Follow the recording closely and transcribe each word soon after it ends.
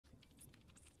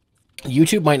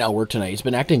YouTube might not work tonight. It's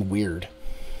been acting weird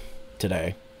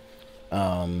today.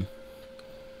 I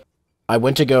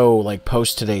went to go like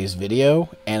post today's video,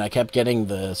 and I kept getting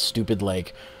the stupid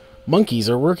like monkeys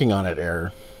are working on it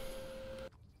error.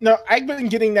 No, I've been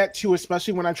getting that too,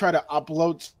 especially when I try to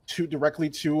upload directly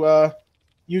to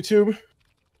YouTube.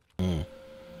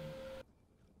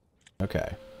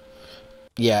 Okay.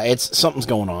 Yeah, it's something's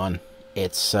going on.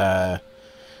 It's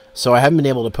so I haven't been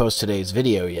able to post today's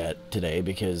video yet today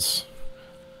because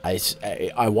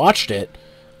I watched it.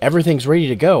 Everything's ready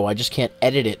to go. I just can't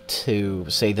edit it to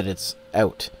say that it's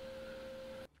out.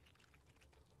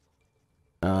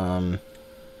 I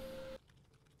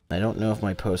don't know if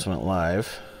my post went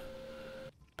live.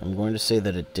 I'm going to say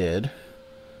that it did.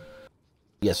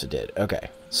 Yes, it did. Okay.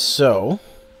 So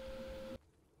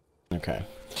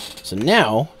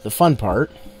now, the fun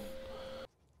part.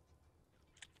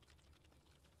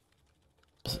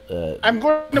 I'm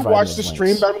going to watch the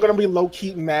stream, but I'm going to be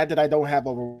low-key mad that I don't have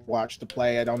OverWatch to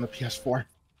play it on the PS4.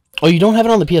 Oh, you don't have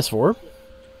it on the PS4?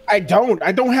 I don't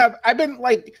have... I've been,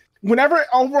 like... Whenever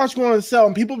Overwatch going on sale,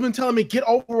 and people have been telling me, get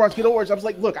Overwatch, I was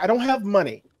like, look, I don't have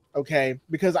money, okay?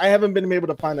 Because I haven't been able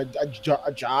to find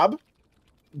a job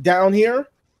down here.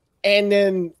 And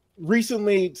then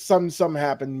recently, some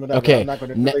happened. Whatever. Okay, I'm not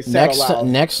going to say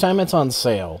next time it's on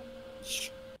sale,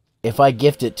 if I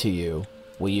gift it to you,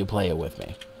 will you play it with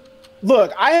me?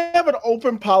 Look, I have an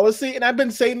open policy, and I've been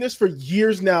saying this for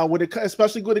years now,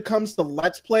 especially when it comes to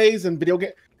Let's Plays and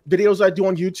videos I do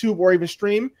on YouTube or even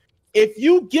stream. If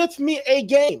you gift me a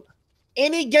game,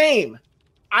 any game,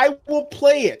 I will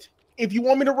play it. If you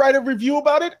want me to write a review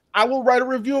about it, I will write a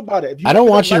review about it. I don't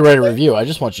want you to write a review. I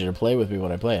just want you to play with me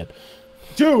when I play it.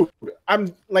 Dude,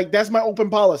 I'm like, that's my open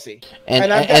policy.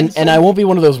 And I won't be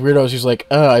one of those weirdos who's like,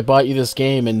 oh, I bought you this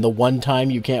game, and the one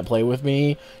time you can't play with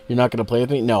me, you're not going to play with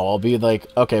me? No, I'll be like,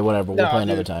 okay, whatever, we'll play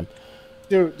another time.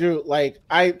 Dude, like,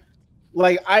 I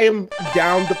am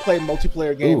down to play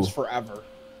multiplayer games forever.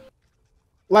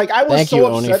 Like, I was Thank you,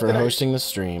 Oni, for hosting the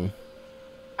stream.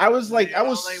 I was like, the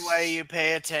only way you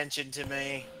pay attention to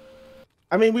me.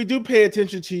 I mean, we do pay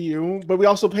attention to you, but we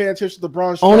also pay attention to the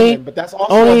Braun Oni, Strowman, but that's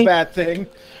also a bad thing.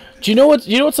 Do you know what?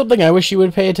 You know what's something I wish you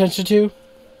would pay attention to?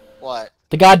 What?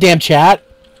 The goddamn chat.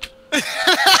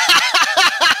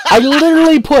 I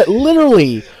literally put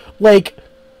like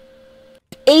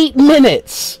 8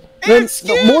 minutes,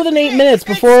 more than 8 minutes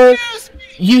before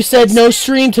you said no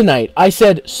stream tonight. I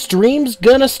said stream's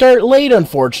gonna start late,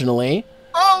 unfortunately.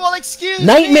 Oh, well, excuse me.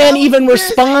 Nightman even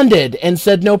responded and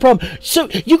said no problem. So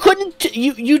you couldn't.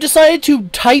 You decided to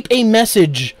type a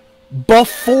message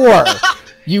before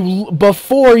you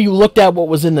looked at what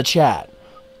was in the chat.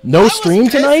 No stream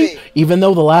tonight, even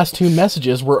though the last 2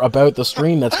 messages were about the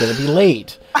stream that's going to be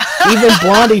late. Even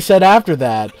Blondie said after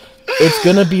that, it's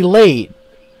going to be late.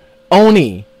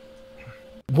 Oni,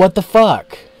 what the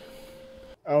fuck?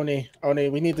 Oni,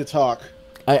 we need to talk.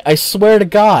 I swear to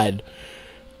God.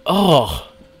 Oh,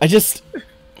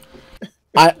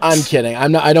 I'm kidding.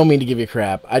 I don't mean to give you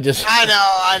crap. I know.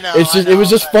 It was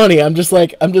just funny. I'm just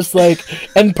like,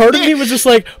 and part of me was just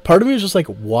like,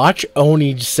 watch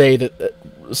Oni say,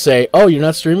 oh, you're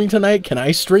not streaming tonight? Can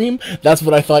I stream? That's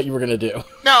what I thought you were gonna do.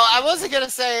 No, I wasn't gonna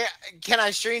say, can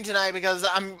I stream tonight, because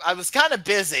I was kind of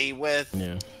busy with,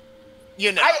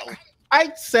 you know.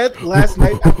 I said last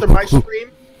night after my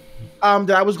stream,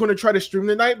 that I was going to try to stream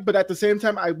tonight, but at the same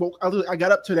time, I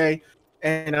got up today,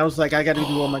 and I was like, I got to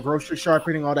do all my grocery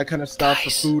shopping, all that kind of stuff for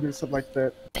food and stuff like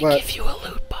that. They give you a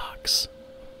loot box.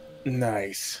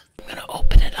 Nice. I'm gonna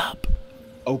open it up.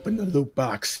 Open the loot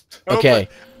box. Okay.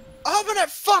 Open it,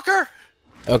 fucker.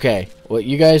 Okay. Well,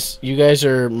 you guys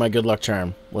are my good luck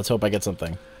charm. Let's hope I get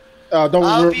something. Don't.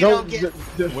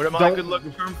 What am I good luck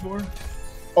charm for?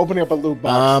 Opening up a loot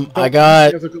box. I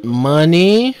got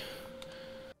money.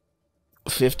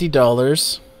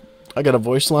 $50. I got a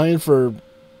voice line for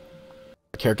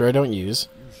a character I don't use.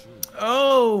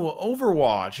 Oh,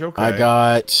 Overwatch. Okay. I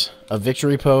got a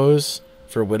victory pose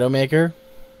for Widowmaker,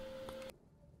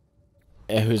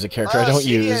 who's a character I don't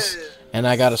use. And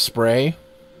I got a spray.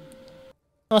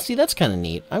 Oh, see, that's kind of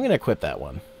neat. I'm going to equip that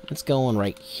one. It's going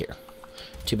right here.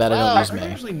 Too bad I don't use May.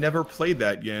 I've actually never played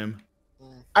that game.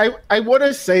 I want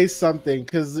to say something,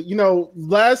 because, you know,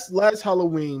 last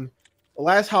Halloween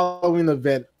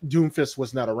event, Doomfist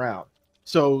was not around.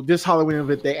 So this Halloween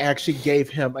event, they actually gave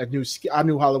him a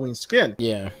new Halloween skin.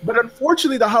 Yeah. But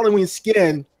unfortunately, the Halloween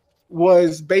skin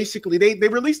was basically, they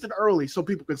released it early so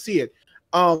people could see it.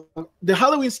 The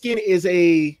Halloween skin is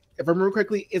if I remember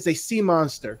correctly, is a sea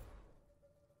monster.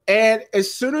 And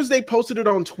as soon as they posted it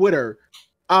on Twitter,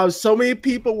 so many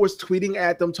people was tweeting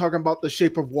at them talking about the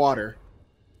shape of water.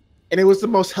 and it was the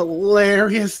most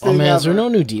hilarious thing. Oh man, ever. is there no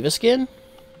new Diva skin?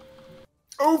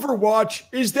 Overwatch,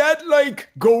 is that like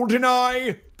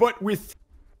GoldenEye, but with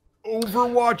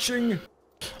overwatching?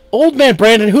 Old man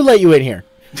Brandon, who let you in here?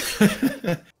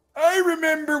 I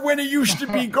remember when it used to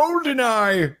be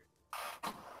GoldenEye.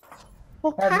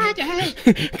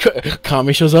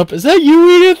 Kami shows up. Is that you,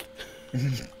 Edith?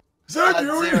 Is that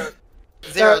you?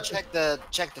 Zero, check the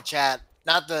chat.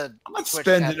 Not the. I'm not Twitch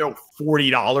spending chat.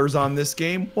 $40 on this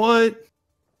game. What?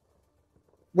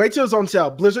 Wait till it's on sale.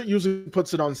 Blizzard usually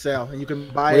puts it on sale, and you can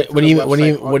buy it. What do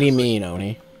you mean,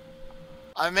 Oni?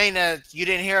 I mean, you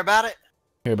didn't hear about it?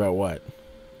 Hear about what?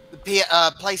 The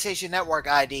PlayStation Network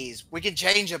IDs. We can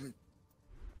change them.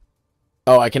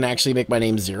 Oh, I can actually make my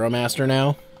name Zeromaster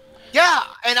now. Yeah,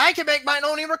 and I can make mine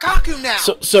Oni Rikaku now.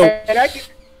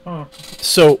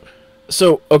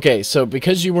 Okay, so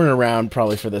because you weren't around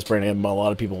probably for this, Brandon, a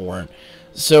lot of people weren't.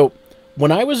 So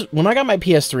when I got my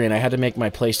PS3 and I had to make my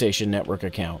PlayStation Network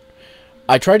account,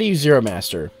 I tried to use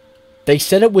Zeromaster. They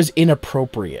said it was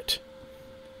inappropriate.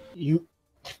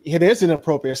 It is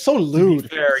inappropriate. It's so lewd. To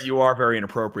be fair, you are very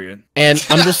inappropriate. And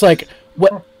I'm just like,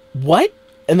 what?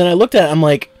 And then I looked at it, I'm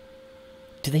like,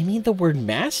 do they mean the word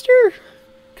master?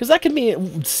 Because that could be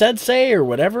sensei or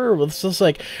whatever. It's just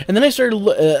like, and then I started.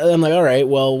 I'm like, all right,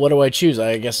 well, what do I choose?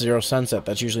 I guess Zero Sunset.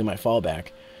 That's usually my fallback.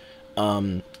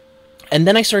 And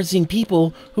then I started seeing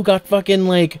people who got fucking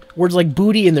like words like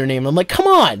booty in their name. I'm like, come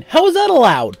on, how is that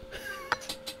allowed?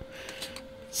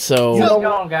 So, how's it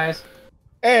going, guys?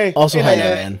 Hey. Also, hey, hi,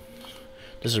 hey, man.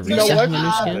 Does it You know reset what? the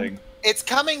new skin? It's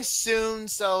coming soon,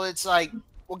 so it's like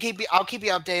I'll keep you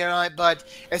updated on it. But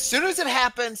as soon as it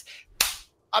happens,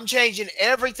 I'm changing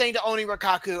everything to Oni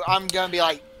Rikaku. I'm gonna be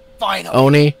like, finally.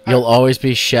 Oni, you'll always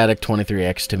be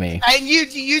Shattuck23X to me. And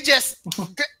you just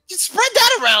spread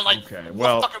that around like fucking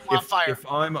wildfire.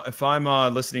 If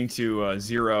I'm listening to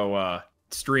Zero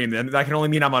stream, then that can only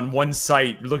mean I'm on one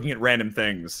site looking at random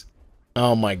things.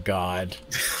 Oh my god.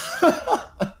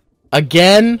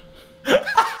 Again?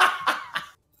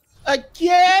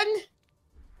 Again?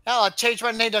 Hell, I changed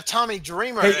my name to Tommy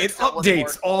Dreamer. Hey, it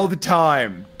updates all the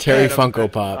time. Terry Funko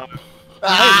Pop.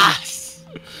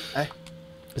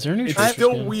 Is there a new? It's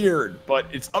still weird, but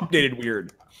it's updated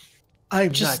weird.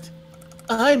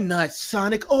 I'm not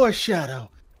Sonic or Shadow.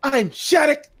 I'm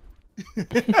Shattuck.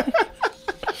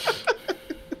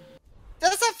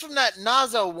 That's not from that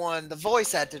Nazo one, the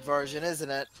voice acted version, isn't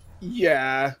it?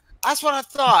 Yeah. That's what I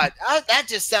thought. That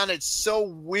just sounded so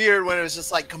weird when it was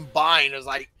just like combined. It was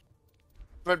like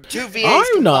from two VAs I'm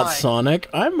combined. not Sonic.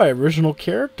 I'm my original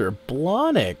character,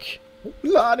 Blonic.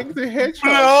 Blonic the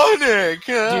Hedgehog. Blonic.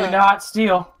 Do not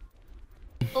steal.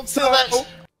 Don't steal that.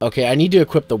 Okay, I need to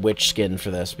equip the witch skin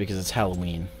for this because it's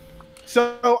Halloween.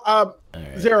 So,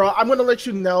 Right. Zero, I'm going to let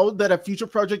you know that a future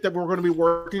project that we're going to be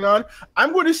working on,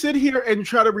 I'm going to sit here and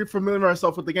try to refamiliarize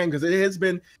myself with the game because it has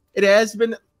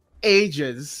been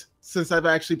ages since I've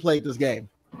actually played this game.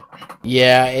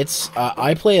 Yeah, it's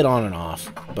I play it on and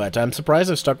off, but I'm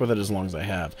surprised I've stuck with it as long as I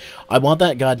have. I want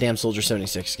that goddamn Soldier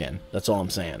 76 skin. That's all I'm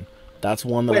saying. That's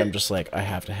one that I'm just like, I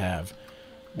have to have.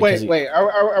 Wait,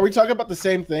 are we talking about the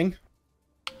same thing?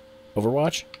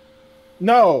 Overwatch?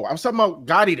 No, I'm talking about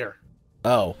God Eater.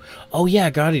 Oh yeah,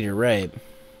 God Eater, right?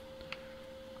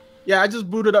 Yeah, I just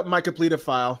booted up my completed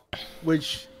file,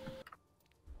 which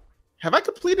have I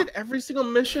completed every single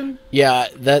mission? Yeah,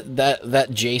 that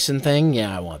Jason thing.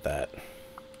 Yeah, I want that.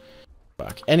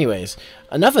 Fuck. Anyways,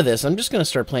 enough of this. I'm just gonna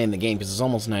start playing the game because it's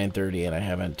almost 9:30 and I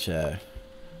haven't done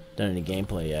any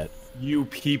gameplay yet. You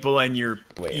people and your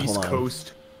East hold on.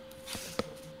 Coast.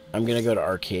 I'm gonna go to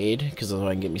arcade because so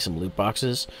I can get me some loot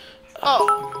boxes.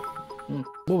 Oh.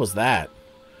 What was that?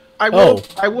 I got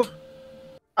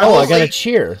a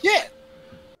cheer. Yeah.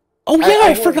 Oh yeah,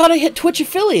 I forgot I hit Twitch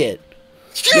affiliate.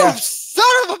 You son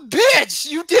of a bitch!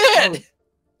 You did.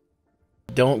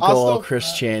 Don't go all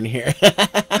Chris Chan here.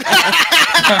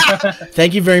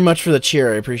 Thank you very much for the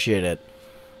cheer. I appreciate it.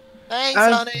 Thanks,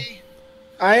 honey.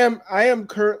 I am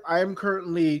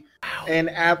currently I'm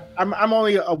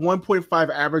only a 1.5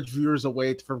 average viewers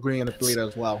away from being an affiliate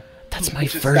as well. That's my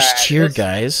first cheer,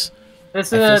 guys.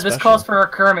 This calls for a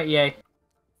Kermit yay.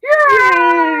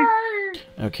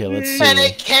 Okay, let's see. And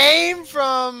it came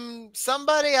from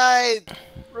somebody I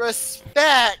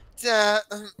respect.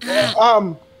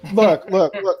 Look.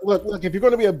 If you're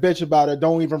gonna be a bitch about it,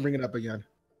 don't even bring it up again.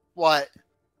 What?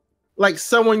 Like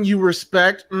someone you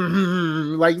respect.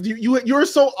 Like you're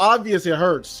so obvious it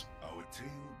hurts.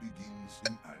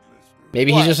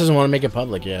 Maybe he just doesn't want to make it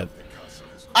public yet.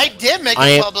 I did make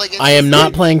it public. I am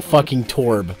not playing fucking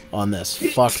Torb on this.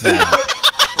 Fuck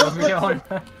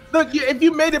that. Look, if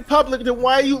you made it public, then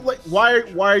why are you like? Why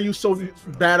are you so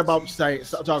bad about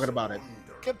talking about it?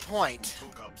 Good point.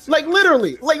 Like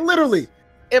literally.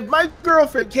 If my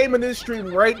girlfriend came in this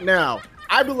stream right now,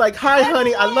 I'd be like, "Hi,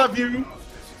 honey, I love you."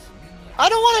 I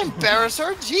don't want to embarrass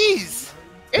her. Jeez.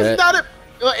 It's not a.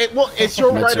 Well, it's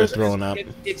your right. Throwing up.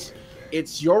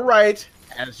 It's your right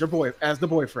as the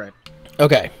boyfriend.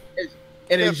 Okay.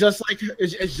 And it's just like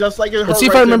Let's see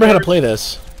if I remember how to play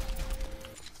this.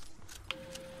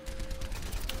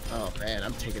 Oh man,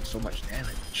 I'm taking so much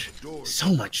damage.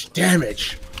 So much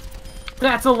damage.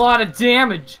 That's a lot of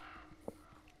damage.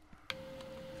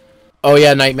 Oh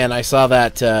yeah, Nightman, I saw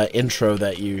that intro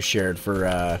that you shared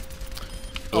for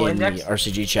in Index? the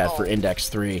RCG chat for Index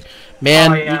 3.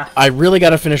 Man, yeah. I really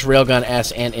got to finish Railgun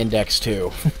S and Index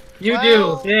 2. You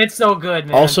do. It's so good,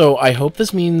 man. Also, I hope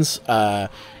this means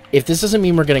if this doesn't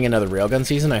mean we're getting another Railgun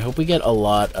season, I hope we get a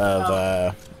lot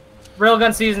of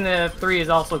Railgun Season 3 is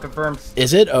also confirmed.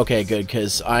 Is it? Okay, good,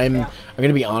 because I'm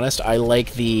gonna be honest, I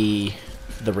like the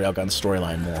Railgun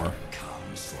storyline more.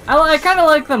 I kind of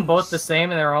like them both the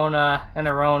same in their own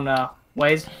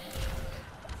ways.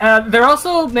 They're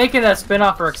also making a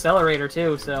spin-off for Accelerator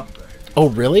too, so. Oh,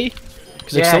 really?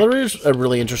 Because Yeah. Accelerator's a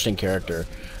really interesting character.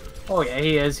 Oh yeah,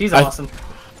 he is. He's awesome.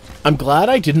 I'm glad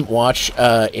I didn't watch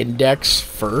Index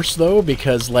first though,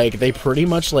 because like he pretty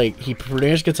much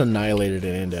gets annihilated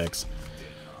in Index.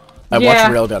 I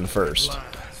watched Railgun first,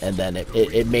 and then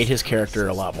it made his character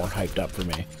a lot more hyped up for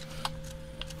me.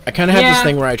 I kind of have this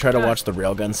thing where I try to watch the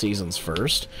Railgun seasons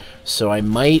first, so I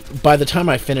might, by the time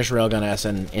I finish Railgun S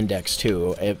and Index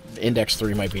 2, Index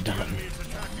 3 might be done.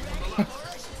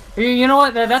 You know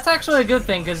what? That's actually a good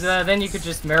thing, because then you could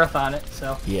just marathon it.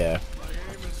 So. Yeah.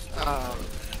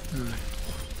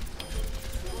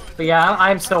 But yeah,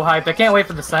 I'm so hyped. I can't wait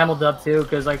for the simuldub too,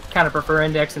 because I kind of prefer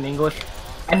Index in English.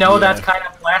 I know that's kind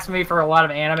of blasphemy for a lot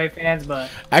of anime fans, but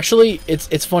actually,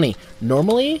 it's funny.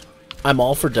 Normally, I'm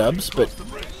all for dubs, but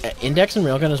Index and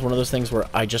Railgun is one of those things where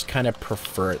I just kind of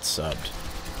prefer it subbed.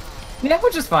 Yeah,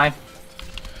 which is fine.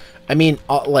 I mean,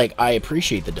 like, I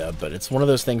appreciate the dub, but it's one of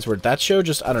those things where that show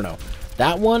just, I don't know.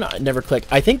 That one never clicked.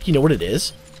 I think, you know what it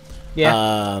is? Yeah.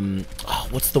 Oh,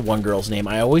 what's the one girl's name?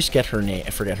 I always forget her name.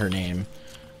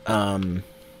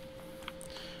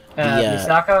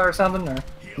 Misaka or something? Or?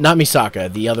 Not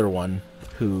Misaka, the other one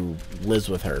who lives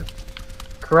with her.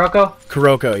 Kuroko?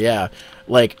 Kuroko, yeah.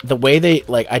 Like, the way they,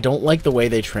 like, I don't like the way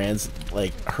they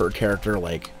her character,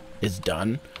 like, is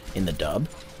done in the dub.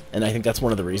 And I think that's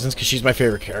one of the reasons, because she's my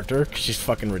favorite character, because she's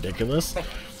fucking ridiculous.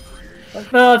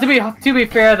 To be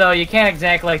fair, though, you can't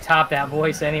exactly top that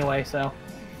voice anyway, so.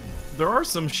 There are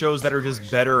some shows that are just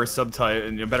better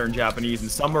subtitled, better in Japanese, and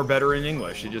some are better in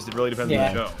English. It really depends on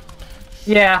the show.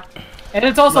 Yeah. And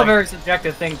it's also a very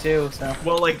subjective thing, too, so.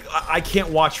 Well, like, I can't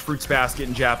watch Fruits Basket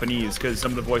in Japanese, because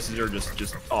some of the voices are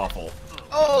just awful.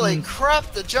 Holy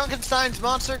crap, the Junkenstein's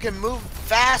monster can move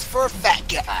fast for a fat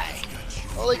guy.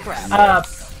 Holy crap.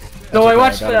 So I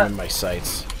watched I got him in my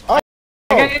sights. I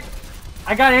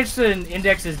got interested in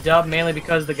Index's dub mainly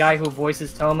because the guy who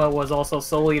voices Toma was also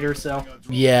Soul Eater, so.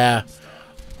 Yeah.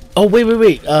 Oh,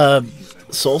 wait.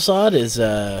 Soulsod is,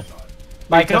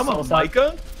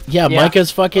 Micah? Yeah,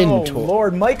 Micah's fucking... Oh,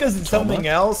 Lord, Micah's in something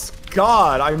else?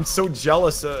 God, I'm so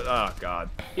jealous of... Oh, God.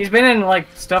 He's been in, like,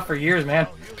 stuff for years, man.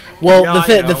 Well,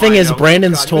 the thing is,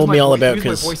 Brandon's told me all about... He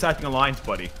was my voice acting alliance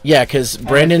buddy. Yeah, because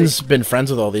Brandon's been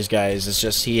friends with all these guys. It's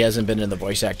just he hasn't been in the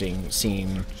voice acting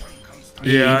scene.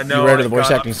 You read of the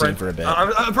voice acting scene for a bit.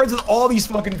 I'm friends with all these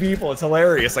fucking people. It's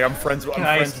hilarious. Like, I'm friends with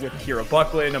Kira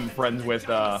Buckland. I'm friends with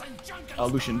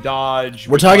Lucian Dodge.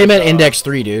 We're talking about Index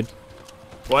 3, dude.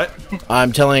 What?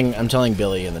 I'm telling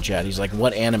Billy in the chat. He's like,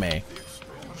 "What anime?"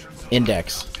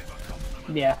 Index.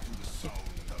 Yeah.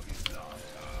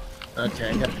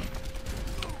 Okay.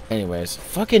 Anyways,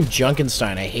 fucking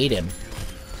Junkenstein. I hate him.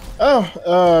 He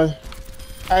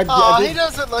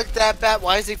doesn't look that bad.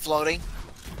 Why is he floating?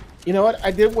 You know what?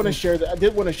 I did want to share that.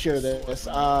 This.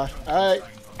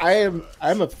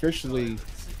 I'm officially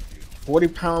 40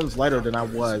 pounds lighter than I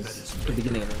was at the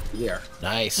beginning of the year.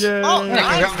 Nice. Yeah. Oh,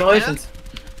 nice, congratulations.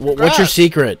 What's your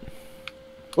secret?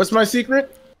 What's my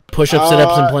secret? Push-ups,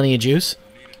 sit-ups, and plenty of juice.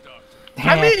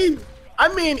 I mean,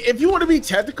 if you want to be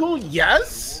technical,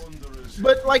 yes.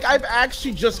 But like, I've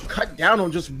actually just cut down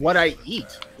on just what I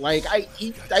eat. Like, I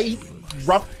eat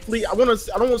roughly. I don't want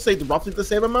to say roughly the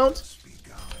same amount,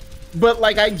 but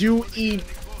like, I do eat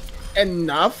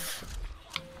enough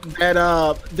that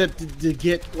to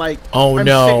get like. Oh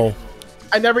no.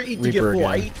 I never eat to Reaper get full. again.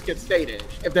 I eat to get sated,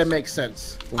 if that makes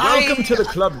sense. Welcome to the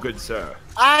club, good sir.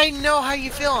 I know how you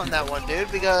feel on that one, dude,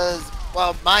 because,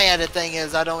 well, my added thing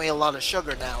is I don't eat a lot of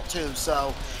sugar now, too,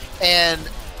 so and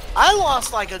I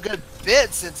lost like a good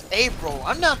bit since April.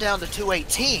 I'm now down to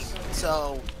 218.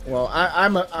 So. Well,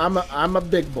 I'm a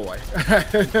big boy.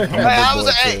 Hey,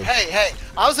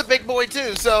 I was a big boy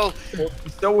too. So.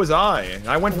 So was I.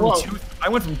 I went from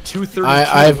 230.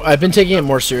 I've been taking it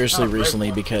more seriously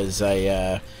recently because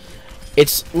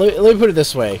it's let me put it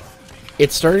this way,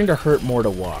 it's starting to hurt more to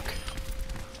walk.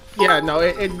 Yeah, no,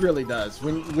 it really does.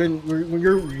 When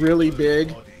you're really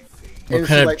big. What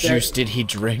kind of juice did he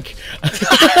drink? He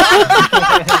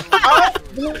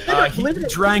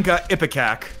drank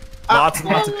Ipecac. Lots and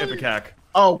lots of Ipecac.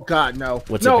 Oh God, no.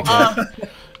 What's Ipecac?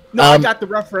 No, I got the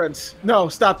reference. No,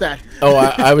 stop that. Oh,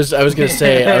 I was gonna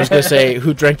say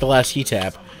who drank the last heat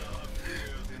tap?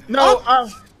 No.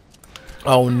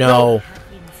 Oh no.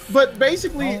 But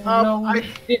basically,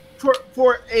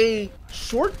 for a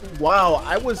short while,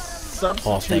 I was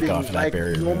substituting like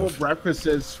normal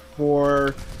breakfasts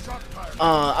for.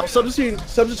 I'm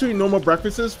substituting normal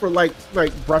breakfasts for like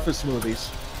breakfast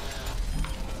smoothies,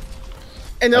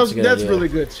 and that's really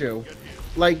good too.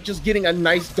 Like just getting a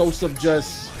nice dose of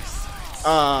just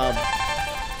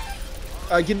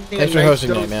getting. Thanks for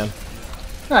hosting me, man.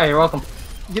 Oh, you're welcome.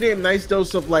 Getting a nice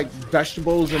dose of like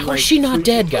vegetables and How is she not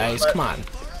dead, guys? Come on.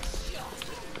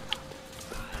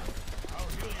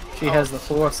 She has the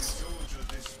force.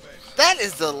 That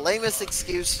is the lamest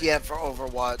excuse yet for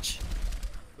Overwatch.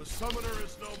 The summoner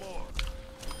is no more.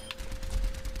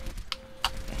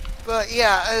 But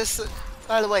yeah,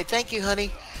 by the way, thank you,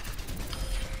 honey.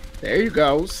 There you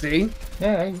go. See?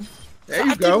 Yeah. There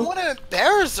you I go. didn't want to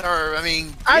embarrass her. I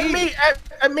mean,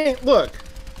 I mean, look.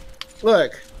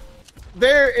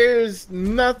 There is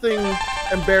nothing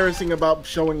embarrassing about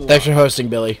showing love. Thanks for hosting,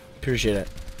 Billy. Appreciate it.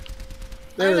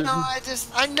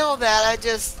 I know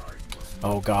that.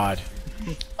 Oh God.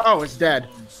 Oh, it's dead.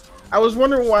 I was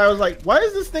wondering why. I was like, why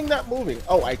is this thing not moving?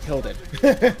 Oh, I killed it.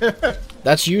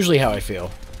 That's usually how I feel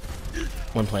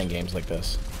when playing games like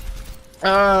this.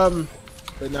 But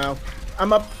no,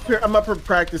 I'm up for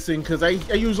practicing because I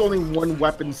use only one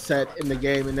weapon set in the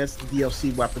game, and that's the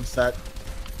DLC weapon set.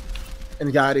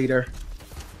 And God Eater.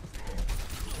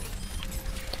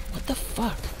 What the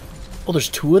fuck? Oh, there's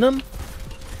two of them?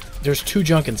 There's two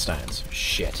Junkensteins.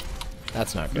 Shit.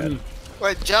 That's not good.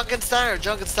 Wait, Junkenstein or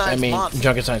Junkenstein's monster?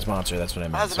 Junkenstein's monster, that's what I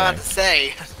meant. I was about to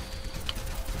say.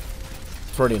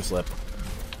 Freudian slip.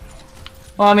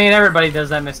 Well, I mean, everybody does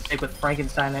that mistake with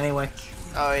Frankenstein anyway.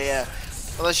 Oh yeah.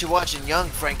 Unless you're watching Young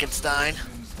Frankenstein.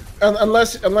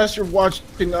 Unless you're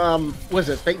watching what is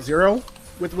it, Fate Zero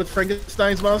with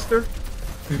Frankenstein's monster?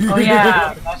 Oh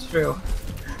yeah, that's true.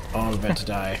 Oh, I'm about to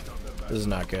die. This is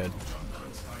not good.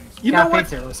 You know what? Fate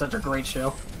Zero was such a great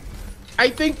show. I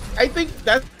think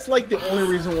that's like the only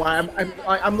reason why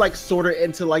I'm like sort of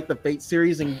into like the Fate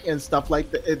series and stuff like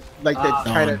that. That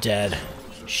kind of dead.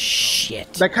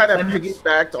 Shit. That kind of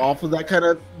piggybacked off of that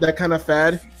kind of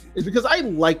fad is because I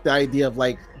like the idea of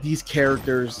like these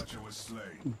characters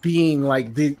being like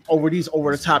over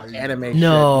the top anime.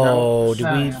 No,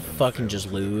 did we fucking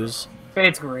just lose?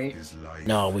 Fate's great.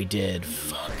 No, we did.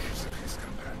 Fuck.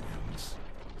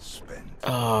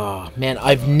 Oh, man,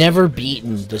 I've never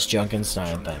beaten this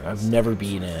Junkenstein thing. I've never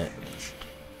beaten it.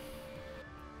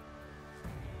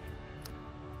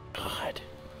 God.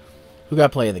 Who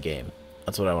got play in the game?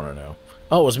 That's what I want to know.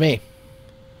 Oh, it was me.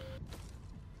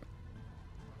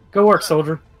 Go work,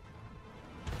 soldier.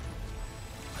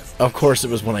 Of course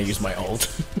it was when I used my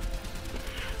ult.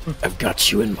 I've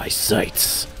got you in my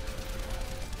sights.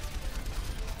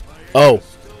 Oh,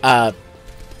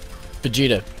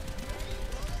 Vegeta.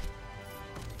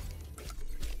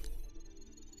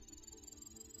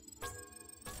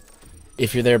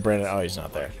 If you're there, Brandon. Oh, he's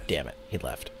not there. Damn it. He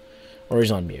left. Or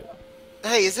he's on mute.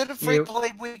 Hey, is it a free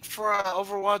play week for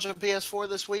Overwatch on PS4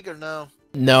 this week or no?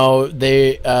 No,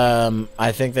 they,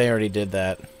 I think they already did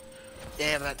that.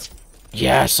 Damn it.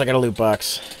 Yes, I got a loot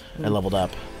box. I leveled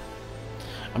up.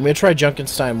 I'm gonna try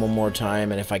Junkenstein one more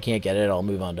time, and if I can't get it, I'll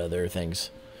move on to other things.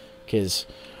 Because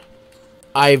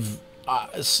I've,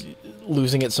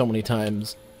 losing it so many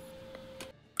times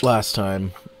last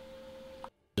time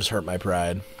just hurt my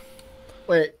pride.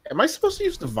 Wait, am I supposed to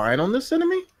use the vine on this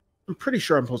enemy? I'm pretty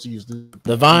sure I'm supposed to use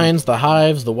the vines, the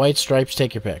hives, the white stripes.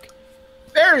 Take your pick.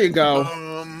 There you go.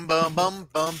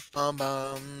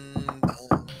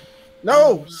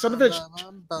 No, son of a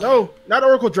bitch. No, not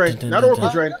Oracle Drain. Not Oracle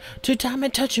Drain. Two-time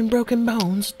and touching broken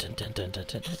bones. Two-time and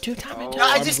touching.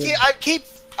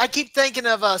 I keep thinking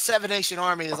of Seven Nation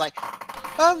Army. It's like,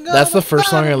 that's the first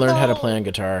song I learned how to play on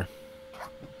guitar.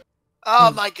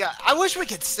 Oh my god! I wish we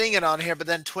could sing it on here, but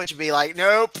then Twitch would be like,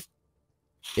 "Nope."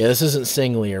 Yeah, this isn't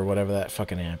Singly or whatever that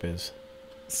fucking app is.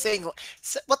 Singly.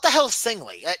 What the hell is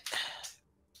singly?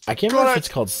 I can't remember if it's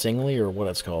called singly or what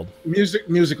it's called.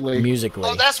 Musically. Musically.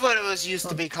 Oh, that's what it was used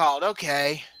to be called.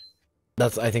 Okay.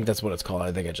 I think that's what it's called.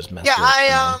 I think I just messed Yeah,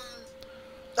 it up.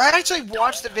 I actually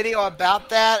watched a video about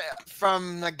that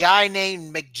from a guy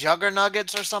named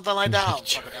McJuggernuggets or something like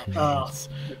that.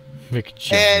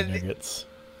 McJuggernuggets.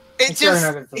 It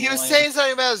just, he was saying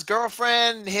something about his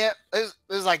girlfriend. It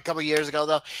was like a couple years ago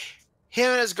though.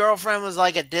 Him and his girlfriend was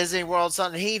like at Disney World,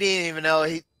 something he didn't even know.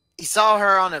 He saw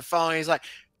her on the phone. He's like,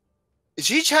 is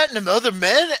she chatting to other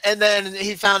men? And then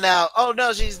he found out, oh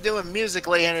no, she's doing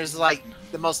Musically, and it's like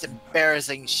the most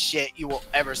embarrassing shit you will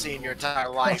ever see in your entire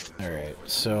life. Alright,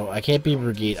 so I can't be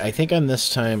Brigitte. I think on this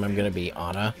time I'm gonna be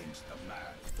Anna.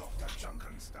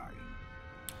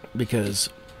 Because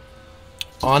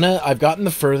Anna, I've gotten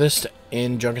the furthest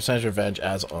in Junkenstein's Revenge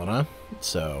as Anna,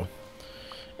 so...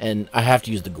 And I have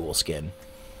to use the ghoul skin.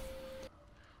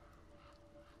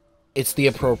 It's the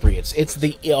appropriate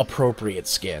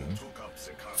skin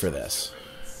for this.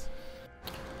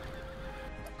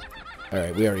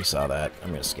 Alright, we already saw that.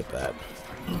 I'm gonna skip that.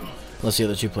 Unless the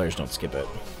other two players don't skip it.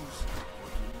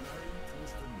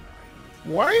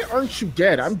 Why aren't you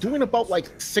dead? I'm doing about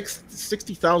like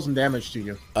 60,000 damage to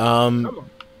you.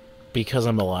 Because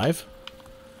I'm alive?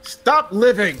 Stop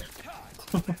living!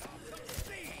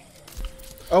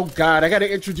 Oh god, I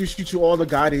gotta introduce you to all the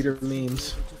God Eater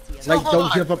memes. So Like,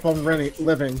 don't give up on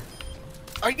living.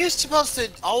 Are you supposed to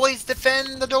always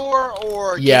defend the door,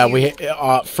 or Yeah, can you...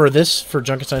 for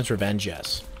Junkenstein's Revenge,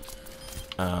 yes.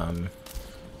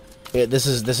 This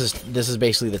is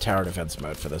basically the tower defense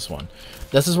mode for this one.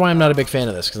 This is why I'm not a big fan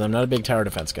of this, because I'm not a big tower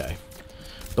defense guy.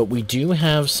 But we do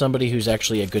have somebody who's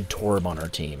actually a good Torb on our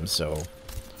team, so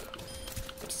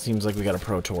it seems like we got a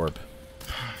pro Torb.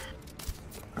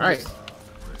 Alright.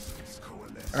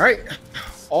 Alright.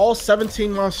 All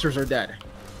 17 monsters are dead.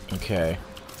 Okay.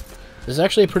 This is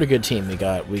actually a pretty good team. We've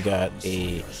got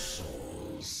a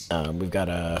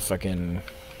fucking...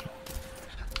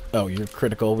 Oh, you're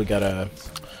critical. We got a...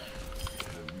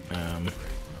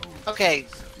 Okay,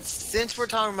 since we're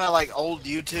talking about like old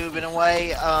YouTube in a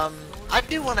way, I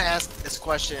do want to ask this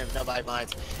question if nobody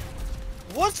minds.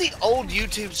 What's the old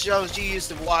YouTube shows you used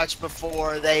to watch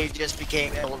before they just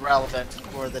became irrelevant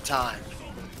for the time?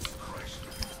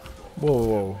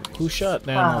 Whoa. Who shut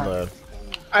down all the...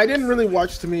 I didn't really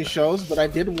watch too many shows, but I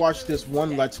did watch this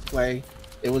one Let's Play.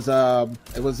 It was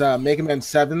Mega Man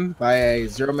 7 by a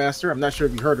Zeromaster. I'm not sure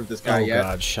if you heard of this guy yet. Oh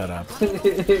god, shut up.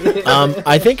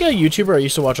 I think a YouTuber I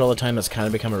used to watch all the time that's kind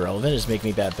of become irrelevant is Make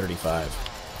Me Bad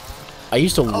 35. I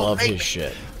used to love his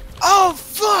shit. Oh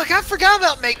fuck! I forgot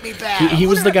about Make Me Bad. He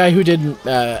was the guy who did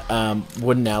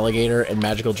Wooden Alligator and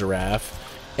Magical Giraffe.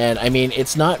 And I mean,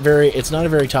 it's not a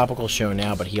very topical show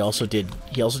now, but he also did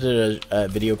a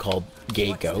video called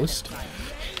Gay Ghost.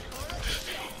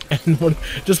 And one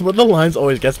of the lines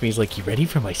always gets me. He's like, "You ready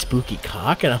for my spooky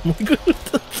cock?" And I'm like, "What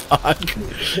the fuck?"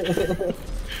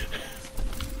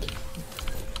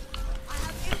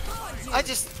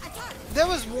 There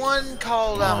was one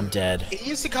called. I'm dead. It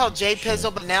used to be called J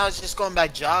Pizzle, but now it's just going by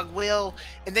Jogwheel.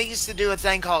 And they used to do a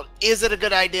thing called "Is it a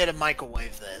good idea to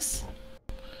microwave this?"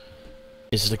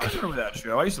 I remember that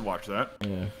show. I used to watch that.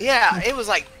 Yeah, it was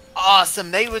like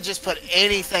awesome. They would just put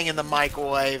anything in the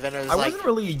microwave, and it was I wasn't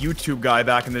really a YouTube guy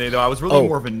back in the day, though. I was really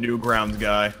more of a Newgrounds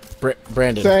guy.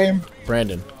 Brandon. Same.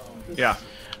 Brandon. Yeah.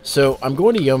 So I'm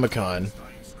going to Youmacon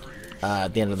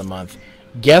at the end of the month.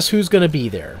 Guess who's going to be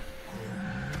there?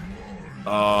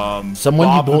 Someone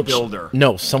Bob you won't. the Builder.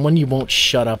 No, someone you won't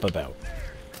shut up about.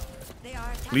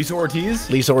 Lisa Ortiz.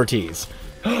 Lisa Ortiz.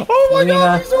 Oh my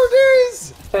god, Lisa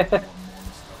Ortiz!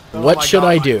 What should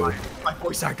I do? My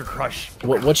voice actor crush.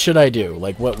 What should I do?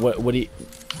 Like what do you...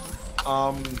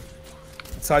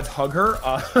 Besides hug her,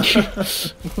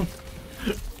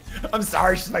 I'm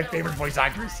sorry, she's my favorite voice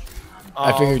actress.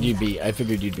 I figured you'd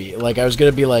be. Like, I was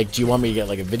gonna be like, do you want me to get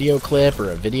like a video clip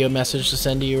or a video message to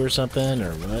send to you or something,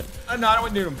 or what? No, I don't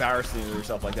want to embarrass you or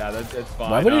stuff like that. That's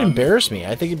fine. Why would it embarrass me?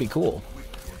 I think it'd be cool.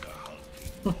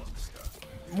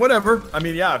 Whatever. I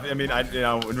mean, yeah. I mean, I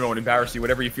wouldn't want to embarrass you.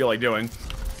 Whatever you feel like doing.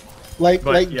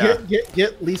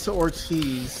 Get Lisa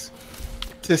Ortiz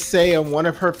to say in one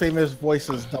of her famous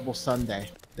voices, "Double Sunday."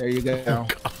 There you go.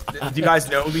 Do you guys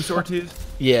know Lisa Ortiz?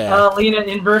 Yeah. Lena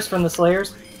Inverse from the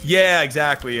Slayers. Yeah,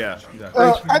 exactly. Yeah. Exactly.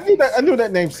 I knew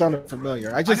that name sounded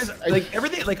familiar. I just like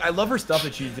everything. Like I love her stuff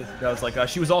that she just does. Like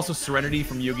she was also Serenity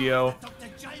from Yu-Gi-Oh.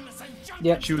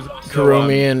 Yep. She was also,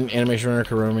 Kuromi and Animation Runner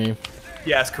Kuromi.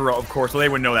 Yes, of course. Well, they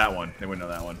wouldn't know that one. They wouldn't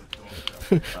know that one.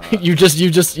 You're just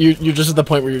at the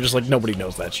point where you're just like, nobody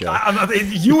knows that show.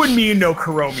 You and me know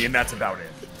Kuromi, and that's about it.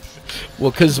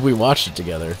 Well, because we watched it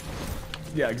together.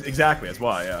 Yeah, exactly. That's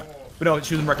why. Yeah. But no,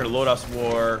 she was in Record of Lotus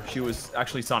War. She was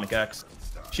actually Sonic X.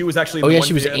 She was actually. Oh the yeah, one,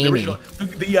 she was the Amy. Original,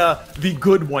 the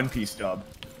good One Piece dub.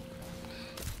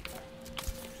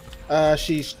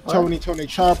 She's Tony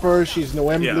Chopper. She's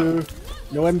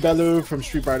Noembelu from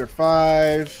Street Fighter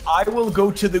V. I will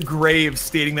go to the grave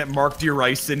stating that Mark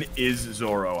Dearison is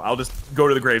Zoro. I'll just go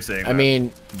to the grave saying that. I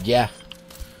mean, yeah.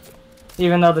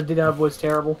 Even though the dub was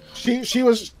terrible. She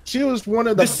was one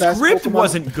of the best. The script Pokemon.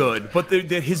 wasn't good, but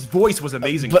his voice was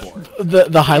amazing for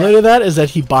it. The highlight of that is that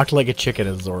he barked like a chicken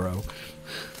as Zoro.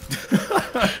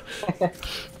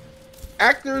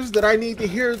 Actors that I need to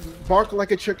hear bark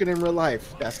like a chicken in real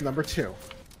life. That's number 2.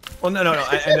 Well, no.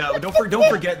 And don't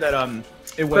forget that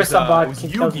it was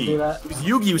Yugi. It was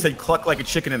Yugi who said "cluck like a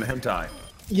chicken" in the hentai.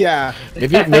 Yeah.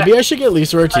 Maybe I should get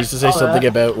Lisa Ortiz to say something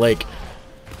about like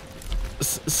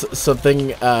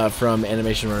something from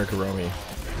Animation Murder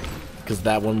because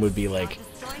that one would be like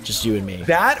just you and me.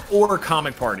 That or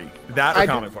Comic Party.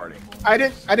 Comic Party. I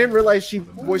didn't realize she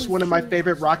voiced one of my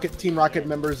favorite Team Rocket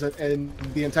members in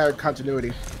the entire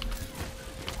continuity.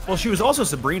 Well, she was also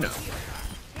Sabrina.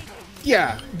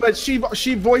 Yeah, but she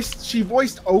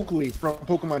voiced Oakley from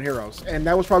Pokemon Heroes, and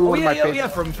that was probably one of my favorites. Yeah,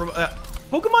 from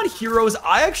Pokemon Heroes.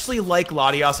 I actually like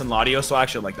Latios and Latios, so I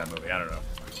actually like that movie. I don't know.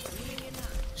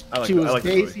 She was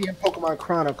Daisy in Pokemon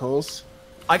Chronicles.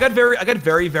 I got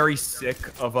very sick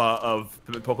of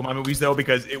the Pokemon movies though,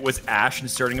 because it was Ash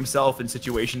inserting himself in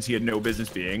situations he had no business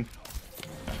being.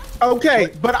 Okay,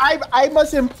 but I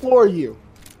must implore you,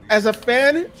 as a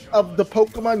fan of the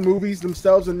Pokemon movies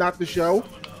themselves and not the show,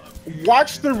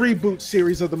 watch the reboot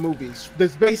series of the movies.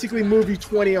 There's basically movie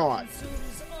 20 on.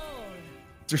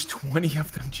 There's 20 of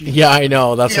them. Geez. Yeah, I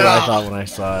know. That's what I thought when I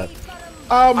saw it.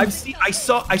 I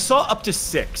saw up to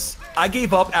 6. I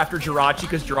gave up after Jirachi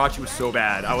because Jirachi was so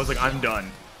bad. I was like, I'm done.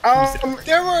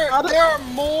 There are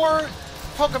more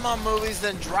Pokemon movies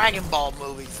than Dragon Ball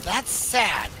movies. That's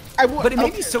sad. But it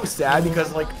made me so sad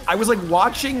because like I was like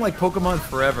watching like Pokemon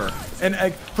Forever, and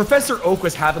Professor Oak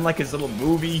was having like his little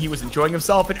movie. He was enjoying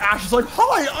himself, and Ash was like,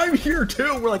 "Hi, I'm here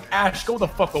too." We're like, "Ash, go the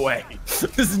fuck away.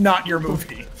 This is not your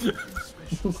movie."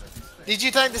 Did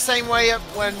you think the same way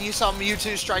when you saw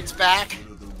Mewtwo Strikes Back?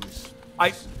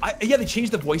 Yeah, they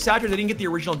changed the voice actor. They didn't get the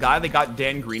original guy. They got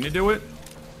Dan Green to do it.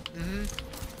 Mm-hmm.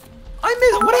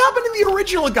 What happened to the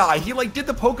original guy? He like did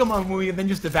the Pokemon movie and then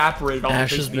just evaporated.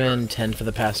 Ash has been 10 for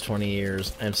the past 20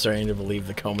 years. I'm starting to believe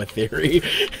the coma theory.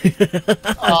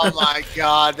 Oh my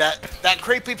god, that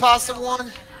creepypasta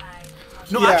one?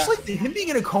 No, actually, him being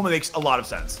in a coma makes a lot of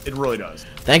sense. It really does.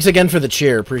 Thanks again for the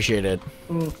cheer. Appreciate it.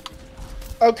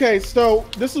 Okay, so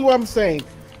this is what I'm saying.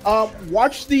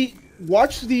 Watch the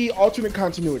alternate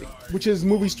continuity, which is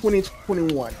movies 20 and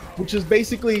 21, which is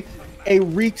basically a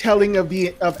retelling of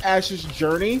Ash's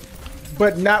journey,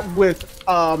 but not with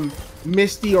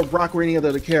Misty or Brock or any of the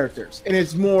other characters, and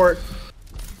it's more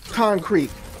concrete.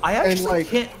 I actually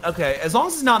can't. Okay, as long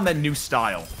as it's not in that new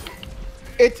style.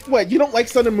 It's what you don't like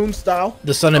Sun and Moon style.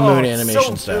 The Sun and Moon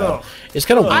animation style. It's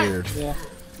kind of weird.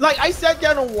 Like I sat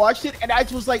down and watched it, and I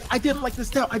was like, I didn't like the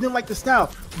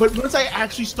style. But once I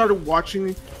actually started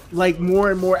watching like more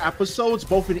and more episodes,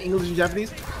 both in English and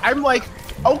Japanese, I'm like,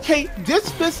 okay,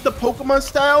 this fits the Pokemon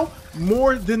style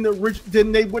more than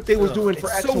what they was doing for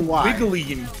X and Y. So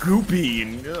wiggly and goopy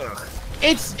and ugh.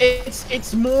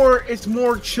 It's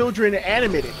more children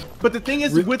animated. But the thing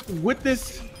is, with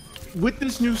this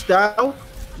new style,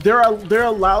 they're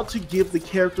allowed to give the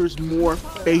characters more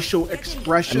facial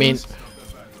expressions. I mean,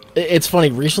 it's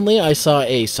funny. Recently, I saw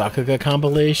a Sakuga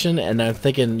compilation, and I'm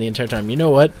thinking the entire time, you know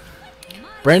what?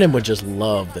 Brandon would just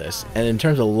love this, and in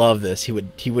terms of love this, he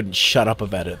wouldn't shut up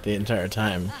about it the entire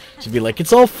time. He'd be like,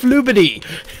 "It's all flubity."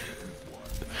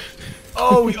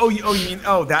 You mean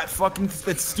that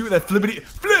stupid that flippity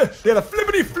the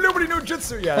flippity no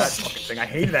jutsu. Yeah, that fucking thing. I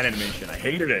hated that animation. I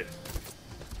hated it.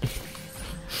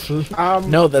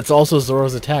 No, that's also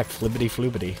Zoro's attack, flippity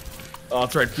flubity. Oh,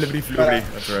 that's right, flippity flubity.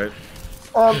 That's right.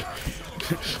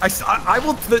 I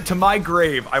will, to my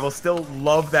grave, I will still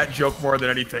love that joke more than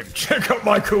anything. Check out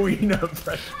my Kuina.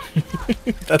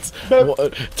 That's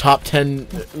top 10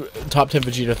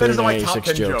 Vegeta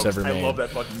 3986 jokes ever made. I love that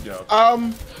fucking joke.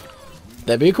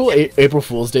 That'd be a cool April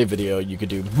Fool's Day video you could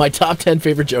do. My top 10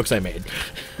 favorite jokes I made.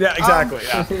 Yeah, exactly.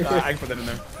 I can put that in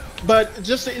there. But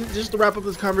just to wrap up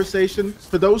this conversation,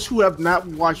 for those who have not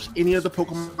watched any of the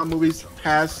Pokemon movies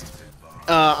past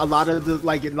a lot of the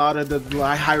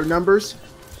higher numbers,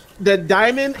 the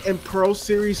Diamond and Pearl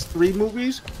Series 3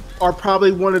 movies are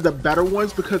probably one of the better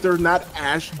ones because they're not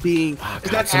Ash being.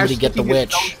 Somebody get the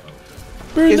witch.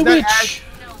 Burn the witch.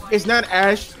 It's not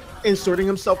Ash inserting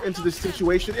himself into the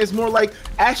situation. It's more like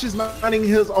Ash is minding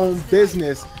his own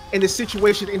business, and the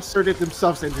situation inserted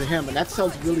themselves into him, and that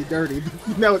sounds really dirty.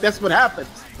 No, that's what happens.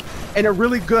 And they're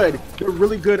really good. They're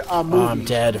really good movies. Oh, I'm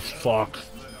dead. Fuck.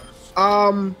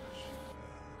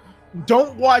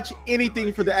 Don't watch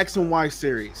anything for the X and Y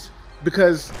series,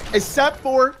 because except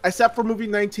for movie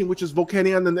 19, which is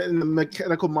Volcania and the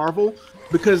Mechanical Marvel,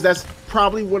 because that's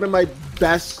probably one of the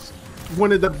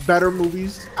better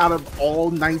movies out of all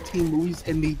 19 movies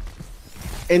in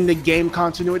the game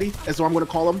continuity, as what I'm going to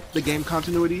call them, the game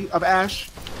continuity of Ash.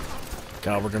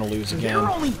 God, we're gonna lose again.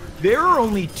 There are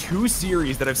only 2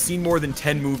 series that I've seen more than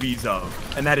 10 movies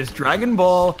of, and that is Dragon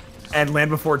Ball and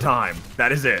Land Before Time.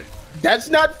 That is it. That's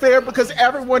not fair, because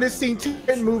everyone has seen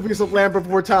 10 movies of Land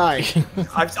Before Time.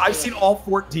 I've seen all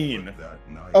 14.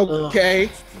 Okay.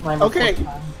 Okay.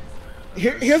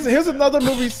 Here's another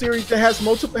movie series that has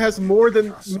more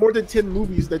than 10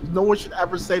 movies that no one should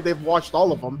ever say they've watched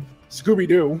all of them.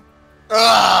 Scooby-Doo.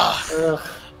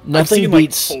 Nothing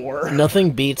beats like 4.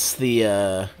 Nothing beats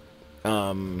the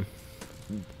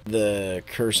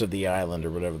Curse of the Island,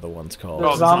 or whatever the one's called.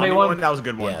 Oh, the zombie one? That was a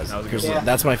good one. Yeah, that was a good one.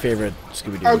 That's my favorite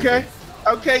Scooby-Doo Okay.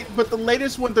 movie. Okay, but the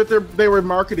latest one that they were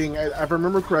marketing, I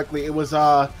remember correctly, it was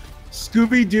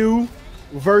Scooby-Doo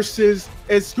versus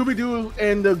Scooby-Doo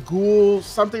and the Ghoul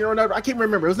something or another. I can't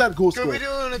remember. It was not Ghoul School.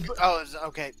 Scooby-Doo and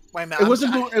okay. Wait a minute.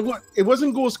 It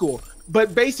wasn't Ghoul School.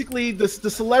 But basically, the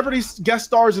celebrity guest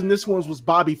stars in this one was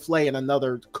Bobby Flay and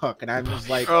another cook, and I was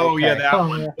like, oh okay. yeah, that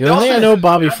one. The only thing I know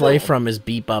Bobby Flay from is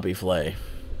Beat Bobby Flay.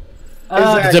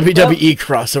 Exactly. The WWE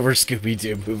crossover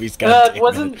Scooby-Doo movies.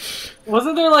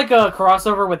 Wasn't there like a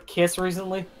crossover with Kiss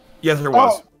recently? Yes, there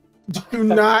was. Oh, do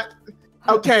not.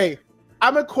 Okay,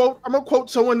 I'm gonna quote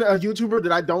someone, a YouTuber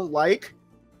that I don't like.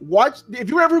 If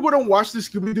you're ever going to watch the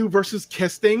Scooby-Doo versus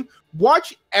Kiss thing,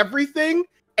 watch everything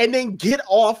and then get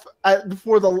off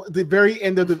before the very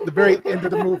end of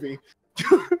the movie.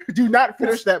 Do not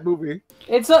finish that movie.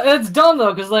 It's dumb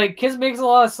though, because like Kiss makes a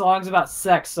lot of songs about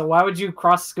sex, so why would you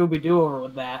cross Scooby-Doo over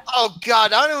with that? Oh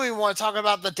God, I don't even want to talk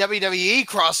about the WWE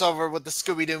crossover with the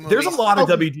Scooby-Doo movies. There's a lot of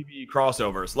WWE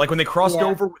crossovers. Like when they crossed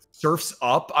over with Surf's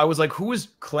Up, I was like, who is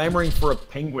clamoring for a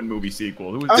Penguin movie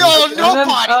sequel? Who is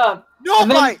nobody.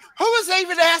 Nobody. Who was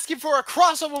even asking for a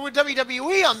crossover with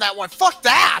WWE on that one? Fuck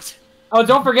that. Oh,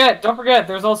 don't forget.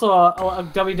 There's also a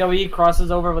WWE crosses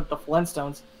over with the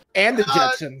Flintstones. And the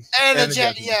Jetsons. And the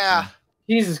Jetsons, yeah.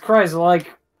 Jesus Christ,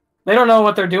 like, they don't know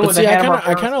what they're doing with the Hanna-Barbera.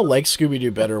 I kind of like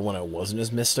Scooby-Doo better when it wasn't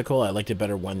as mystical. I liked it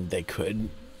better when they could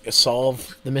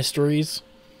solve the mysteries.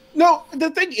 No, the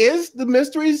thing is, the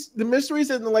mysteries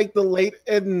in like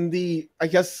I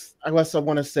guess I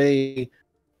want to say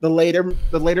the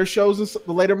later shows and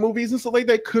the later movies and stuff like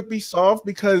that could be solved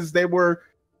because they were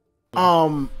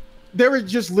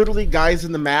just literally guys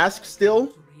in the mask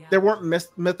still. They weren't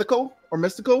mythical.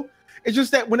 It's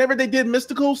just that whenever they did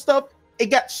mystical stuff, it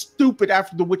got stupid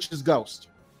after the Witch's Ghost.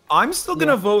 I'm still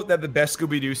gonna vote that the best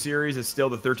Scooby-Doo series is still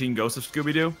the 13 Ghosts of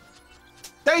Scooby-Doo.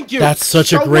 Thank you. That's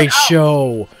such a great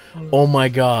show. Oh my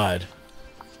God.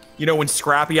 You know when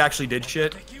Scrappy actually did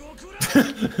shit? What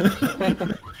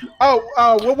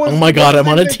was? Oh my God, I'm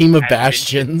on a team of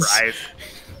Bastions.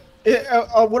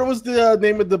 What was the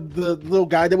name of the little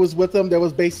guy that was with them? That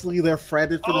was basically their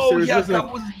friend for the series. Yeah, that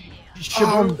was.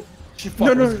 No.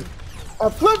 Flim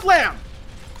Flam.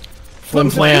 Flim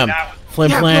Flam.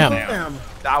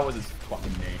 That was his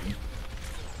fucking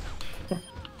name.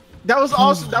 That was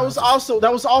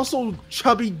also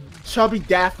chubby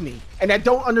Daphne, and I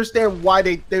don't understand why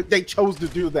they chose to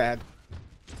do that.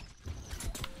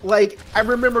 Like, I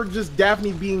remember just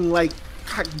Daphne being like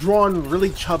drawn really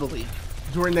chubbily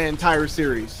during the entire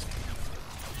series,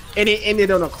 and it ended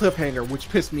on a cliffhanger, which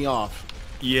pissed me off.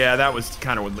 Yeah, that was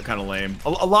kind of lame.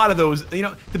 A lot of those, you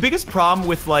know, the biggest problem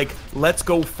with like let's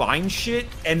go find shit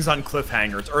ends on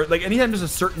cliffhangers, or like anytime there's a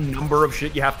certain number of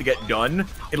shit you have to get done,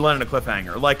 it'll end on a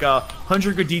cliffhanger. Like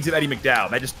 100 Good Deeds of Eddie McDowell,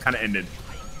 that just kind of ended.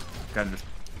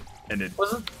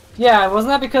 Wasn't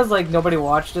that because like nobody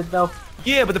watched it though?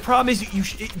 Yeah, but the problem is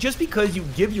just because you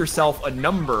give yourself a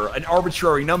number, an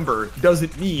arbitrary number,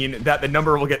 doesn't mean that the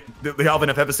number will they'll have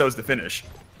enough episodes to finish.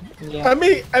 Yeah. I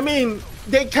mean,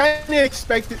 they kind of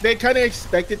expected that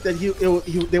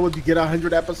they would get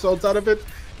 100 episodes out of it,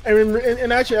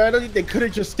 and actually, I don't think they could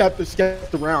have just kept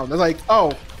around. They're like,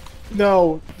 oh,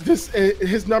 no,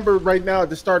 his number right now at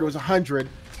the start was 100,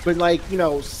 but like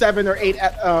 7 or 8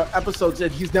 episodes,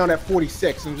 and he's down at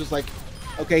 46, and just like,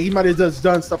 okay, he might have just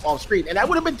done stuff off screen, and that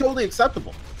would have been totally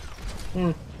acceptable.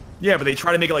 Yeah, but they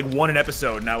try to make it like one an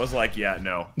episode, and I was like, yeah,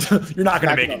 no. You're not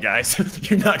going to make it, guys.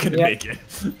 You're not going to make it.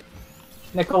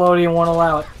 Nickelodeon won't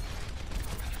allow it.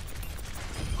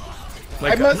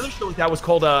 Like another show like that was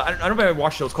called I don't know if I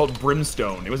watched it. It was called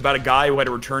Brimstone. It was about a guy who had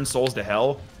to return souls to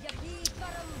hell.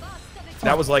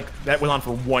 That was like that went on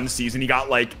for 1 season. He got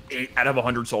like 8 out of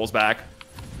 100 souls back.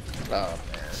 Oh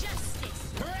man.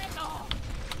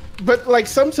 But like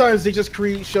sometimes they just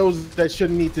create shows that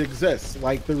shouldn't need to exist,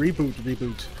 like the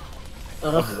reboot.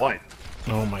 Of what?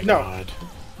 Oh my god.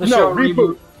 The show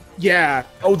reboot. Yeah.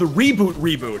 Oh, the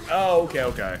reboot. Oh,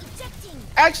 okay.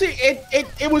 Actually,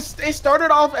 it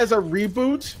started off as a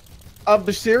reboot of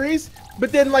the series,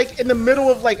 but then like in the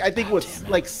middle of like I think it was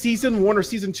like season 1 or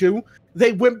season 2,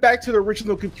 they went back to the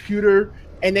original computer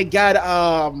and they got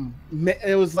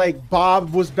it was like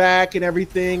Bob was back and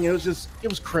everything. It was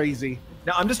crazy.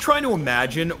 Now I'm just trying to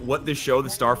imagine what this show that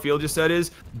Starfield just said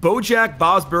is. BoJack,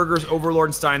 Bob's Burgers, Overlord,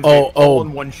 and Steins Gate all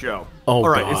in one show. Oh, all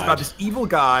right, God. It's about this evil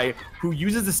guy who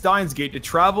uses the Steins Gate to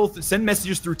travel, send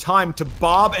messages through time to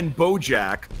Bob and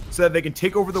BoJack so that they can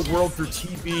take over the world through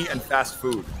TV and fast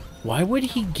food. Why would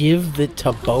he give it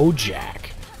to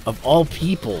BoJack? Of all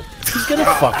people, he's gonna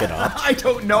fuck it up. I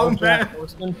don't know, man.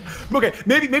 Okay,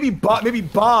 maybe Bob.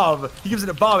 He gives it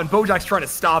to Bob, and BoJack's trying to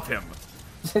stop him.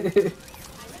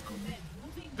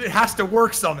 It has to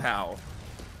work somehow.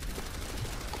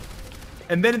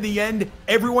 And then in the end,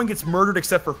 everyone gets murdered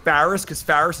except for Faris, because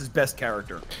Faris is best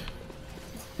character.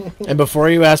 And before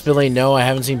you ask, Billy, no, I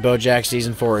haven't seen BoJack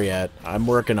season 4 yet. I'm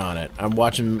working on it. I'm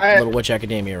watching Little Witch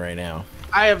Academia right now.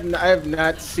 I have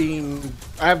never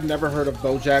heard of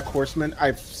BoJack Horseman.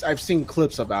 I've seen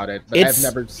clips about it, but I've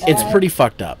never seen it. It's pretty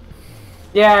fucked up.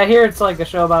 Yeah, I hear it's like a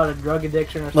show about a drug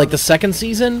addiction or something. Like the second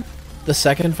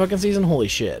fucking season, holy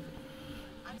shit.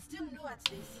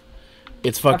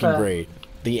 It's fucking great.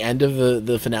 The end of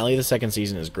the finale of the second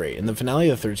season is great, and the finale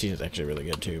of the third season is actually really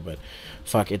good too. But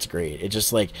fuck, it's great. It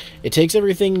just like it takes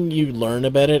everything you learn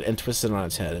about it and twists it on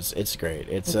its head. It's great.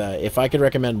 It's if I could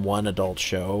recommend one adult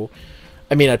show,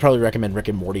 I mean I'd probably recommend Rick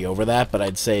and Morty over that, but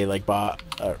I'd say like not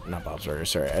Bob's Burgers.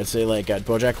 Sorry, I'd say like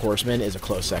BoJack Horseman is a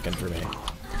close second for me.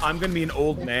 I'm gonna be an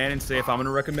old man and say if I'm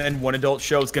gonna recommend one adult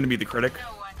show, it's gonna be The Critic.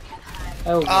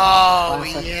 Oh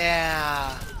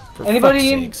yeah. For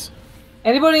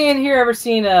Anybody in here ever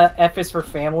seen F is for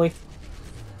Family?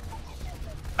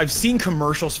 I've seen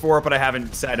commercials for it, but I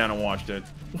haven't sat down and watched it.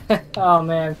 Oh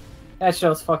man, that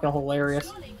show's fucking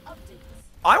hilarious.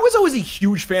 I was always a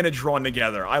huge fan of Drawn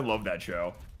Together. I love that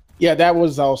show. Yeah, that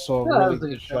was also a Yeah, really that was a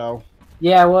good show.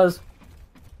 Yeah, it was.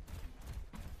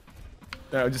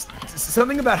 Just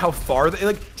something about how far they,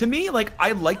 like, to me, like,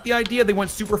 I like the idea they went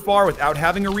super far without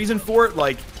having a reason for it.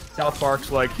 Like, South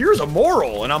Park's like, here's a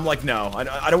moral, and I'm like, no,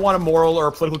 I don't want a moral or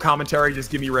a political commentary.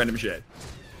 Just give me random shit.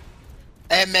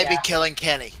 And maybe killing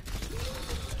Kenny.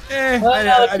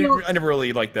 I never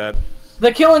really liked that.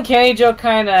 The killing Kenny joke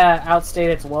kind of outstayed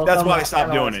its welcome. That's why I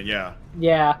stopped doing it. Yeah.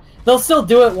 Yeah, they'll still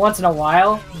do it once in a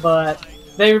while, but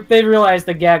they realized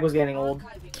the gag was getting old.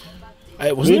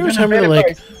 Wasn't there a time they were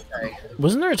like?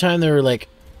 Wasn't there a time they were like,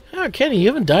 "Oh, Kenny, you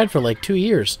haven't died for like 2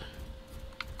 years."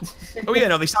 Oh yeah,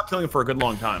 no, they stopped killing him for a good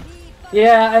long time.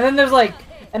 Yeah, and then there's like,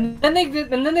 and then they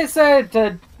decided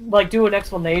to like do an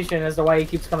explanation as to why he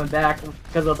keeps coming back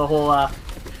because of the whole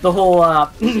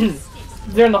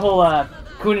during the whole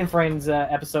Coon and Friends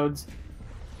episodes.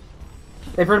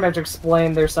 They pretty much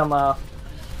explained there's some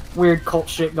weird cult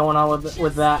shit going on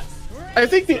with that. I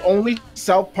think the only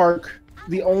South Park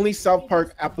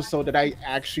episode that I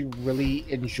actually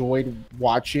really enjoyed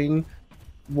watching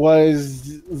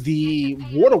was the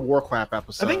World of Warcraft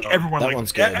episode. I think everyone that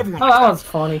one's good. That one's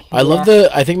funny.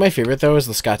 I think my favorite though is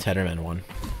the Scott Tedderman one.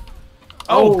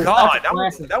 Oh god,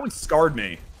 that one scarred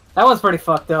me. That one's pretty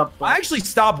fucked up. I actually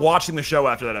stopped watching the show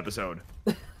after that episode.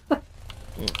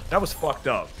 That was fucked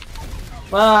up.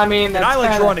 Well, I mean, and I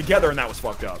like Drawn Together, and that was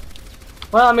fucked up.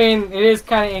 Well, I mean, it is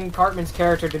kind of in Cartman's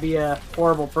character to be a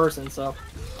horrible person, so.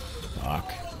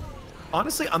 Fuck.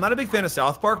 Honestly, I'm not a big fan of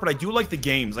South Park, but I do like the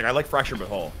games. Like, I like Fractured But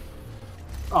Whole.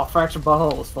 Oh, Fractured But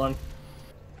Whole was fun.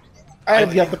 I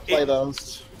have yet to play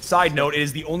those. Side note, it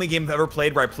is the only game I've ever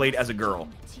played where I played as a girl.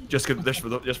 Just for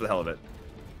the hell of it.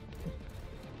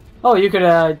 Oh, you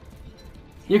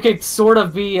could sort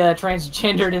of be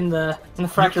transgendered in the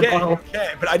Fractured But Whole.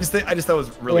 Yeah, but I just thought it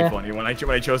was really funny when I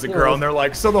chose a girl, and they're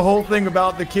like, so the whole thing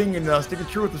about the king and sticking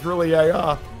truth is really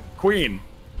a queen.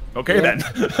 Okay then.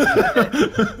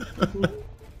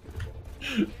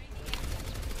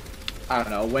 I don't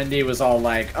know. Wendy was all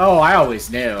like, "Oh, I always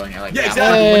knew," and you're like, "Yeah,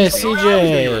 exactly." Hey,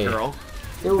 CJ. You're a girl.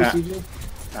 It was CJ.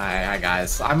 Hi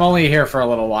guys. I'm only here for a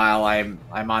little while. I'm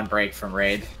on break from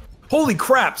raid. Holy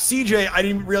crap, CJ! I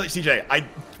didn't really CJ. I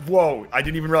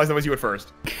didn't even realize that was you at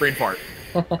first. Brain fart.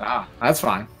 Ah, that's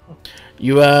fine.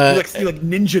 You like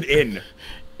ninja'd in.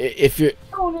 if you,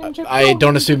 I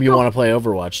don't assume you want to play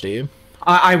Overwatch, do you?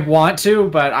 I want to,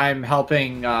 but I'm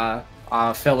helping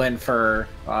fill in for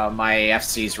my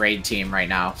FC's raid team right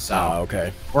now. So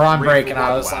okay. We're on break, and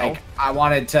I was like, I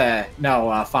wanted to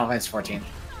Final Fantasy 14.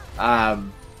 I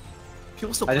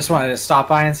just wanted to stop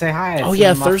by and say hi. Oh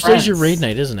yeah, Thursday's your raid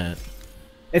night, isn't it?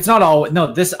 It's not all.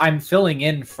 No, this I'm filling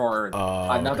in for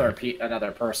another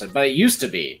person, but it used to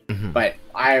be. But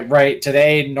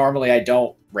today normally I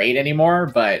don't raid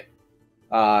anymore, but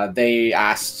they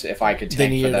asked if I could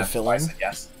tank for them. So I said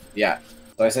yes. Yeah.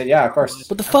 So I said yeah, of course.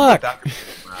 What the fuck?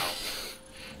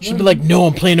 She'd be like, no,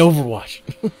 I'm playing Overwatch.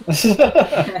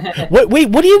 Wait,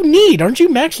 what do you need? Aren't you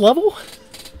max level?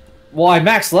 Well, I'm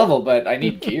max level, but I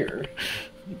need gear.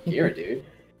 Gear, dude.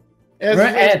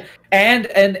 And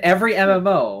every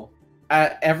MMO,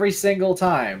 every single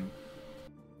time,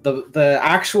 the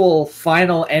actual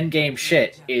final endgame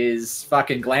shit is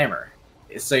fucking glamour,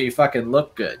 so you fucking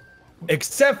look good.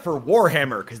 Except for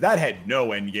Warhammer, because that had no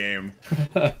endgame.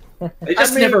 They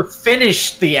just never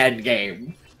finished the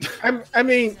endgame. I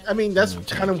mean that's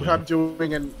kind of what I'm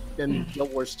doing in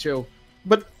Guild Wars 2,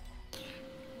 but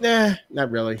nah,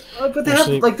 not really. But they have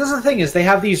like this is the thing is they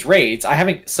have these raids.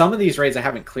 Some of these raids I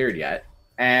haven't cleared yet,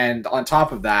 and on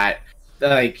top of that,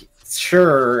 like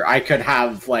sure I could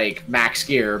have like max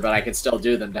gear, but I could still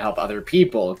do them to help other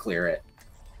people clear it.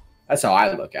 That's how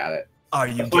I look at it. Are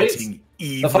you getting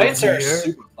evil? The fights are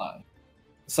super fun.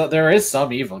 So there is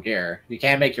some evil gear. You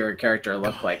can't make your character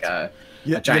look like a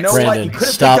giant. You know what? You could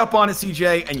have picked up on it,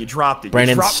 CJ, and you dropped it.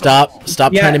 Brandon, stop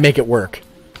trying to make it work.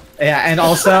 Yeah, and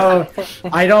also,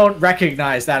 I don't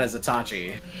recognize that as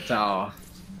Itachi, so...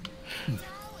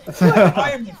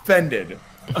 I am offended.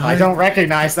 I don't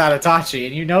recognize that Itachi,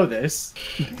 and you know this.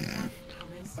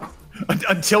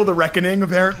 Until the reckoning,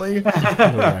 apparently.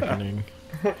 The reckoning.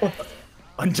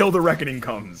 Until the reckoning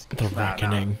comes. The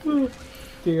reckoning.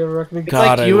 It's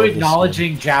God, like you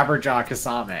acknowledging Jabberjaw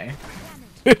Kasame.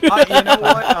 You know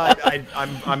what?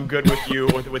 I'm good with you.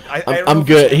 I'm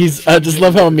good. I just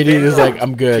love how immediately he's like,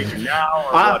 I'm good.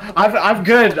 I'm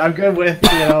good. I'm good with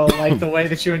like the way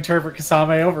that you interpret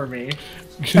Kasame over me.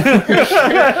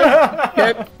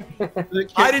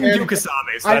 I didn't do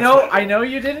Kasame. So I know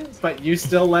you didn't, but you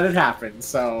still let it happen.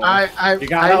 So you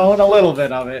gotta own a little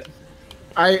bit of it.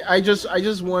 I just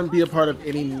want to be a part of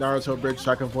any Naruto bridge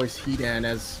so I can voice Hidan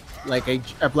as like a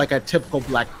typical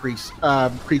black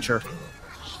creature.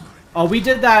 Oh, we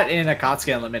did that in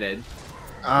Akatsuki Unlimited.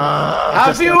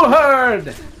 Have you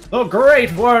heard the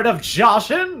great word of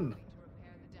Joshin?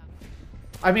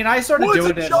 I mean, I sort of do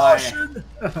it in Joshin?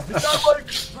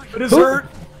 Is that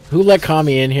Who let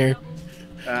Kami in here?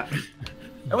 That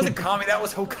wasn't Kami, that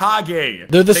was Hokage.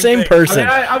 They're the same person.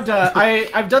 I mean,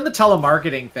 I've done the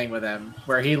telemarketing thing with him,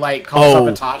 where he like calls up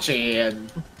Itachi and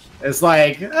is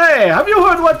like, "Hey, have you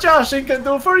heard what Joshin can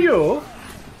do for you?"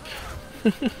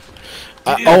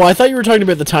 I thought you were talking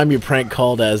about the time you prank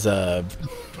called as Deidara.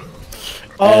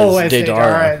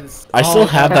 I still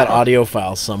have that audio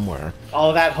file somewhere.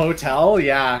 Oh, that hotel,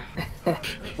 yeah.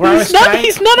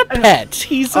 He's not a pet.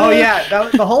 He's yeah.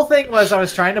 The whole thing was I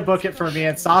was trying to book it for me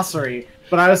and Sasori,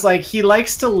 but I was like, he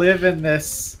likes to live in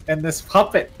this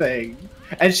puppet thing,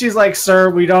 and she's like,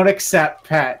 "Sir, we don't accept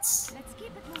pets."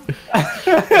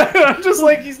 I'm just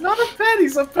like, he's not a pet.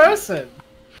 He's a person.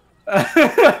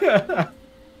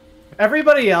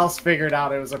 Everybody else figured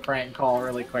out it was a prank call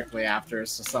really quickly after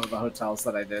some of the hotels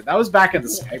that I did. That was back in the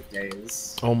Skype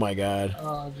days. Oh my god.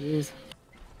 Oh jeez.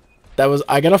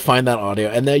 I gotta find that audio,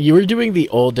 and then you were doing the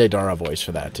old Deidara voice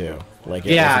for that too. Like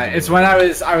yeah, it's when I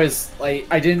was like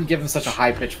I didn't give him such a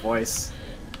high pitched voice.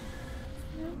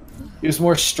 He was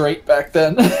more straight back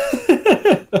then.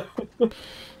 But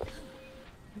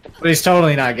he's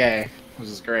totally not gay, which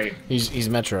is great. He's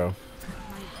Metro.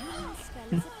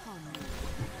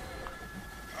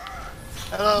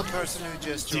 Hello, person who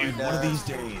just joined. Dude, one of these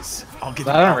days, I'll get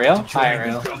that Unreal? Hi,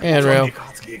 Unreal. Unreal.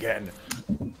 Again.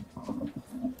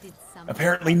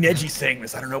 Apparently, Neji's saying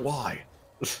this. I don't know why.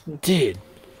 Dude,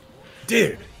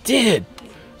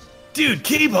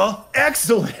 Kiba,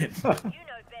 excellent.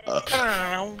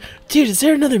 Dude, is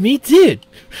there another meat, dude?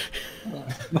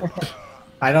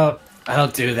 I don't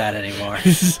do that anymore.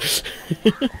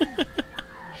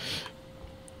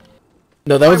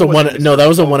 No, that was a one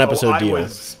episode deal.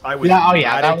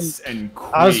 That was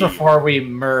before we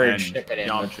merged it in.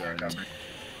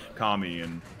 Kami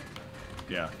and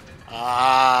yeah.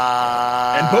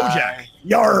 And Bojack.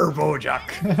 Yar,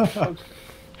 Bojack.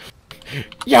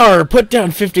 Yar, put down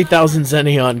 50,000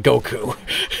 Zenny on Goku.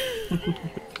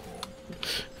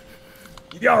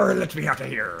 Yar, let me out of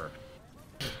here.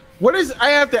 What is? I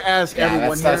have to ask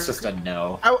everyone here. That's just a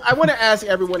no. I want to ask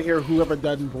everyone here who ever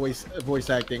done voice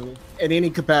acting in any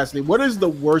capacity. What is the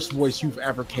worst voice you've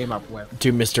ever came up with?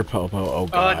 To Mr. Popo. Oh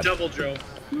God. Double Joe.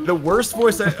 The worst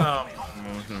voice. God.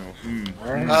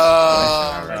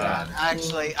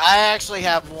 Actually, I actually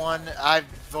have one. I've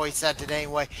voiced acted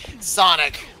anyway.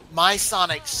 Sonic. My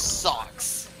Sonic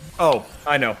sucks. Oh,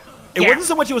 I know. It wasn't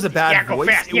so much it was a bad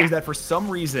voice, it was that for some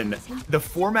reason, the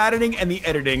formatting and the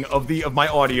editing of my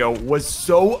audio was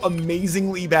so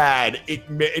amazingly bad, it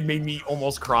made me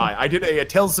almost cry. I did a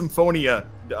Tales Symphonia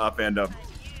fandom,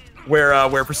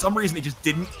 where for some reason it just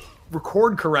didn't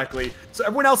record correctly. So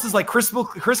everyone else is like crystal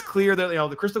clear,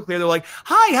 the crystal clear, they're like,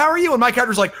 hi, how are you? And my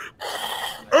character's like,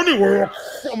 anyway.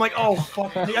 I'm like, oh,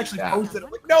 fuck, they actually posted it.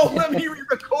 I'm like, no, let me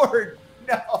re-record.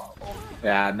 No.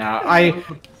 Yeah, no,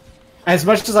 as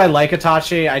much as I like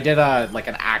Itachi, I did like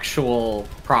an actual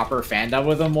proper fandom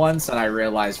with him once, and I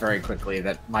realized very quickly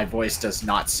that my voice does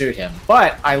not suit him.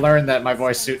 But I learned that my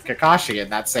voice suit Kakashi in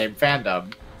that same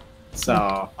fandom.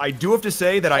 So I do have to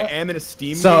say that I am in a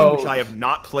Steam game which I have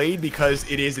not played because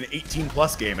it is an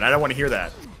 18+ game, and I don't want to hear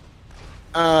that.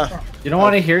 You don't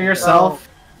want to hear yourself?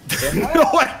 No,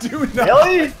 I do not.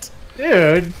 Really?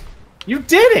 Dude. You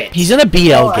did it! He's in a BL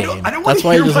game. I don't That's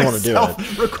why he doesn't want to do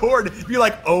it. Record, be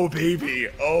like, oh baby,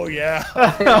 oh yeah.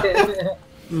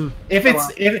 If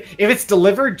it's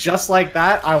delivered just like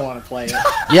that, I want to play it.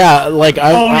 Yeah, like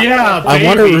I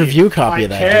want a review copy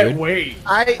of that. I can't dude. wait.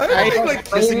 I like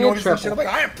kissing noise and shit. I'm like,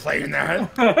 I am playing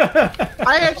that.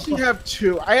 I actually have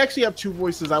two. I actually have two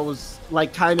voices. I was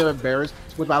like kind of embarrassed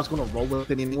with. I was going to roll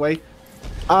with it anyway.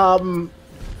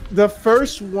 The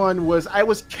first one was I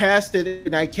was casted,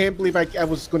 and I can't believe I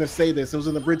was going to say this. It was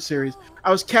in the Bridge series.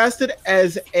 I was casted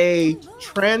as a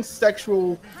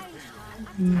transsexual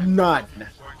nun,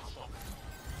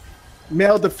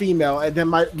 male to female, and then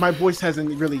my voice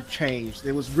hasn't really changed.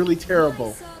 It was really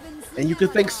terrible, and you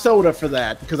could thank Soda for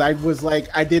that because I was like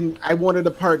I wanted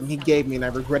a part, and he gave me, and I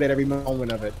regretted every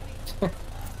moment of it.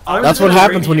 That's what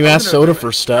happens when you ask Soda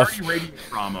for stuff.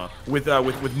 Drama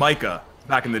with Micah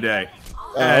back in the day.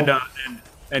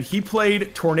 And he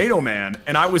played Tornado Man,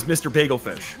 and I was Mr.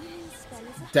 Bagelfish.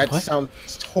 That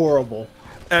sounds horrible.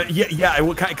 Yeah,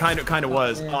 it kind of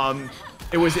was.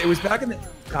 It was back in the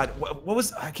what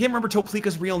was I can't remember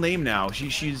Toplika's real name now.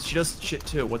 She does shit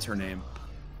too. What's her name?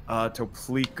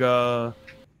 Toplika.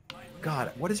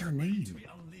 God, what is her name?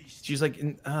 She's like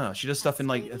she does stuff in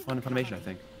like Funimation, I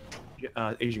think.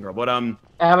 Asian girl, but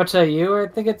Abata you, I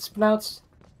think it's pronounced.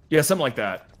 Yeah, something like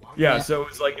that. Yeah, so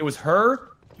it was her,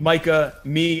 Micah,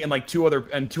 me, and like two other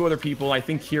people. I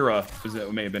think Kira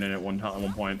may have been in it at one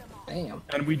point. Damn.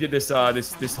 And we did this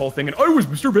whole thing, and I was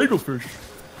Mr. Bagelfish.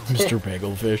 Mr.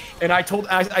 Bagelfish. And I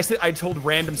told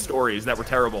random stories that were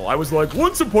terrible. I was like,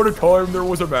 once upon a time there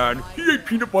was a man. He ate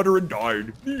peanut butter and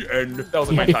died. The end. That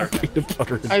was like my entire peanut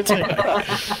butter and died.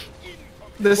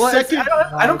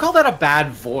 I don't call that a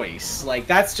bad voice. Like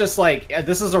that's just like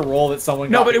this is a role that someone.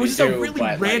 No, but it was just a really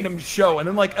random show, and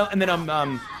then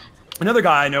another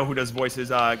guy I know who does voices,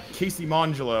 Casey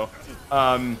Mongelo.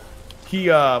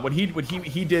 What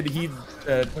he did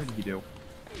do?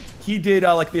 He did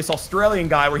like this Australian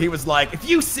guy where he was like, if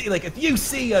you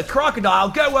see a crocodile,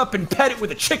 go up and pet it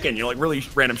with a chicken. You know, like really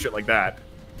random shit like that.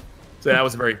 So that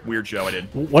was a very weird show I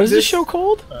did. What is this show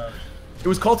called? It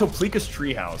was called Toplika's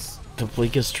Treehouse.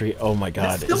 Toplika's Tree. Oh my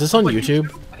God! Is this on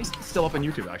YouTube? It's still up on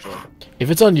YouTube, actually.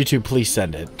 If it's on YouTube, please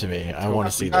send it to me. I want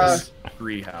to see this.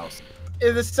 Treehouse.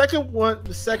 The second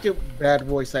bad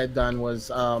voice I'd done was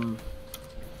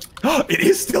It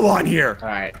is still on here. All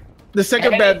right. The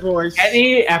second bad voice.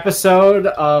 Any episode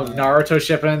of Naruto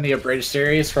Shippuden the abridged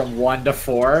series from 1 to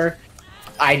 4,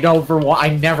 I never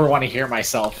want to hear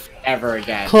myself ever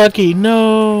again. Clucky,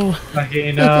 no.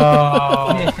 Clucky, no.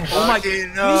 Oh my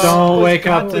God! Don't wake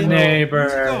up the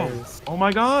neighbors. Oh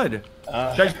my God! Should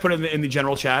I just put it in the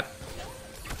general chat?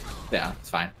 Yeah,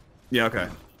 it's fine. Yeah. Okay.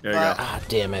 There you go. Ah,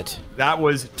 damn it. That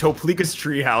was Toplika's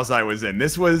Treehouse I was in.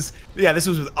 This was with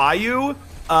Ayu,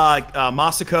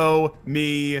 Masako,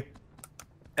 me,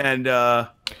 and oh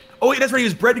wait, that's right. He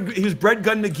was Bread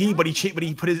Gun McGee, but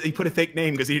he put a fake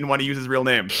name because he didn't want to use his real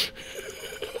name.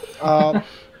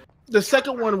 The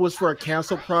second one was for a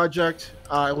cancel project.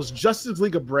 It was Justice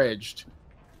League Abridged,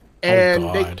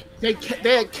 and they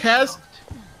had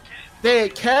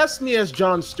cast me as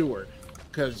Jon Stewart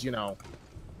because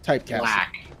typecast.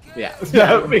 Black. Yeah,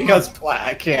 because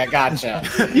black. Yeah, gotcha.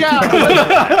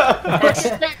 Yeah,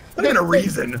 There's a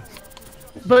reason.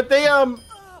 But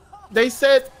they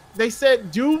said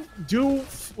do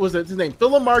was it his name?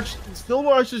 Phil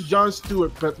Marsh's Jon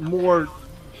Stewart, but more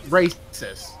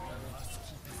racist.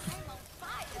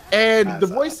 And the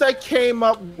voice I came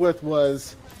up with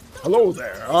was, "Hello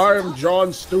there, I'm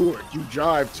Jon Stewart. You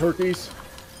jive turkeys."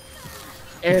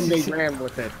 And they ran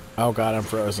with it. Oh god, I'm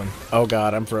frozen. Oh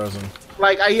god, I'm frozen.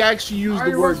 Like, I actually used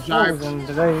the word jive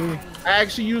today. I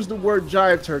actually used the word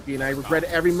jive turkey, and I regret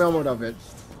every moment of it.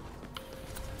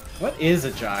 What is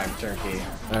a jive turkey?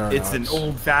 It's an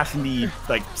old-fashioned,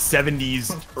 like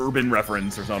 70s urban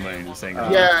reference or something. Just saying.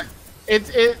 Yeah,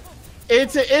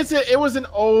 it was an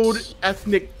old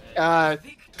ethnic. I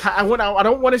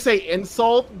don't want to say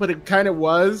insult, but it kind of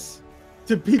was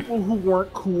to people who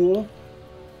weren't cool.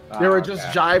 They were just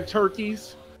jive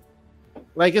turkeys.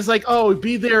 Like, it's like, oh,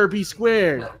 be there, be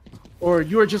squared. Or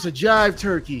you were just a jive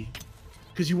turkey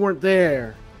because you weren't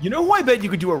there. You know who I bet you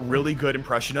could do a really good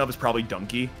impression of is probably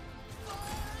Donkey.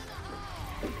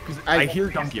 Because I hear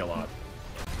Donkey a lot.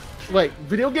 Like,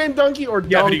 video game Donkey or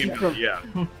Donkey? Video game,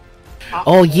 yeah.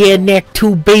 Oh yeah, neck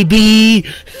 2, baby!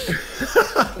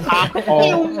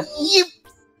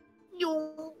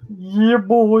 Yeah,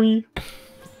 boy. You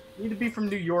need to be from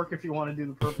New York if you want to do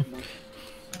the perfect one.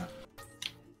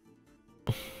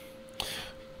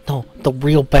 No, the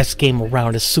real best game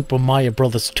around is Super Mario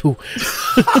Brothers 2.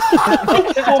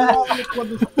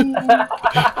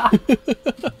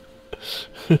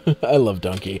 I love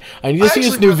Donkey. I need to see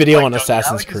his new video on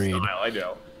Assassin's Creed. I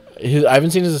know. I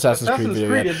haven't seen his Assassin's Creed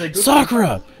video yet.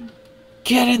 Sakura!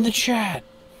 Get in the chat!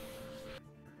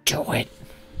 Do it!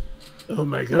 Oh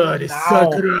my god, it's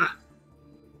Sakura!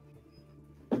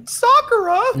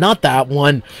 Sakura? Not that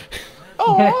one!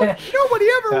 Oh, nobody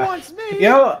ever wants me! You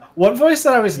know, one voice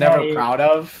that I was never proud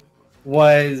of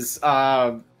was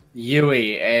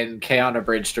Yui in K-On!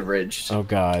 Bridge to Bridge. Oh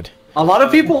god. A lot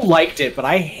of people liked it, but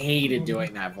I hated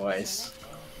doing that voice.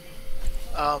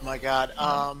 Oh my god.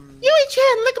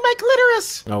 Yui-chan, look at my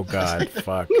clitoris! Oh god,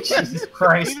 fuck. Jesus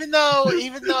Christ. Even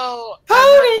though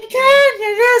Pony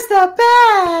Canyon is the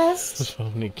best!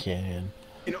 Pony Canyon.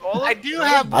 I do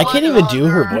have I can't even do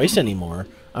her voice anymore.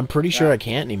 I'm pretty sure I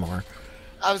can't anymore.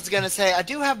 I was gonna say, I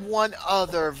do have one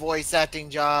other voice acting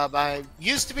job I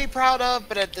used to be proud of,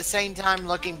 but at the same time,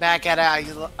 looking back at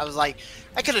it, I was like,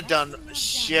 I could have done a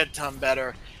shit ton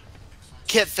better.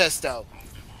 Kit Fisto.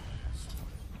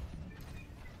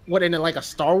 What, in like a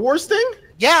Star Wars thing?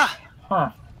 Yeah.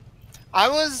 Huh.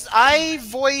 I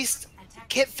voiced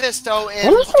Kit Fisto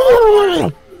in Star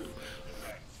Wars.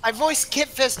 I voiced Kit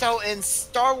Fisto in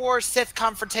Star Wars Sith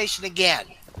Confrontation again.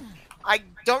 I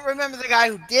don't remember the guy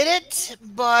who did it,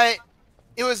 but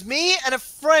it was me and a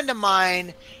friend of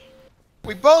mine.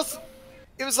 We both,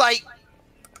 it was like,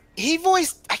 he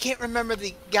voiced, I can't remember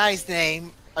the guy's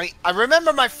name. I mean, I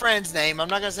remember my friend's name. I'm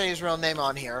not going to say his real name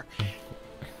on here.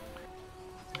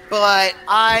 But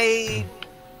I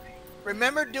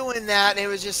remember doing that, and it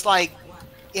was just like,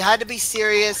 it had to be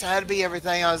serious, it had to be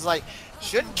everything. I was like,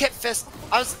 shouldn't Kit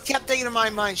Fisto, kept thinking in my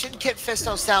mind, shouldn't Kit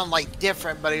Fisto sound like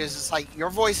different? But it was just like, your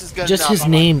voice is good just enough. His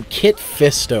name, Kit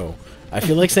Fisto. I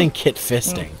feel like saying Kit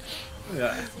Fisting.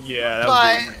 Yeah,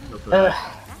 that was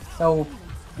So,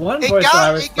 one voice that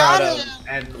I was proud of,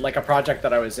 and like a project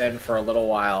that I was in for a little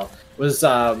while, was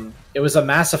it was a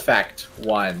Mass Effect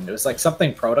one. It was like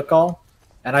something Protocol,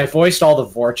 and I voiced all the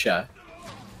Vorcha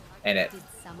in it.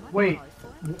 Wait,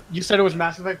 you said it was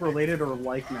Mass Effect related or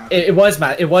like Mass Effect? It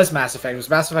was Mass Effect. It was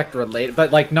Mass Effect related,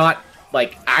 but like not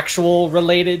like actual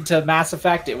related to Mass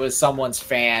Effect. It was someone's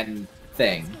fan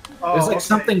thing. Oh, it was like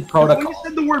something Protocol. When you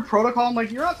said the word Protocol, I'm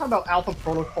like, you're not talking about Alpha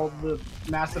Protocol, the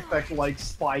Mass Effect like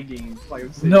spy game.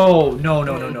 Like, No.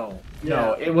 Yeah.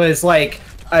 No, it was like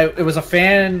it was a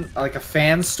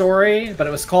fan story, but it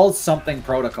was called something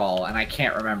Protocol, and I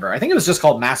can't remember. I think it was just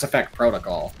called Mass Effect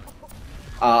Protocol.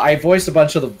 I voiced a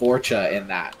bunch of the Vorcha in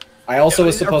that. I also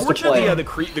was supposed to play. The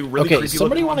really Okay, creepy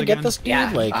somebody want to get again? this dude?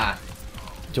 Yeah. Like,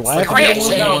 do I have to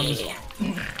get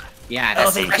one? Yeah,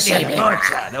 that's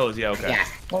Those, yeah, okay. Yeah.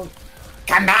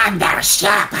 Commander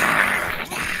Shepard.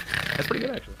 That's pretty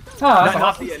good actually.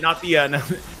 oh, Not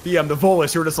the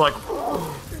Volus. You're just like.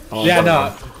 Yeah,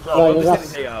 no.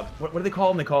 What do they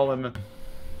call him? They call him.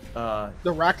 The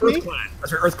Rachni? Earth Clan.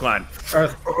 That's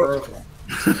right, Earth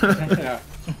Clan. Yeah.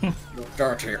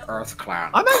 Dirty Earth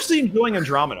Clan. I'm actually enjoying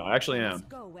Andromeda. I actually am.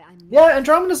 Yeah,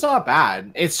 Andromeda's not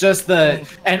bad. It's just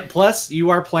and plus you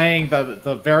are playing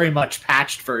the very much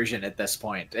patched version at this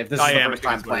point. If this is the first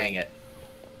time playing it.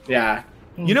 Yeah.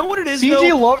 You know what it is, CJ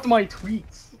though? loved my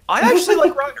tweets. I actually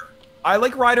like Ryder. I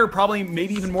like Ryder probably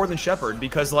maybe even more than Shepard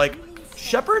because like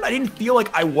Shepard, I didn't feel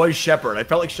like I was Shepard. I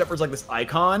felt like Shepard's like this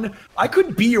icon. I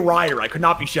could be Ryder. I could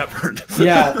not be Shepard.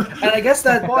 Yeah, and I guess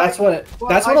that's what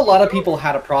a lot of people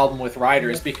had a problem with Ryder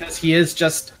is because he is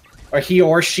just, or he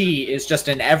or she is just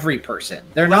an every person.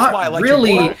 They're not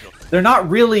really. They're not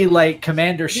really like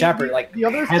Commander Shepard, like the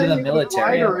other head thing of the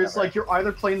military. is like you're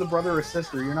either playing the brother or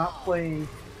sister. You're not playing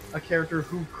a character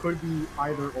who could be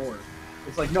either or.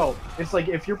 It's like no. It's like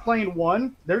if you're playing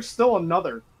one, there's still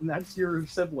another, and that's your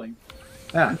sibling.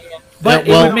 Yeah, but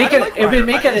well, it would make it. It would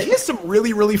make it. He has some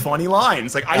really funny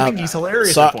lines. Like I think he's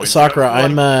hilarious. Sakura,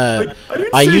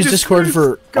 I use Discord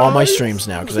for all my guys. streams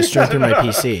now because I stream through my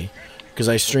PC because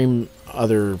I stream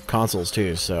other consoles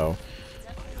too. So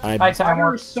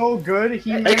Timer is so good. It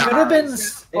could have been.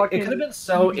 It could have been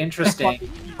so interesting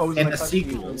in the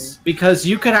sequels because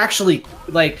you could actually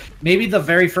like maybe the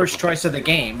very first choice of the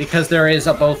game because there is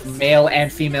a both male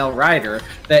and female rider.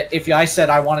 That if I said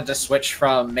I wanted to switch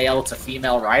from male to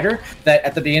female rider, that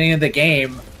at the beginning of the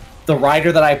game, the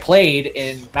rider that I played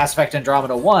in Mass Effect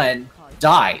Andromeda 1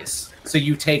 dies, so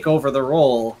you take over the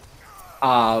role.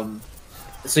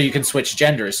 So you can switch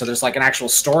genders. So there's like an actual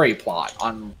story plot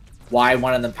on why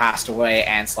one of them passed away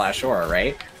and /Aura,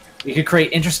 right? You could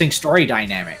create interesting story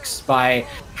dynamics by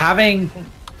having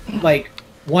like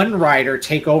one rider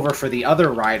take over for the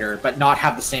other rider, but not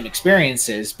have the same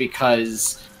experiences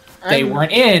because they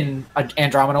weren't in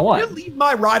Andromeda 1. You leave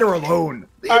my rider alone.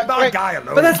 Leave my guy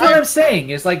alone. But that's what I'm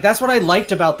saying. Is like that's what I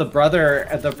liked about the brother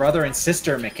and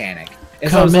sister mechanic.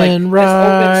 Kamen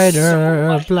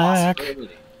Rider Black.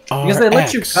 Because they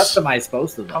let you customize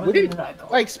both of them.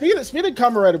 Like speaking of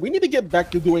Kamen Rider, we need to get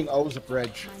back to doing O's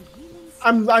Bridge.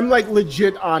 I'm like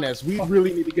legit honest. We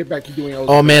really need to get back to doing O's.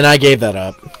 Oh man, I gave that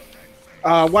up.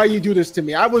 Why you do this to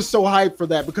me? I was so hyped for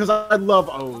that because I love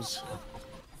O's.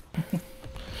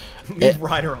 Leave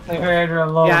Rider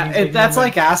alone. Yeah, that's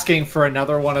like asking for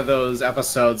another one of those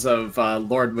episodes of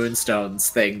Lord Moonstone's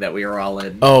thing that we were all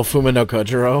in. Oh, Fuma no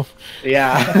Kojiro.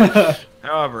 Yeah.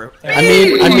 However,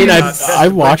 I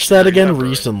watched that again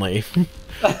recently.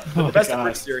 The best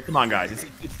abridged series. Come on, guys.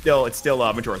 It's still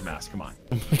Majora's Mask. Come on.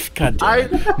 God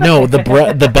damn it. No,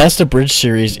 the best abridged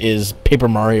series is Paper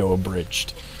Mario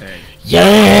abridged. Hey.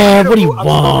 Yeah. What do you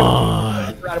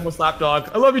want? Radical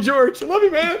Slapdog. I love you, George. I love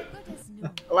you, man.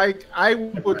 Like I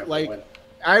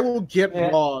will get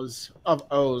laws of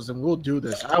O's and we'll do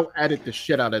this. I'll edit the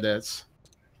shit out of this.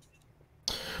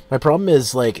 My problem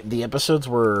is like the episodes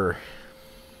were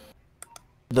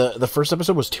the first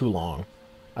episode was too long.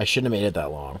 I shouldn't have made it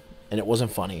that long, and it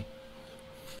wasn't funny.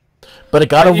 But it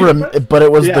got but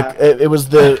it was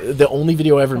the only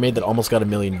video I ever made that almost got 1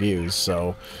 million views.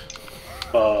 So.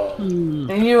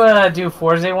 Didn't you do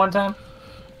Forza one time?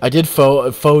 I did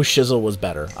faux shizzle was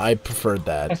better. I preferred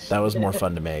that. That was more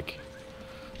fun to make.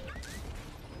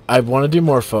 I want to do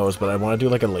more faux, but I want to do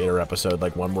like a later episode,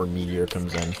 like one where Meteor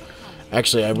comes in.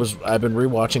 Actually, I've been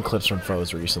rewatching clips from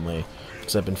faux recently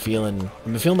because I've been feeling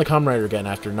the Kamen Rider again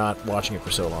after not watching it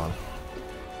for so long.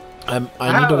 I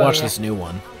need to watch this new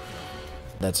one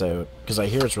that's out because I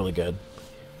hear it's really good.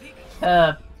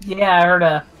 Yeah, I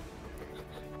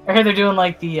heard they're doing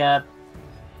like the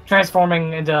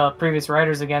transforming into previous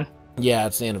riders again. Yeah,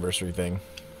 it's the anniversary thing.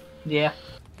 Yeah.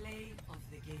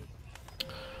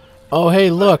 Oh, hey,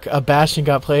 look, a Bastion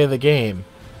got play of the game.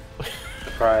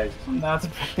 Surprise. That's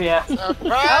yeah.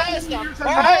 Surprise!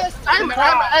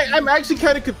 I'm actually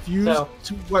kind of confused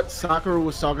to what Sakura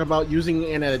was talking about using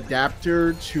an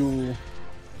adapter to.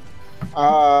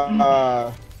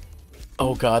 Oh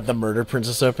god, the Murder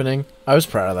Princess opening. I was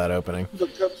proud of that opening. The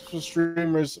for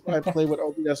streamers I play with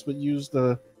OBS would use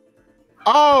the.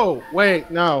 Oh wait,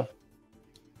 no.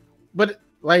 But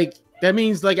like that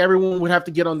means like everyone would have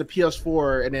to get on the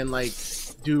PS4 and then like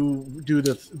do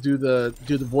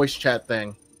the voice chat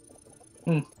thing.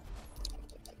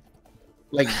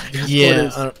 Like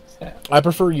yeah, I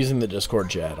prefer using the Discord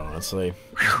chat. Honestly,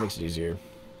 it makes it easier.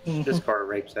 Discord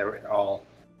rapes all,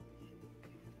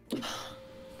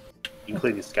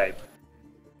 including Skype.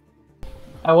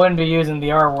 I wouldn't be using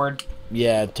the R word.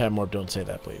 Yeah, Time Warp, don't say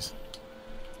that, please.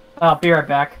 I'll be right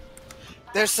back.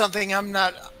 There's something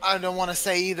I don't want to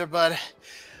say either, but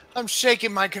I'm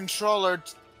shaking my controller,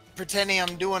 pretending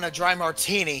I'm doing a dry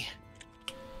martini.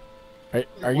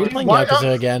 Are you playing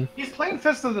Yakuza again? He's playing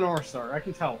Fist of the North Star. I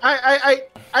can tell. I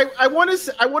want to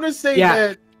say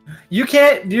that you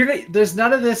can't. There's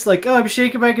none of this like, oh, I'm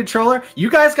shaking my controller. You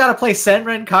guys got to play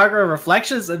Senran Kagura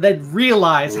Reflections and then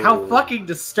realize how fucking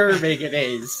disturbing it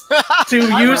is to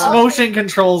use motion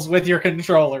controls with your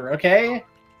controller. Okay,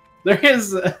 there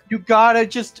is. You gotta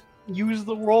just use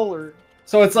the roller.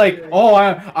 So it's like, oh,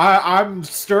 I'm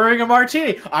stirring a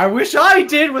martini. I wish I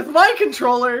did with my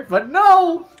controller, but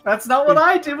no, that's not what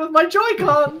I did with my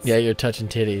Joy-Cons. Yeah, you're touching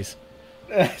titties.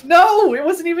 No, it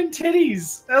wasn't even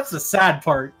titties. That's the sad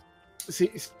part.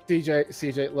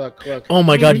 CJ, look. Oh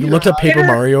my god, you looked up Paper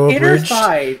Mario Abridged?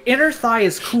 Inner thigh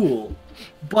is cool.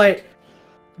 but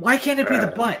why can't it be the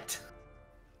butt?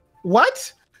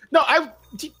 What? No,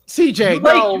 CJ,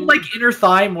 you like inner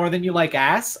thigh more than you like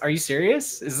ass? Are you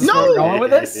serious? Is this where we're going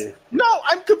with this? No,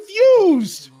 I'm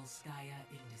confused.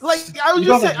 Like I was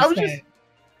just saying,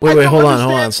 Wait, hold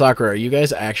on, Sakura. Are you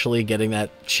guys actually getting that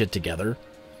shit together?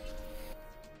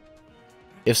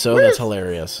 If so, that's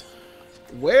hilarious.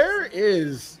 Where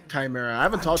is Chimera? I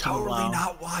haven't talked to him in a while. Totally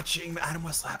not watching Adam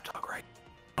West Lapdog right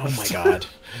now. Oh my god.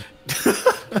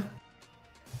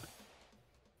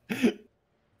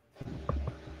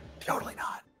 Totally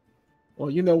not. Well,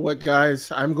 you know what,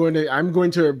 guys? I'm going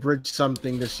to abridge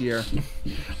something this year.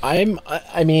 I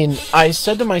mean, I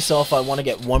said to myself I want to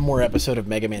get one more episode of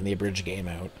Mega Man the Abridged game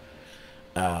out.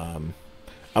 I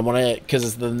want to,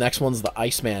 because the next one's the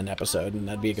Iceman episode, and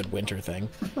that'd be a good winter thing.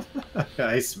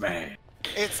 Iceman.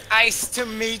 It's ice to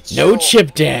meet you. No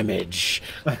chip damage.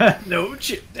 No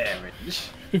chip damage.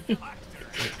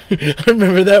 I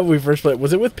remember that when we first played.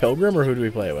 Was it with Pilgrim, or who did we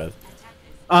play it with?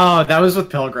 Oh, that was with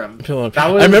Pilgrim. That was...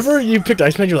 I remember you picked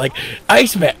Iceman. You're like,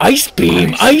 Iceman, Ice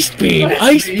Beam, Ice Beam,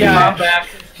 Ice Beam. Yeah,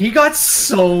 he got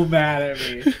so mad at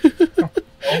me.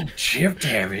 Oh, chip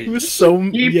damage. He was so...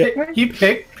 He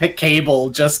picked Cable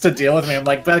just to deal with me. I'm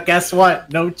like, but guess what?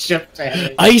 No chip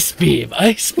damage. Ice Beam,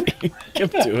 Ice Beam.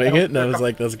 Kept doing it, and I was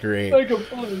like, that's great.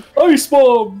 Ice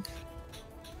Bomb!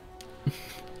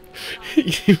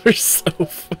 You were so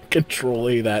fucking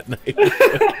trolly that night.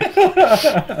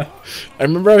 I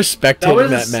remember I was spectating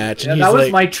that match. And that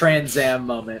was my Trans Am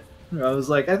moment. I was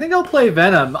like, I think I'll play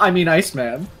Venom. I mean,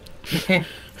 Iceman. You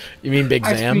mean Big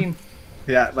Zam?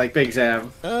 Yeah, like Big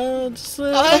Zam. Hey,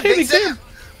 Big Zam.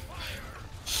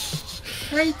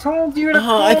 I told you to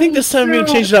I think this time we're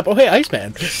gonna change it up. Oh, hey,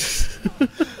 Iceman.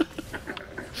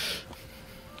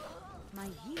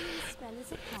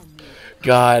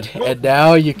 God, and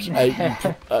now you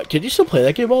can you still play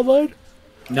that game online?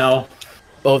 No.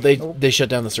 Oh, they shut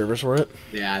down the servers for it?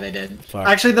 Yeah, they did. Fuck.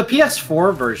 Actually, the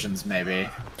PS4 versions, maybe.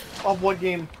 Of what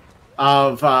game?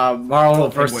 Of Marvel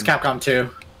vs. Capcom 2.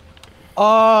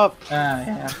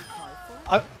 Yeah.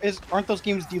 Aren't those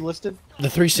games delisted? The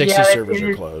 360 servers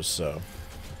are closed, so.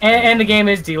 And the game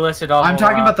is delisted. I'm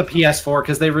talking about the PS4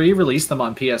 because they re-released them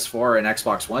on PS4 and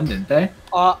Xbox One, didn't they?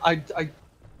 I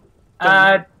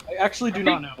actually do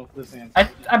not know this answer.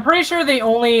 I'm pretty sure they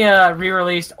only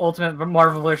re-released Ultimate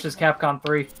Marvel vs. Capcom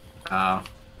 3. Oh. I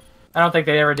don't think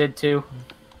they ever did 2.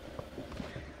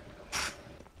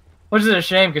 Which is a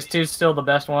shame, because 2's still the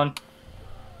best one.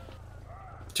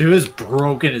 2 is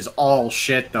broken as all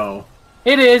shit, though.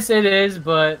 It is,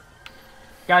 but...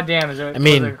 Goddamn, is it? I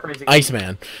mean, crazy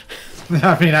Iceman.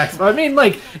 I mean,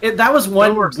 like, that was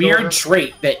one weird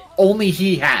trait that only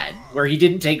he had, where he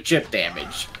didn't take chip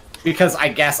damage. Because I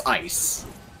guess ice.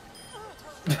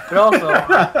 But also,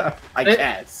 I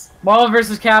guess. Marvel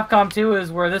vs. Capcom 2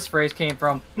 is where this phrase came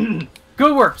from.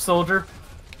 Good work, soldier.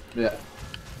 Yeah.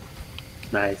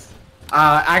 Nice.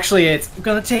 Actually, it's I'm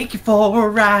gonna take you for a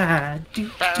ride.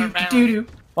 Do.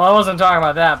 Well, I wasn't talking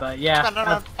about that, but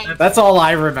yeah. That's all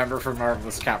I remember from Marvel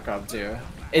vs. Capcom 2.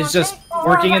 It's just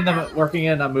working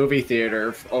in a movie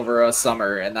theater over a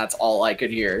summer, and that's all I could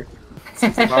hear.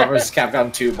 Since the Marvel vs.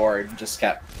 Capcom 2 board just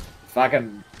kept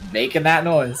fucking making that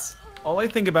noise. All I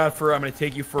think about for I'm gonna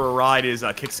take you for a ride is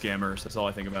kick scammers. That's all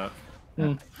I think about.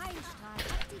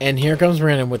 And here comes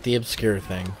Brandon with the obscure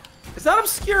thing. It's not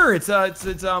obscure. It's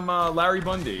Larry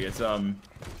Bundy. It's on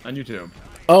YouTube.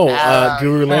 Oh,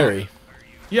 Guru Larry.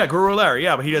 Yeah, Guru Larry.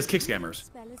 Yeah, but he does kick scammers.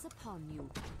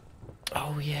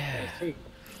 Oh yeah.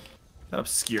 Not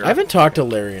obscure. I haven't talked to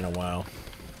Larry in a while.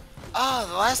 Oh,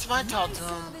 the last time I talked to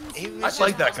him, he was I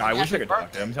like that guy. I wish I could talk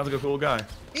to him. He sounds like a cool guy.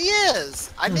 He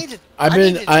is.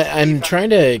 I'm trying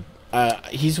to.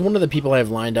 He's one of the people I have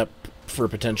lined up for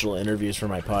potential interviews for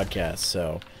my podcast.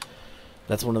 So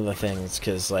that's one of the things,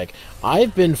 because like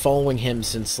I've been following him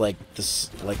since like the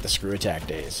Screw Attack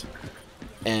days,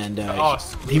 and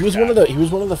he was one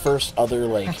of the first other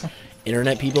like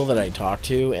internet people that I talked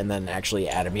to, and then actually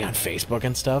added me on Facebook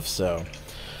and stuff. So.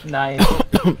 Nice.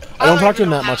 I don't talk to him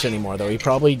that much anymore, though. He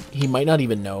might not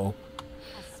even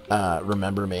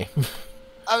remember me.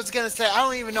 I was gonna say, I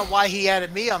don't even know why he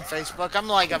added me on Facebook. I'm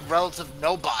like a relative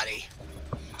nobody.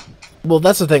 Well,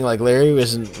 that's the thing. Like Larry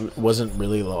wasn't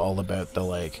really all about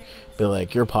the be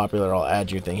like you're popular, I'll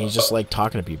add you thing. He's just like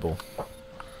talking to people.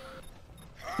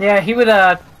 Yeah, he would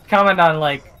comment on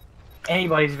like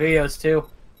anybody's videos too.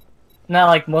 Not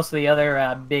like most of the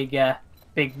other big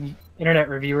internet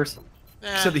reviewers. He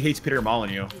said he hates Peter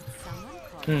Molyneux.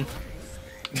 I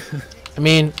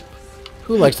mean,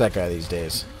 who likes that guy these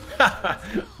days?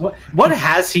 What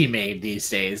has he made these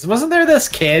days? Wasn't there this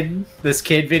kid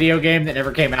video game that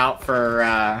never came out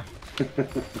for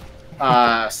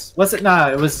what's it?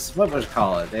 No, it was, what was it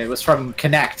called? It was from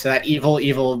Kinect, that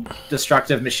evil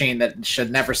destructive machine that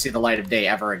should never see the light of day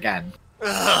ever again.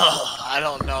 Ugh, I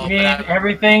don't know. You mean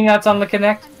everything that's on the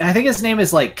Kinect? I think his name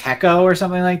is like Keko or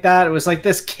something like that. It was like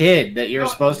this kid that you're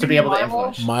supposed to be able to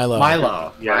influence.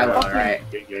 Milo. Yeah, Milo, right?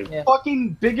 Yeah.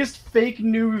 Fucking biggest fake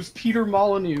news, Peter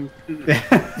Molyneux.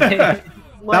 That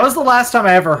was the last time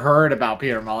I ever heard about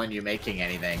Peter Molyneux making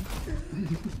anything.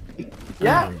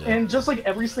 Yeah, and just like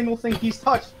every single thing he's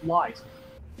touched, lies.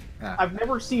 Yeah. I've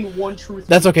never seen one truth.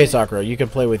 That's okay, Sakura. You can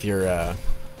play with your. I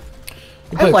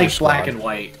like black and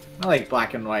white. I like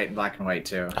black and white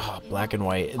too. Oh, black and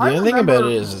white. The I other thing about it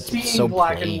remember is it's seeing so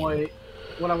black plain. and white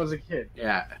when I was a kid,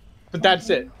 Yeah. but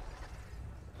that's it.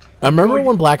 I remember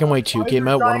when Black and White 2 came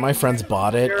out, one of my friends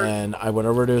bought it, and I went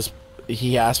over to his...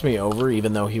 He asked me over,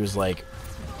 even though he was, like,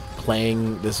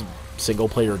 playing this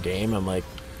single-player game. I'm like,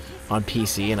 on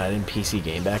PC, and I didn't PC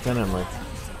game back then. I'm like,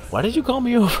 why did you call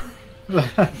me over?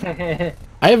 I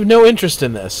have no interest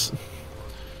in this.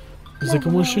 He's like,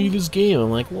 I'm going to show you this game.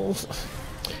 I'm like, well,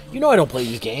 you know I don't play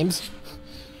these games.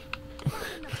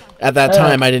 At that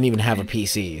time, I didn't even have a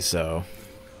PC, so...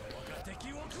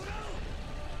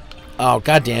 Oh,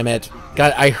 god damn it.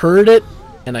 God, I heard it,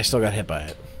 and I still got hit by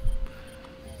it.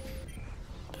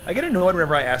 I get annoyed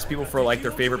whenever I ask people for like their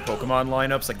favorite Pokemon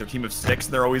lineups, like their team of 6,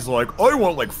 and they're always like, I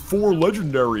want like 4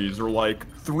 legendaries or like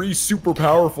 3 super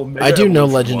powerful Mega I do know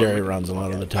Evolution legendary ones. runs a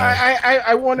lot of the time.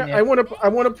 I want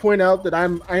to point out that I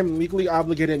am legally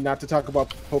obligated not to talk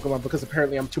about Pokemon because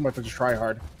apparently I'm too much of a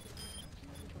tryhard.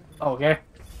 Okay.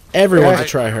 Everyone's a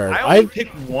tryhard. I only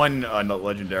picked one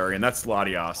legendary, and that's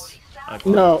Latias.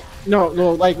 No,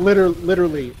 like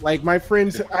literally, like my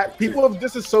friends, people have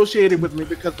disassociated with me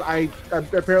because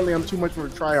apparently I'm too much of a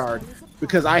tryhard.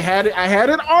 Because I had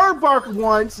an Arbok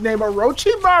once named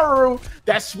Orochimaru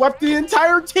that swept the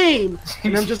entire team,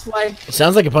 and I'm just like, It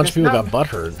sounds like a bunch of people got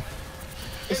butthurt.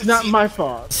 It's not my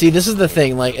fault. See, this is the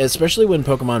thing, like, especially when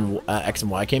Pokemon X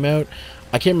and Y came out,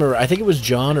 I can't remember, I think it was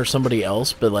John or somebody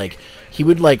else, but, like, he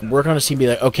would, like, work on a team and be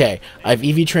like, okay, I've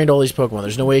EV trained all these Pokemon,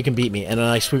 there's no way you can beat me, and then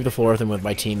I sweep the floor with him with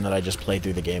my team that I just played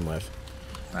through the game with.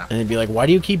 Wow. And he'd be like, why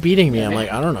do you keep beating me? I'm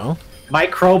like, I don't know. My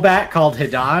Crobat called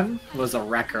Hidan was a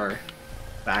wrecker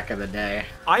back in the day.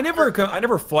 I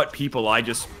never fought people, I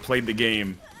just played the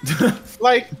game.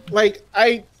 like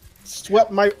I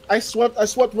swept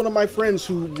one of my friends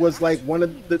who was like one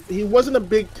of the he wasn't a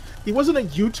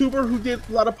YouTuber who did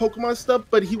a lot of Pokemon stuff,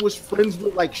 but he was friends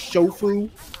with like Shofu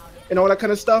and all that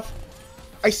kind of stuff.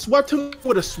 I swept him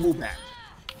with a Swoobat,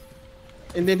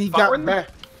 and then he got back.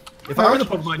 If I were in the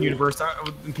Pokemon universe,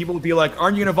 people would be like,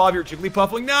 "Aren't you gonna evolve your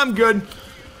Jigglypuff?" Like, no, I'm good.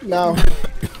 No.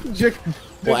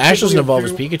 Well, Ash doesn't evolve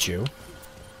as Pikachu.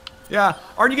 Yeah,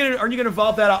 aren't you gonna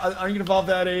evolve that? Aren't you gonna evolve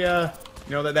that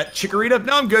that Chikorita?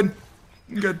 No, I'm good.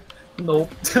 I'm good.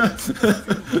 Nope.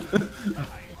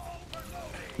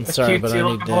 Sorry, but I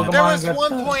need to... There was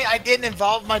one point I didn't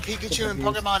involve my Pikachu in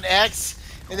Pokemon X,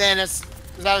 and then as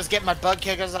I was getting my butt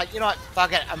kicked, I was like, you know what?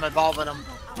 Fuck it, I'm evolving them.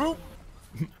 Boop.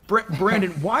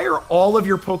 Brandon, why are all of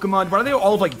your Pokemon? Why are they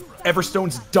all like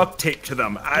Everstone's duct tape to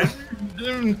them?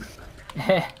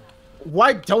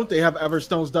 Why don't they have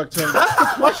Everstone's duct tape? That's the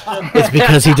question. It's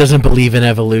because he doesn't believe in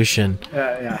evolution.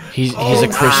 Yeah. He's a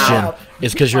Christian.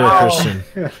 It's because you're a Christian.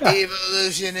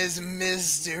 Evolution is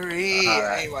mystery.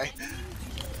 Anyway.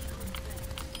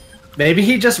 Maybe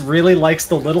he just really likes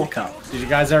the little cup. Did you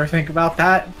guys ever think about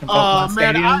that? Oh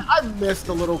man, I missed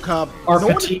the little cup. Or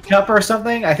Petite Cup or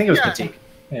something? I think it was Petite.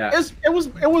 Yeah. It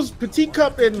was Petite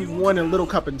Cup in 1 and Little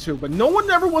Cup in 2, but no one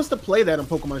ever wants to play that in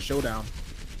Pokemon Showdown.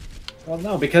 Well,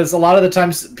 no, because a lot of the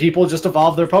times people just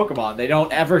evolve their Pokemon. They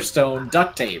don't Everstone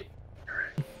duct tape.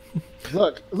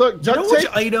 Look, you know which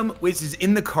item which is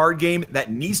in the card game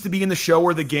that needs to be in the show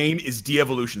or the game is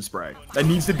de-evolution spray. That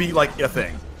needs to be like a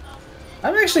thing.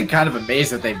 I'm actually kind of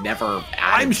amazed that they've never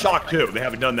added I'm shocked too. They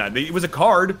haven't done that. It was a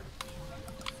card.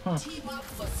 Huh.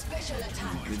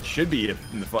 It should be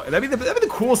in the that'd be the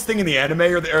coolest thing in the anime,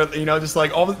 or just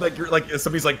like all the like you're like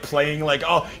somebody's like playing like,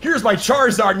 oh, here's my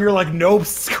Charizard, and you're like, nope,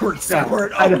 squirt.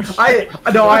 I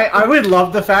would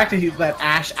love the fact that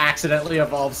Ash accidentally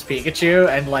evolves Pikachu,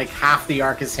 and like half the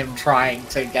arc is him trying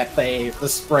to get the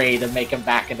spray to make him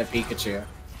back into Pikachu.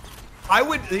 I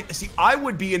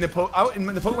would be in the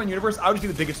Pokemon universe. I would just be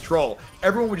the biggest troll.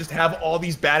 Everyone would just have all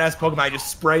these badass Pokemon. I just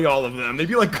spray all of them. They'd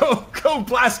be like, go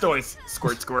Blastoise,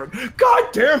 squirt. God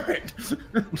damn it!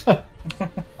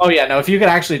 Oh yeah, no. If you could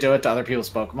actually do it to other people's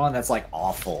Pokemon, that's like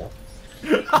awful.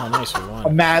 Oh, nice, we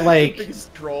won. Matt, like,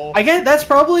 I get that's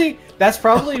probably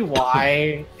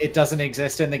why it doesn't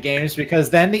exist in the games, because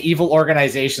then the evil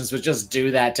organizations would just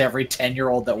do that to every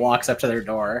 10-year-old that walks up to their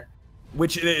door.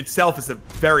 Which in itself is a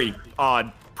very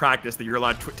odd practice that you're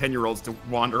allowed 10-year-olds to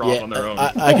wander off on their own.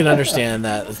 I can understand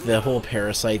that, the whole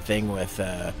parasite thing with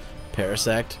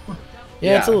Parasect.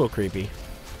 Yeah, it's a little creepy.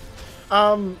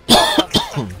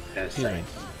 Excuse me.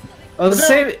 Well,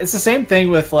 it's the same thing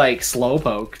with like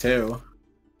Slowpoke too.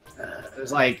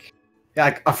 There's like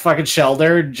a fucking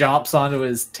Shelder jumps onto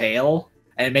his tail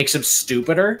and it makes him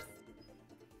stupider.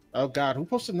 Oh god, who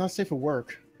posted not safe for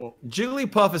work? Well,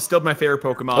 Jigglypuff is still my favorite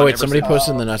Pokemon. Oh wait, somebody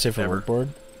posted in the not safe for work board.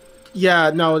 Yeah,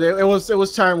 no, it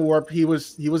was Time Warp. He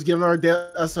was giving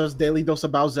us our daily dose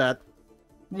of Bowsette.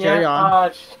 Carry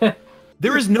on.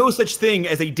 There is no such thing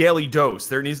as a daily dose.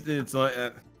 There needs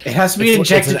it has to be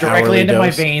injected directly into my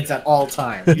veins at all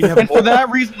times. And for that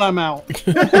reason, I'm out.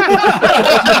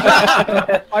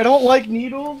 I don't like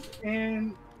needles,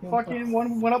 and fucking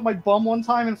one went up my bum one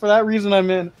time, and for that reason, I'm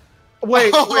in.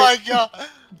 Wait, Oh my god.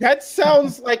 That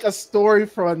sounds like a story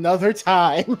for another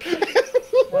time.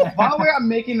 By the way, I'm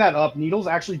making that up. Needles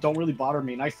actually don't really bother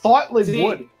me, and I thought they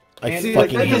would. I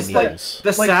fucking hate needles.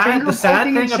 The sad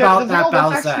thing about that Bowsette,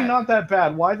 that's actually not that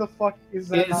bad. Why the fuck is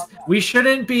that? We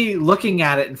shouldn't be looking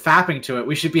at it and fapping to it.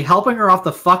 We should be helping her off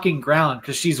the fucking ground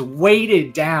because she's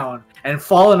weighted down and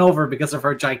fallen over because of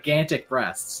her gigantic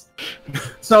breasts.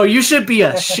 So you should be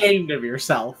ashamed of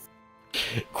yourself.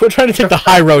 Quit trying to take the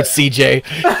high road, CJ.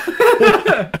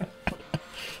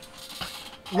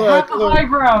 Look, high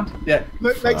ground. Yeah.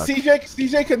 Look, like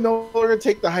CJ can no longer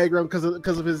take the high ground because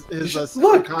of his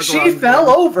look, she fell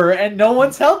over and no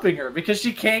one's helping her because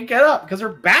she can't get up because her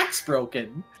back's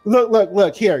broken.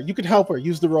 Look here, you can help her.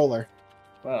 Use the roller.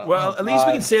 Well, at least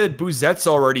we can say that Bouzette's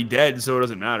already dead, so it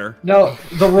doesn't matter. No,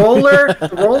 the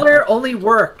roller only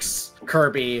works,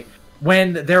 Kirby,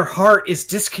 when their heart is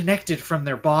disconnected from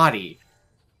their body.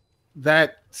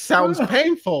 That sounds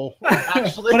painful,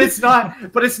 actually. But it's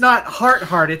not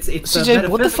heart. It's CJ,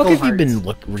 what the fuck have you been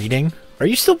reading? Are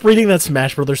you still reading that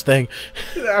Smash Brothers thing?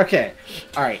 Okay,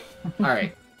 all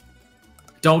right.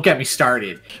 Don't get me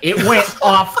started. It went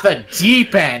off the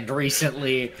deep end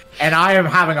recently, and I am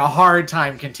having a hard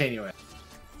time continuing.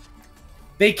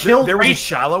 They killed. There was a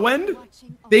shallow end.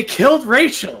 They killed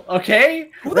Rachel.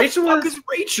 Okay, Who the fuck is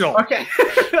Rachel? Okay,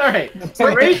 all right.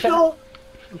 So Rachel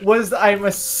was, I'm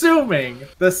assuming,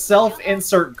 the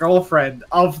self-insert girlfriend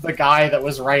of the guy that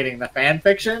was writing the fan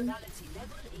fiction,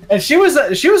 and she was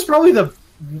probably the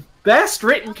best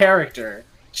written character.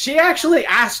 She actually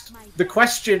asked the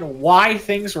question why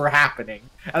things were happening,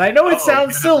 and I know it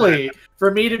sounds silly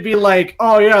for me to be like,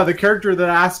 oh yeah, the character that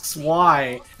asks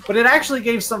why, but it actually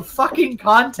gave some fucking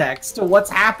context to what's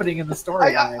happening in the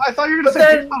storyline. I thought you were going to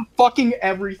say based on fucking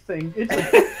everything.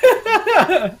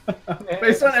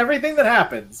 Based on everything that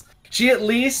happens. She at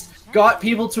least got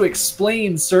people to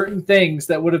explain certain things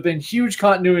that would have been huge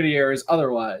continuity errors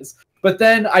otherwise. But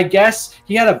then I guess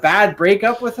he had a bad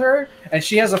breakup with her, and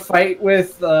she has a fight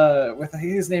with I think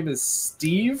his name is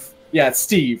Steve? Yeah, it's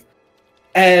Steve.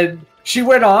 And she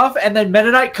went off, and then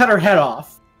Meta Knight cut her head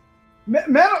off.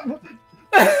 Okay,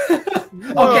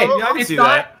 it's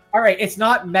not. All right, it's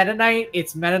not Meta Knight.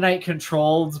 It's Meta Knight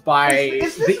controlled by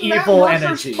the evil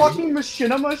energy. Fucking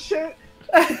machinima shit.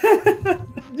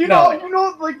 You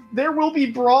know, like There Will Be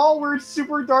Brawl, where it's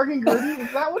super dark and gritty.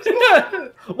 Is that what's going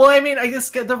on? Well, I mean, I guess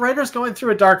the writer's going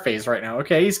through a dark phase right now.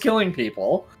 Okay, he's killing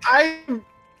people.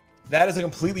 That is a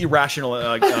completely rational,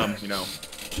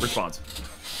 response.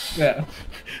 Yeah.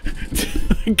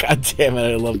 God damn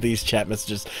it! I love these chat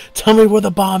messages. Tell me where the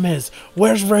bomb is.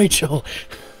 Where's Rachel?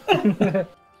 Where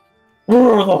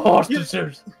are the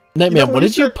hostages? Nightmare, what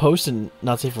did you post in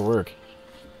Not Safe for Work?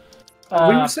 What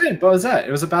were you saying? Bowsette.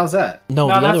 It was a Bowsette. No,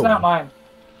 the that's other not one. mine.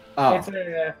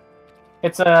 Oh.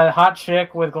 It's a hot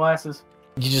chick with glasses.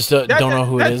 You just don't know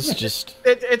who it is. Just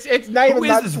it's not even. Who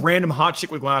is this random hot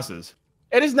chick with glasses?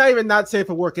 It is not even not safe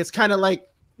for work. It's kind of like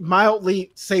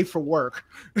mildly safe for work.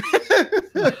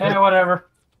 Yeah, whatever.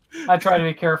 I try to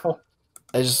be careful.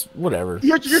 I just whatever.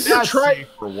 You're trying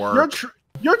for work.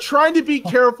 You're trying to be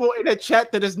careful in a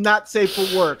chat that is not safe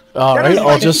for work. All right,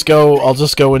 I'll just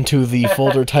go into the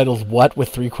folder titled "What" with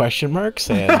 3 question marks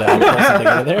and press something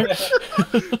in there.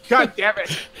 God damn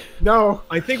it! No,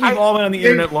 I think we've all been on the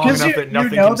internet long enough that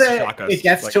nothing can shock us. It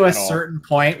gets to a certain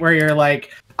point where you're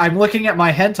like, I'm looking at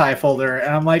my hentai folder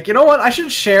and I'm like, you know what? I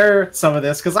should share some of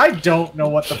this because I don't know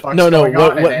what the fuck's going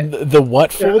on. The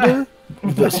what folder?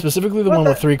 Specifically the one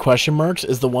with 3 question marks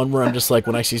is the one where I'm just like,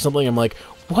 when I see something, I'm like,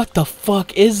 what the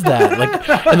fuck is that? Like,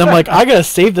 and I'm like, I gotta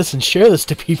save this and share this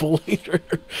to people later.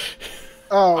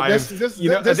 Oh, at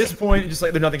this point, just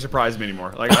like nothing surprises me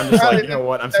anymore. Like I'm just like, you know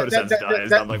what? I'm so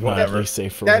desensitized. I'm like, whatever.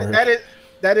 Safe for work.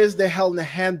 That is the hell in the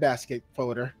handbasket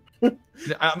folder.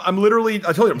 I'm literally,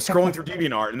 I told you, I'm scrolling through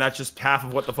DeviantArt, and that's just half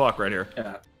of what the fuck right here.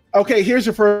 Yeah. Okay, here's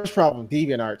your first problem,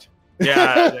 DeviantArt.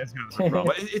 Yeah, that's kind of the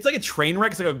problem. It's like a train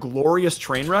wreck. It's like a glorious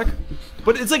train wreck,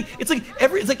 but it's like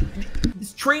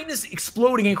this train is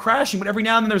exploding and crashing, but every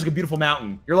now and then there's like a beautiful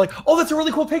mountain. You're like, oh, that's a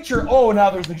really cool picture. Oh, now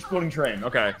there's an exploding train.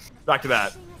 Okay, back to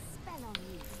that.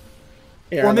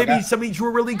 Yeah, or maybe somebody drew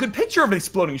a really good picture of an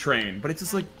exploding train, but it's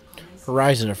just like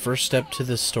Horizon, a first step to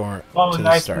the storm. Oh,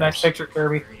 nice picture,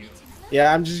 Kirby.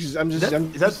 Yeah, is that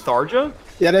Tharja?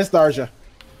 Yeah, that's Tharja.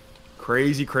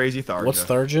 Crazy Tharja. What's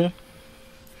Tharja?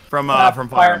 From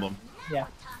Fire Emblem. Yeah.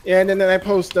 Yeah, and then I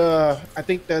post. I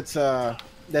think that's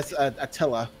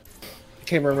Attila. I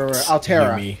can't remember.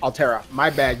 Altera. Yumi. Altera. My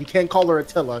bad. You can't call her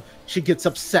Attila. She gets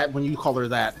upset when you call her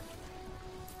that.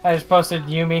 I just posted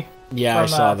Yumi. Yeah, I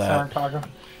saw that.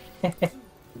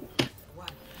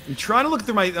 I'm trying to look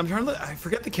through my. I'm trying to look. I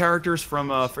forget the characters from.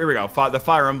 Here we go. The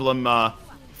Fire Emblem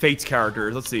Fates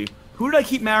characters. Let's see. Who did I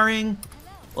keep marrying?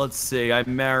 Let's see. I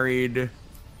married.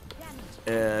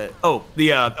 The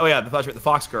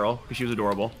Fox girl, because she was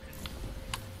adorable.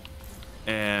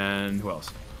 And who else?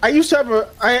 I used to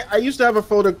have a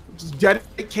photo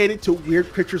dedicated to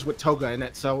weird pictures with Toga in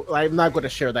it, so I'm not going to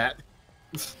share that.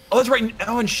 Oh, that's right.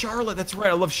 Oh, and Charlotte. That's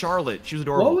right. I love Charlotte. She was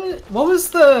adorable. What was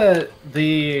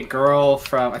the girl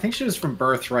from? I think she was from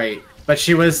Birthright, but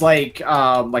she was like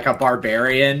a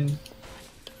barbarian.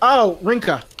 Oh,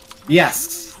 Rinka.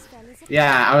 Yes.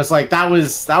 Yeah, I was like, that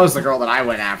was the girl that I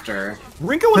went after.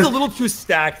 Rinka was a little too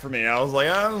stacked for me. I was like,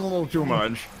 that was a little too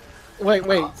much. Wait.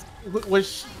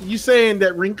 Was you saying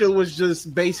that Rinka was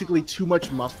just basically too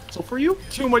much muscle for you?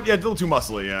 Too much, yeah, a little too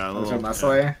muscly, yeah. A little too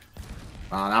muscly? Yeah.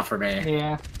 Oh, not for me.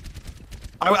 Yeah.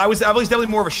 I was definitely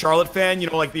more of a Charlotte fan, you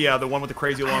know, like the one with the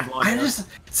crazy long blonde hair.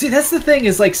 See, that's the thing,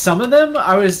 is like some of them,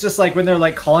 I was just like, when they're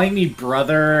like calling me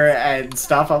brother and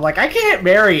stuff, I'm like, I can't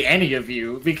marry any of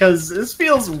you because this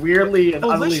feels weirdly and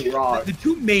utterly wrong. The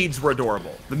two maids were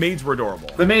adorable. The maids were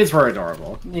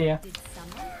adorable. Yeah.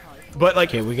 But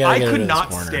like, I could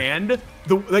not stand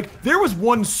there was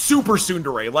one super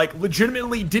tsundere, like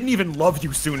legitimately didn't even love you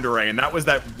tsundere, and that was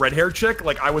that red hair chick.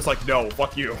 Like I was like, no,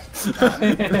 fuck you.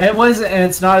 It was, and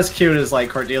it's not as cute as like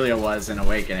Cordelia was in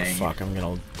Awakening. Fuck, I'm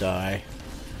gonna die.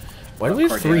 Why do we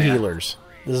have 3 healers?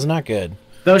 This is not good.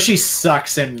 Though she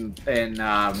sucks in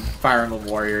Fire Emblem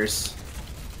Warriors.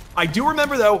 I do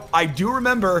remember though. I do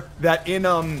remember that in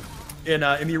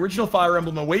the original Fire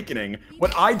Emblem Awakening,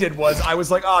 what I did was I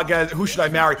was like, oh, guys, who should I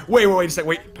marry? Wait a second,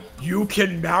 wait. You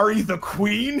can marry the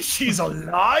queen? She's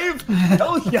alive?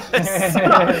 Hell yes.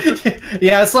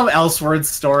 Yeah, some Elseworlds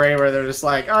story where they're just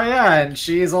like, oh yeah, and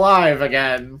she's alive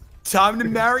again. Time to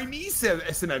marry me, some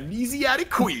amnesiac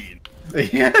queen.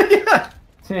 Yeah.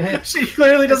 She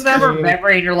clearly doesn't have her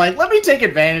memory, and you're like, let me take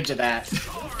advantage of that.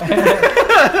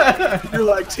 You're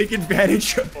like, take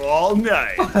advantage all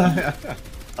night.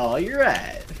 Oh, you're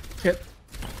right.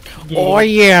 Oh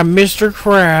yeah, Mr.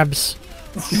 Krabs.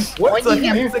 What's the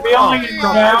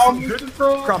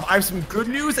Crumb, I have some good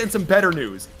news and some better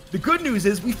news. The good news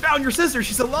is we found your sister.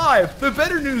 She's alive. The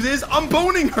better news is I'm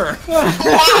boning her.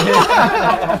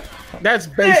 That's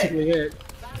basically it.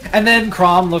 And then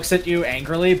Crom looks at you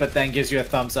angrily, but then gives you a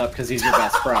thumbs up because he's your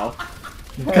best bro.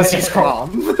 Because he's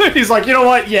Crom. He's like, you know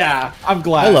what? Yeah, I'm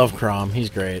glad. I love Crom. He's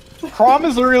great. Crom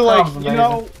is really like, you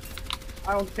know,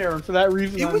 I don't care. For that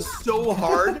reason, it was so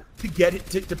hard to get it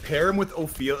to pair him with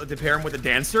Ophelia, to pair him with a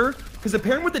dancer. Because to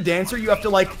pair him with a dancer, you have to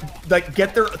like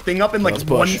get their thing up in like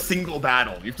one single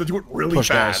battle. You have to do it really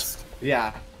fast. Guys.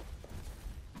 Yeah.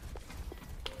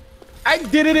 I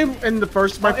did it in the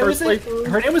first playthrough.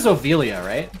 Her name was Ophelia,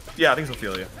 right? Yeah, I think it's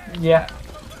Ophelia. Yeah.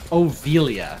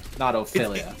 Ophelia, not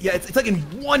Ophelia. It's like in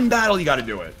one battle you got to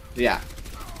do it. Yeah.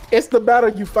 It's the battle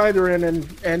you find her in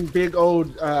and big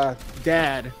old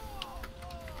dad.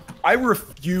 I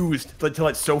refused to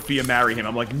let Sophia marry him.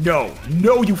 I'm like, no,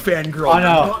 you fangirl. Oh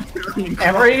no.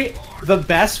 The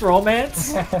best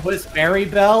romance was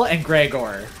Maribel and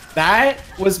Gregor. That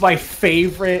was my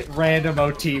favorite random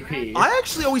OTP. I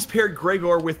actually always paired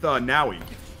Gregor with Naui.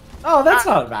 Oh, that's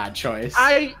not a bad choice.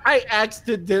 I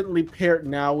accidentally paired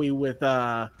Naui with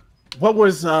what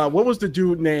was the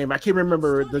dude name? I can't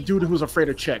remember. The dude who was afraid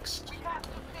of chicks.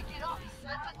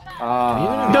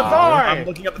 Navarre! I'm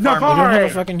looking up the Navarre! You don't have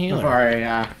a fucking healer. Navarre,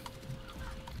 yeah.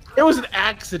 It was an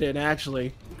accident,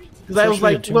 actually. Because I was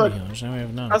like, look,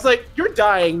 I was like, you're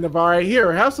dying, Navarre.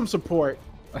 Here, have some support.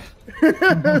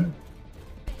 And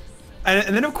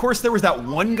And then, of course, there was that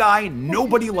one guy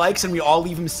nobody likes, and we all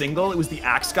leave him single. It was the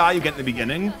axe guy you get in the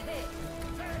beginning.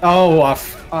 Oh,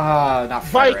 not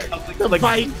Vike. The like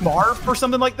Vike. Marv or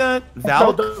something like that.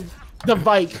 Val. No, the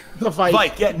Vike. The Vike.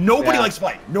 Vike. Yeah, nobody likes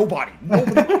Vike. Nobody.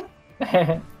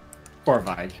 Poor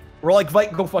Vike. We're like,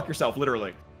 Vike, go fuck yourself,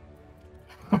 literally.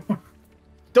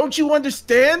 Don't you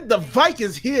understand? The Vike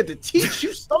is here to teach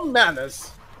you some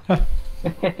manners.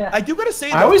 I do gotta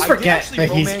say, though, I always forget did actually that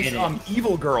he's in romance, it.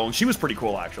 Evil Girl, and she was pretty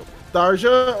cool, actually.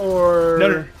 Darja or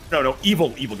No, Evil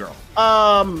Girl.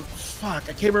 Fuck,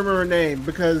 I can't remember her name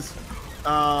because, yeah,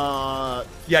 I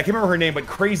can't remember her name, but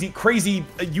crazy,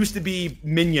 used to be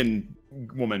minion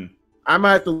woman. I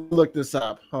might have to look this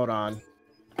up. Hold on.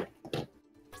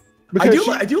 I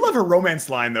do love her romance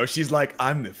line though. She's like,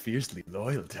 "I'm the fiercely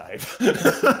loyal type."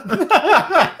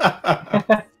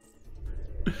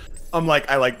 I'm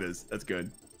like, I like this. That's good.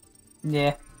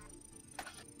 Yeah.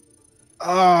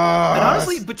 And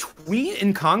honestly,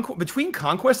 between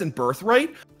Conquest and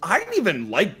Birthright, I didn't even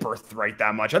like Birthright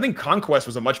that much. I think Conquest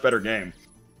was a much better game.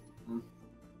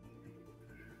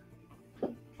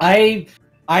 I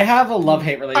have a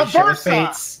love-hate relationship with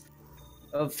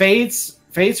Fates.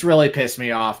 Fates really pissed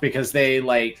me off because they,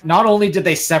 like, not only did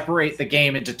they separate the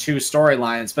game into 2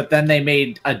 storylines, but then they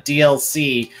made a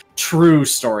DLC true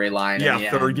storyline. Yeah,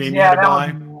 third game you Yeah, had to that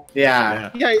buy. was- Yeah.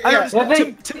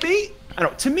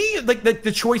 To me, like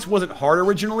the choice wasn't hard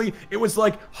originally. It was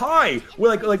like, hi,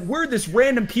 we're this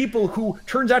random people who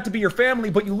turns out to be your family,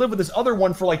 but you live with this other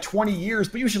one for like 20 years,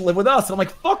 but you should live with us. And I'm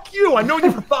like, fuck you, I know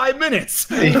you for 5 minutes.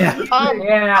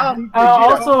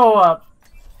 Also,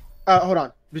 hold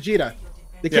on, Vegeta.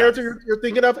 The character you're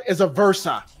thinking of is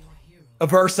Aversa.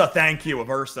 Aversa, thank you,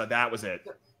 Aversa. That was it.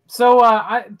 So,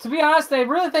 to be honest, I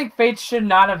really think Fates should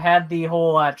not have had the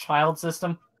whole child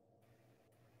system.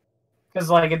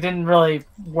 Because, like, it didn't really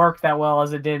work that well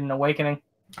as it did in Awakening.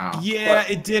 Oh. Yeah,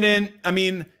 it didn't. I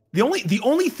mean, the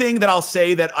only thing that I'll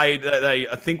say that I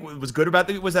think was good about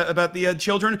the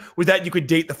children was that you could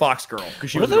date the fox girl.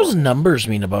 What do those numbers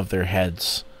mean above their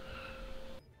heads?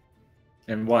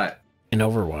 In what? In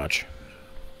Overwatch.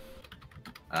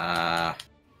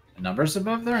 Numbers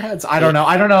above their heads? I don't know.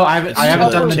 I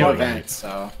haven't done the new event,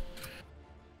 so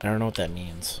I don't know what that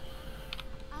means.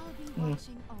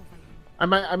 I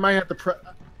might have to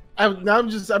I've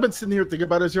been sitting here thinking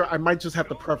about this here. I might just have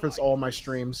to preference all my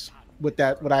streams with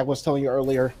that what I was telling you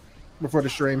earlier before the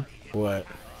stream. What?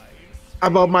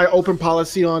 About my open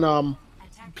policy on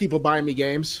people buying me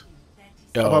games.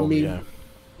 Oh, about me.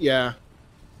 Yeah.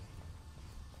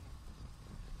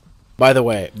 By the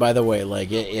way,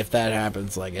 like if that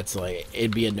happens, like it's like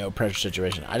it'd be a no pressure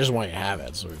situation. I just want you to have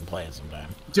it so we can play it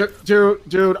sometime.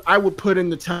 Dude, I would put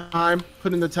in the time.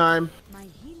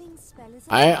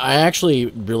 I actually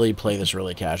really play this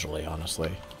really casually,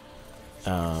 honestly.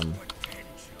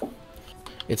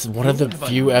 It's one of the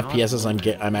few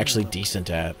FPSs I'm actually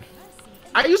decent at.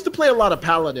 I used to play a lot of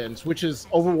Paladins, which is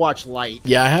Overwatch Lite.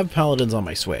 Yeah, I have Paladins on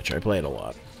my Switch. I play it a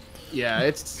lot. Yeah,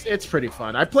 it's pretty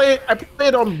fun. I play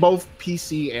it on both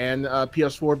PC and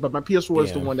PS4, but my PS4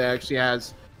 is the one that actually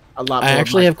has a lot more. I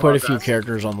actually have quite a few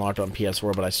characters unlocked on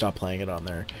PS4, but I stopped playing it on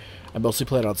there. I mostly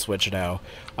play it on Switch now.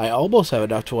 I almost have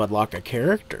enough to unlock a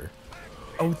character.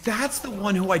 Oh, that's the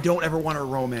one who I don't ever want to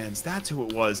romance. That's who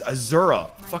it was.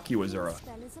 Azura. Fuck you, Azura.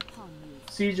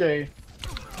 CJ.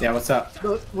 Yeah, what's up?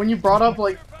 When you brought up,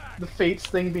 like, the Fates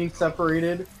thing being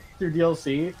separated through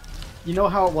DLC, you know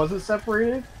how it wasn't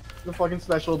separated? The fucking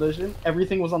special edition.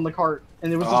 Everything was on the cart,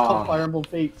 and it was just called Fire Emblem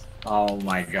Fates. Oh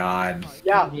my god.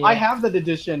 Yeah, I have that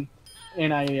edition,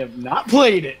 and I have not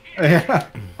played it. I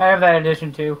have that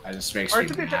edition too. I just makes me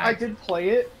mad. I did play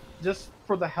it just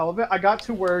for the hell of it. I got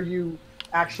to where you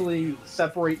actually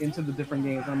separate into the different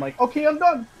games, and I'm like, okay, I'm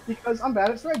done because I'm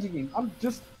bad at strategy games. I'm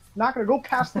just not gonna go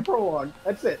past the prologue.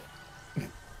 That's it.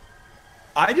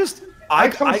 I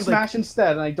Smash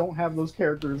instead, and I don't have those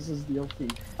characters as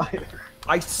DLC either.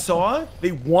 I saw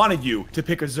they wanted you to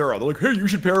pick Azura. They're like, hey, you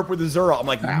should pair up with Azura. I'm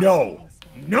like, no.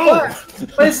 But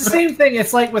it's the same thing.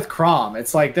 It's like with Chrom.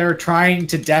 It's like they're trying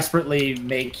to desperately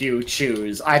make you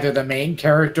choose either the main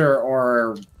character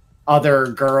or other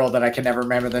girl that I can never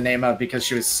remember the name of because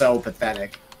she was so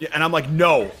pathetic. Yeah, and I'm like,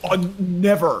 no,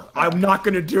 never. I'm not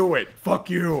going to do it.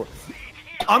 Fuck you.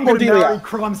 I'm going to marry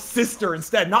Chrom's sister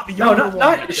instead, not the younger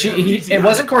one. It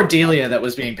wasn't Cordelia that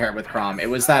was being paired with Chrom. It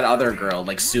was that other girl,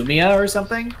 like Sumia or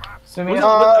something. I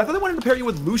thought they wanted to pair you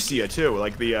with Lucia too,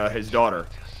 like his daughter.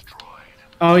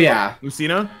 Oh yeah,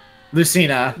 Lucina.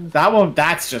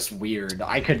 That's just weird.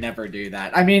 I could never do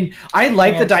that. I mean, I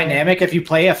like the dynamic if you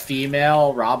play a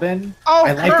female Robin.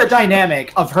 I like the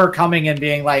dynamic of her coming and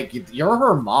being like, "You're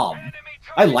her mom."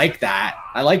 I like that.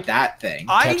 I like that thing.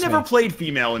 I never played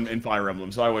female in Fire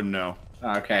Emblem, so I wouldn't know.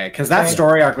 Okay, because that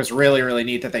story arc was really, really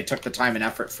neat that they took the time and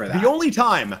effort for that. The only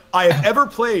time I have ever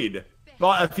played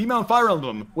a female in Fire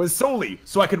Emblem was solely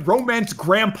so I could romance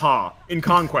Grandpa in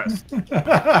Conquest. Is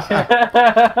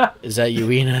that you,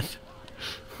 Enith?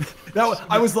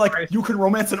 I was like, you can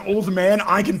romance an old man,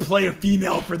 I can play a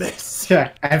female for this.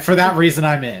 Yeah, and for that reason,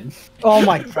 I'm in. Oh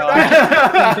my god.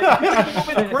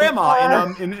 Grandma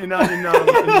in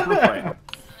the group play.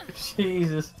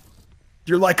 Jesus.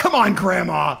 You're like, come on,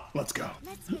 Grandma, let's go.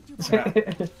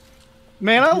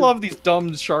 Man, I love these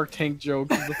dumb Shark Tank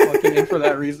jokes as a fucking in for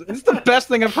that reason. It's the best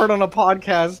thing I've heard on a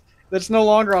podcast that's no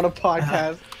longer on a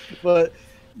podcast, but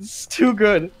it's too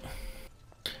good.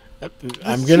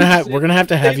 We're gonna have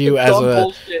to have you as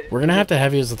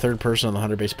a third person on the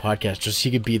 100 Base podcast, just so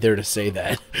you could be there to say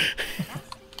that.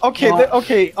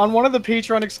 Okay, on one of the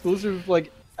Patreon exclusive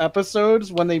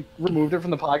episodes when they removed it from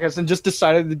the podcast and just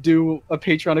decided to do a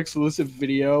Patreon exclusive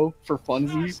video for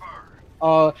funsies.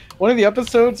 One of the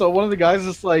episodes, one of the guys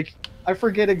is like, I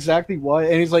forget exactly what,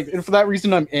 and he's like, and for that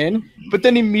reason I'm in. But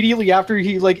then immediately after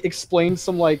he explains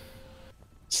some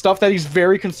stuff that he's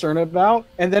very concerned about,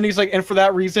 and then he's like, and for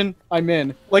that reason I'm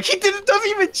in. He doesn't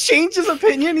even change his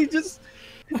opinion. He just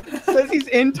says he's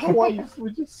in twice,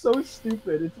 which is so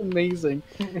stupid. It's amazing.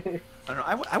 I don't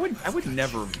know. I would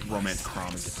never romance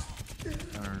Crom again.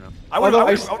 I don't know. I would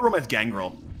romance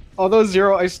Gangrel. Although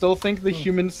Zero, I still think the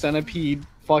human centipede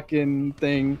fucking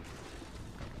thing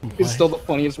is still the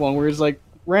funniest one, where it's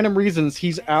random reasons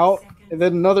he's out, and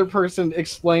then another person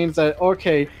explains that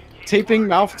taping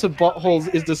mouth to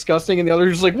buttholes is disgusting, and the other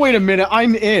is like, wait a minute,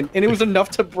 I'm in, and it was enough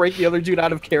to break the other dude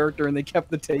out of character, and they kept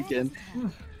the take in.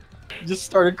 Just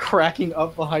started cracking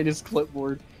up behind his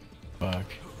clipboard. Fuck.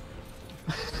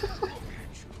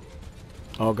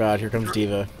 Oh god, here comes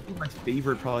Diva. My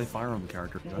favorite probably Fire Emblem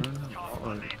character. I don't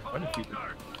know.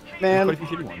 Man,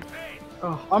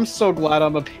 I'm so glad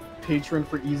I'm a patron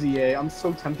for Easy A. I'm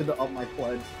so tempted to up my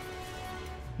pledge.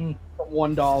 For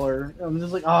 $1. I'm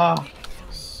just like,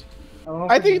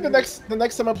 I think the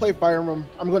next time I play Fire Emblem,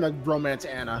 I'm gonna romance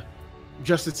Anna,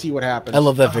 just to see what happens. I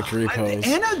love that victory pose.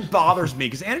 Anna bothers me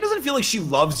because Anna doesn't feel like she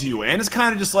loves you. Anna's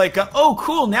kind of just like, oh,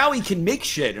 cool, now he can make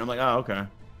shit. And I'm like, oh, okay.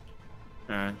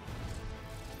 Alright.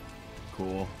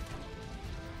 Cool.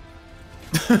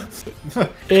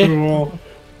 Cool.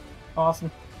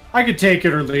 Awesome. I could take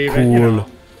it or leave it,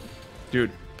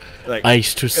 Dude.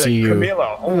 Nice to see you.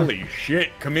 Camila, holy shit.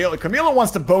 Camila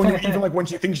wants to bone you even when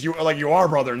she thinks you are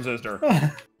brother and sister.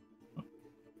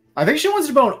 I think she wants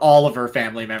to bone all of her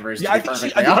family members, yeah, to be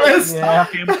perfectly honest.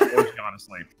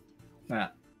 Honestly. Yeah.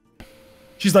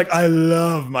 She's like, I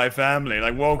love my family.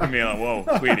 Like, whoa, Camila,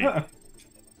 whoa, sweetie.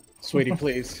 Sweetie,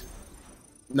 please.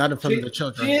 Not in front of the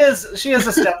children. She is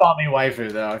a step-on-me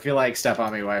waifu, though. I feel like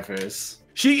step-on-me waifus.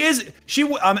 She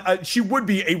would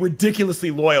be a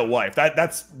ridiculously loyal wife.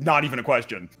 That's not even a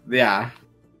question. Yeah.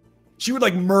 She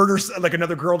would murder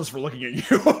another girl just for looking at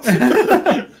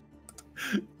you.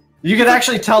 You could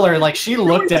actually tell her she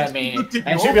looked at me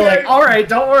and she'd be like, "All right,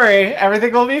 don't worry,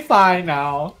 everything will be fine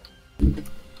now." And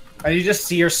you just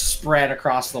see her spread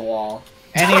across the wall.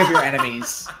 Any of your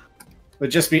enemies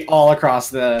would just be all across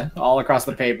the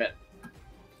pavement.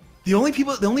 The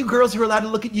only girls who are allowed to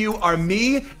look at you are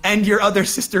me and your other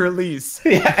sister Elise.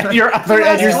 Yeah, and your other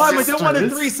and your I don't want a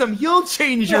threesome. You'll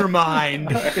change your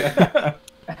mind.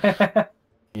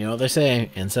 You know what they say,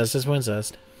 incest is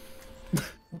wincest.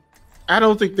 I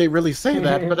don't think they really say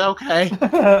that, but okay.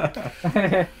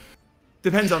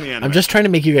 Depends on the anime. I'm just trying to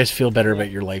make you guys feel better about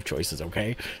your life choices,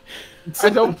 okay?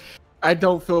 I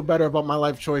don't feel better about my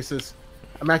life choices.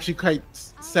 I'm actually quite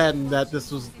saddened that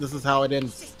this is how it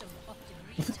ends.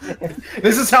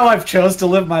 This is how I've chose to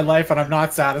live my life, and I'm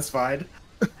not satisfied.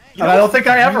 And I don't think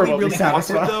I ever will be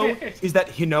satisfied. Though, is that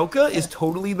Hinoka is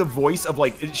totally the voice of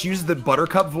she uses the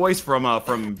Buttercup voice from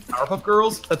Powerpuff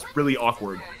Girls. That's really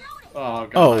awkward. Oh,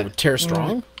 God. Oh, Tara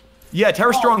Strong? Yeah,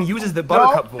 Tara Strong uses the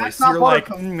Buttercup voice. You're like,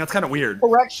 that's kind of weird.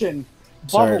 Correction.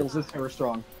 Bubbles is Tara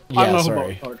Strong. Yeah, I don't know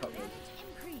sorry. who Buttercup is.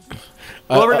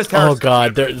 Oh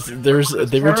god, they were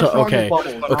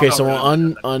okay. So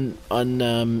on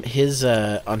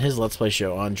his Let's Play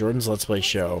show, on Jordan's Let's Play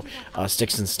show,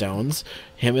 Sticks and Stones,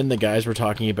 him and the guys were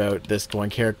talking about this one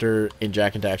character in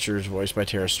Jack and Daxter's voiced by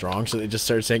Tara Strong. So they just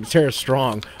started saying Tara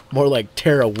Strong, more like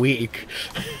Tara Weak.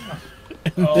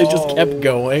 And they just kept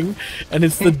going, and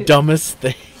it's the dumbest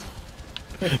thing.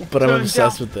 But I'm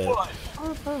obsessed with it.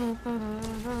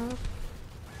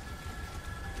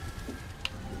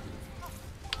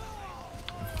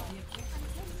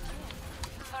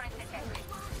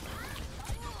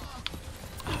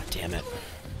 Oh, damn it.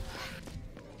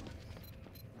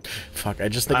 Fuck, I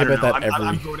just think about that every...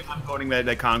 I'm voting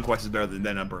that Conquest is better than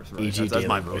Birthright. That's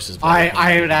my vote.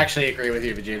 I would actually agree with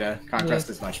you, Vegeta. Conquest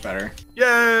is much better.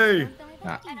 Yay!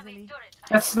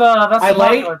 That's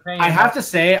I have to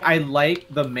say, I like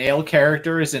the male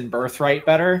characters in Birthright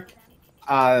better.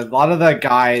 A lot of the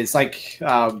guys, like,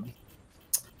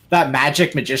 that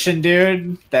magic magician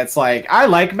dude, that's like, I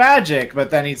like magic, but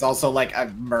then he's also like a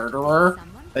murderer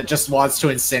that just wants to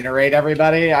incinerate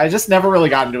everybody. I just never really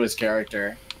got into his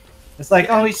character. It's like,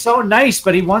 oh, he's so nice,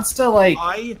 but he wants to, like,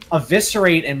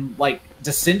 eviscerate and, like,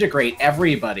 disintegrate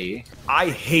everybody. I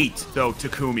hate, though,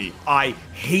 Takumi. I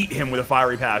hate him with a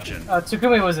fiery passion.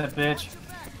 Takumi was a bitch.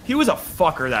 He was a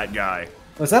fucker, that guy.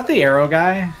 Was that the arrow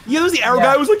guy? Yeah, it was the arrow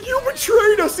guy who was like, you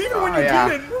betrayed us even when you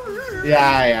didn't.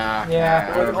 Yeah.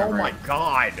 Like, oh my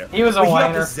god. He was a whiner.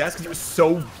 He got possessed because he was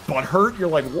so butthurt. You're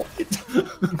like, what?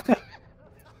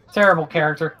 Terrible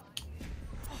character.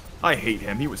 I hate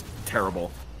him. He was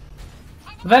terrible.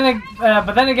 But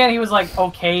then again, he was like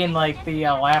okay in like the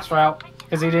last route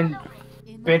because he didn't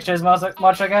bitch as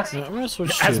much, I guess. Yeah, I'm gonna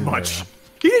switch as much.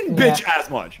 He didn't bitch as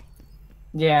much.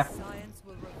 Yeah.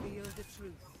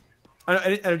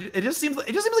 It just seems like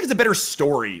it's a better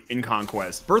story in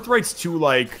Conquest. Birthright's too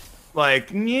like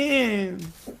yeah.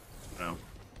 No,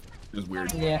 it was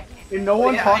weird. Yeah. And no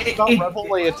one talks about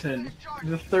Revelation,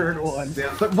 the third one.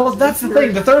 Well, that's the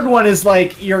thing. The third one is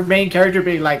like your main character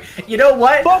being like, you know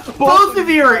what? Both of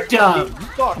you are dumb.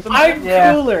 I'm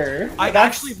cooler. I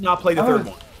actually have not played the third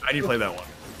one. I need to play that one.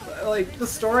 Like the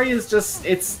story is just,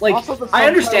 it's like I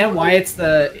understand why it's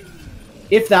the.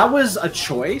 If that was a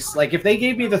choice, like if they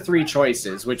gave me the 3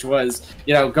 choices, which was,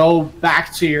 you know, go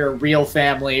back to your real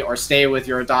family or stay with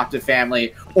your adopted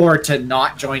family or to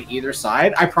not join either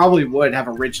side, I probably would have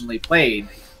originally played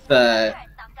the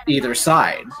either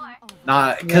side.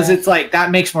 Not because it's like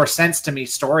that makes more sense to me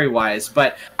story-wise,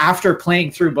 but after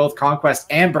playing through both Conquest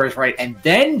and Birthright and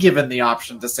then given the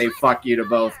option to say fuck you to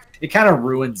both, it kind of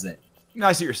ruins it.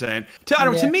 I see what you're saying.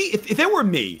 To me, if it were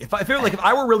me, if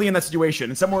I were really in that situation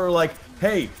and someone were like,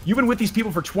 hey, you've been with these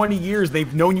people for 20 years,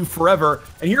 they've known you forever,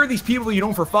 and here are these people you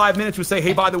know for 5 minutes who say,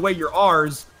 hey, by the way, you're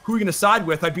ours, who are you going to side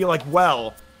with? I'd be like,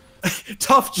 well,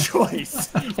 tough choice.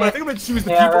 But I think I'm going to choose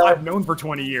the people I've known for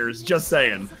 20 years, just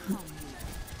saying.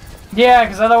 Yeah,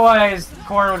 because otherwise,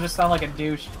 Corn would just sound like a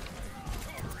douche.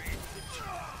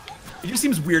 It just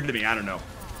seems weird to me, I don't know.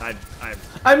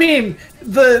 I mean,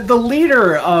 the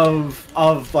leader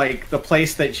of like the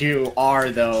place that you are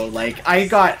though, like I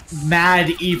got mad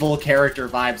evil character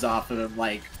vibes off of him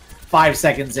like 5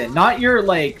 seconds in. Not your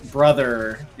like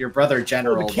your brother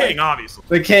general. Oh, the king, obviously.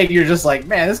 The king, you're just like,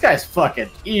 man, this guy's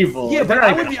fucking evil. Yeah, but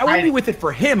I wouldn't be with it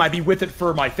for him. I'd be with it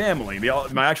for my family,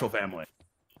 my actual family.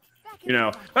 You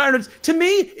know, to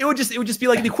me, it would just be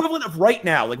like the equivalent of right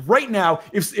now. Like right now,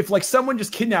 if like someone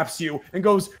just kidnaps you and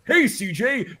goes, "Hey,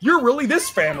 CJ, you're really this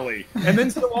family," and then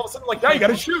so all of a sudden like, "Now you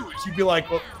got to choose," you'd be like,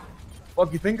 "Well, what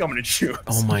do you think I'm gonna choose?"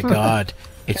 Oh my god,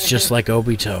 it's just like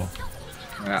Obito.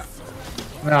 Yeah.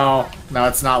 No,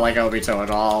 it's not like Obito at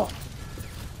all.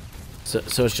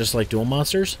 So it's just like Duel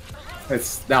Monsters?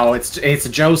 It's a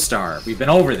Joestar. We've been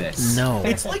over this. No.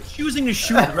 It's like choosing to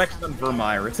shoot Rex on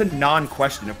Vermeer. It's a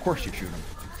non-question. Of course you shoot him.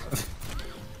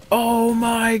 Oh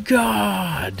my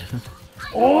god.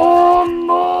 Oh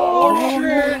no!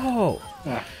 Oh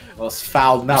no! Well, it's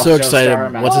foul mouth. I'm so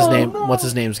excited. What's his name? What's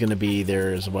his name's gonna be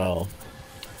there as well?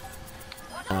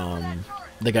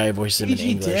 The guy who voices him in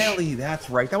English. Daly, that's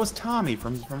right. That was Tommy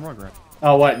from Rugrats.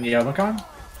 Oh, what, Yomicon?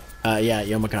 Yeah,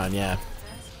 Yomicon, yeah.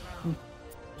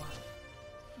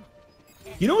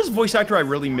 You know whose voice actor I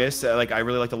really miss? I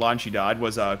really liked a lot and she died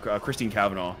was Christine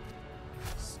Cavanaugh.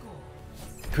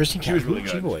 Christine Cavanaugh, really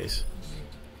good. Voice.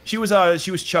 She was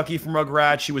Chucky from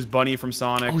Rugrats. She was Bunny from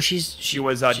Sonic. Oh, she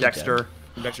was Dexter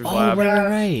from Dexter's Lab. Oh,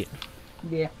 right.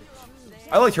 Yeah.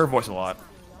 I liked her voice a lot.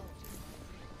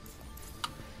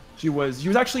 She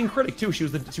was actually in Critic too. She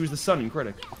was the son in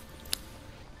Critic.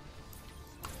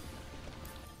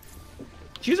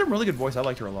 She has a really good voice. I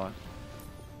liked her a lot.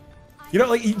 You know,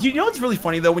 like, you know what's really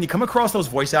funny though? When you come across those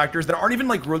voice actors that aren't even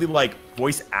like really like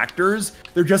voice actors,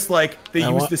 they're just like they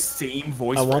use the same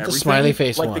voice. I for want everything. the smiley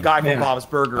face like one. the guy from Bob's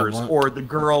Burgers, or the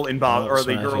girl in Bob, or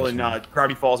the girl in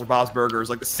Gravity Falls or Bob's Burgers,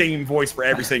 like the same voice for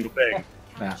every single thing.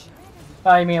 Yeah.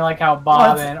 I mean, like how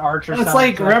Bob and Archer. It's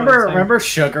like remember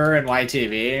Sugar and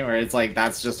YTV, where it's like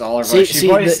that's just all her voice. She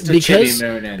voiced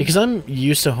Chibi Moon because I'm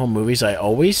used to home movies, I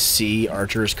always see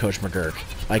Archer as Coach McGurk.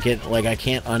 I can't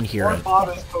unhear it.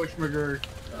 Bob is Coach McGurk.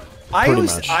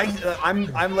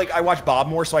 I'm like I watch Bob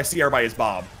more, so I see everybody as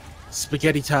Bob.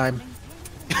 Spaghetti time.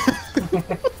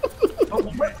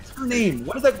 her name?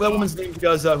 What is that woman's name who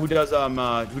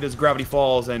does Gravity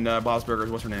Falls and Bob's Burgers?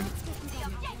 What's her name?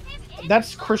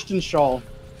 That's Kristen Shaw.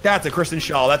 That's a Kristen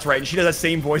Shaw. That's right. And she does that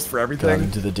same voice for everything. Got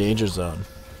into the danger zone.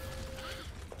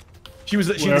 She had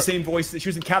the same voice. She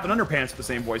was in Captain Underpants with the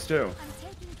same voice too.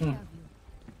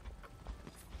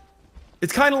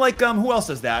 It's kind of like who else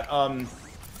does that?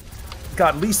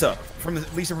 God, Lisa from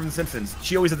The Simpsons.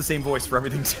 She always had the same voice for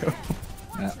everything too.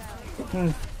 Yeah.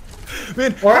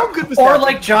 Man, how good was or that?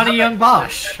 like Johnny Young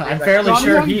Bosch. I'm fairly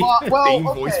sure he same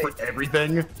voice for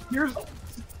everything.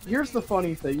 Here's the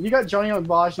funny thing. You got Johnny Young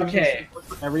Bosch for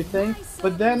everything,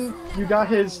 but then you got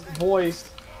his voice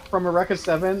from Eureka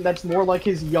 7 that's more like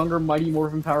his younger Mighty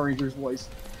Morphin Power Rangers voice.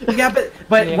 Yeah,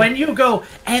 but when you go,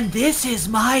 and this is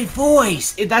my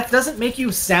voice, that doesn't make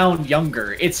you sound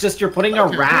younger. It's just you're putting a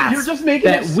rasp you're just making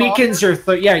that weakens your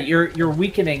you're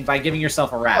weakening by giving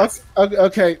yourself a rasp.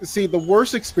 Okay, see, the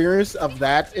worst experience of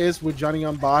that is with Johnny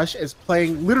Young Bosch is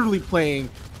literally playing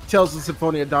Tales of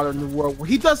Symphonia Daughter of the New World, where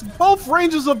he does both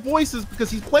ranges of voices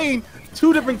because he's playing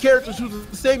two different characters who's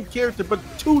the same character but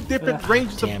two different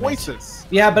ranges of voices.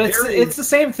 Yeah, but it's the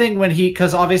same thing when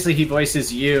because obviously he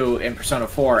voices you in Persona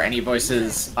 4 and he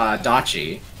voices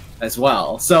Dachi as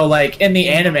well. So like in the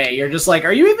anime, you're just like,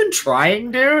 are you even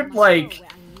trying, dude? Like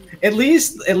at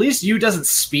least you doesn't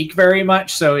speak very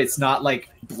much, so it's not like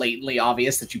blatantly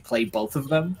obvious that you play both of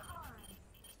them.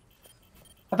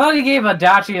 I thought he gave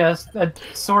Adachi a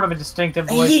sort of a distinctive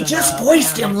voice. He just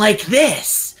voiced him like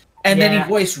this. And then he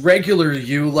voiced regular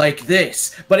you like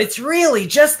this. But it's really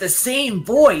just the same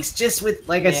voice, just with,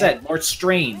 like I said, more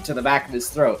strain to the back of his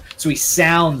throat. So he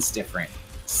sounds different,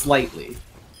 slightly.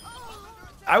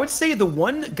 I would say the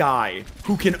one guy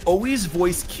who can always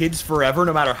voice kids forever,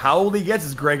 no matter how old he gets,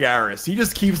 is Greg Harris. He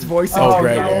just keeps voicing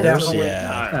Greg Harris,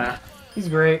 yeah. He's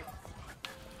great.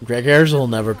 Greg Harris will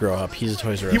never grow up. He's a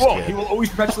Toys R Us He won't. kid. He will always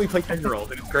perpetually play 10-year-old,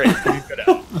 and it's great. He's good at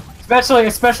it.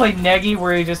 Especially Negi,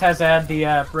 where he just has to add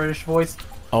the British voice.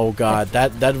 Oh god,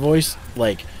 that voice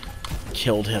like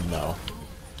killed him though.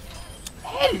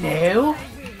 Hello,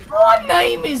 my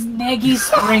name is Negi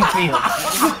Springfield.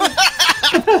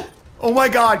 Oh my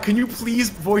god, can you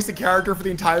please voice a character for the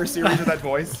entire series with that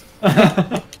voice?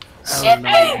 Hello,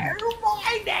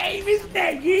 my name is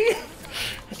Negi.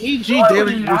 E.G.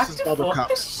 Daily versus Buttercup.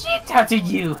 The shit out of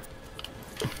you.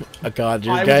 Oh god,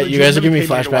 you guys are giving me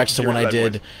flashbacks to when I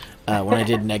did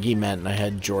Negi Ment and I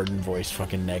had Jordan voice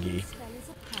fucking Negi.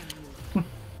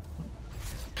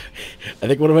 I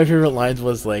think one of my favorite lines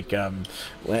was like when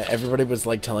everybody was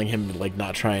like telling him like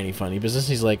not try any funny business.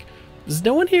 He's like, does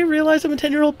no one here realize I'm a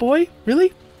 10-year-old boy?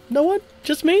 Really? No one?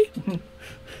 Just me?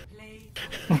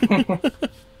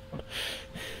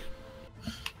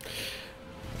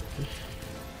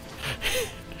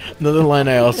 Another line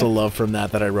I also love from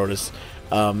that I wrote is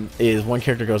one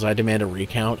character goes, I demand a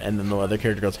recount, and then the other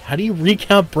character goes, how do you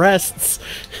recount breasts?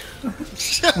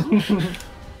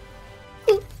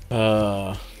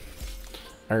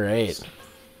 Alright.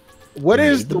 What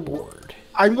is the word?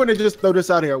 I'm going to just throw this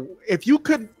out here. If you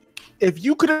could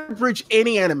abridge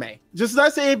any anime, just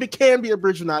not saying if it can be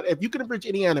abridged or not, if you could abridge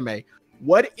any anime,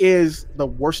 what is the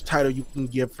worst title you can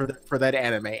give for that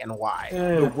anime and why?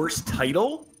 The worst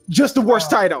title? Just the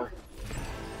worst title.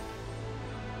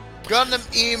 Gundam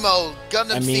Emo,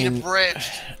 Gundam Scene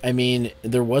Abridged. I mean,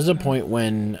 there was a point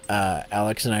when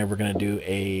Alex and I were going to do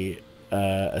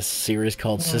a series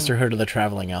called Sisterhood of the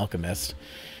Traveling Alchemist.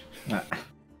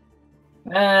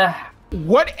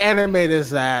 What anime is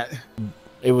that?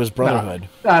 It was Brotherhood.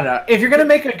 No. If you're going to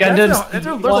make a Gundam... There's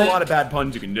a lot of bad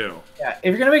puns you can do. Yeah, if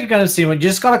you're going to make a Gundam scene, you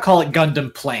just got to call it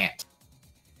Gundam Plant.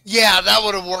 Yeah, that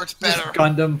would have worked better. Just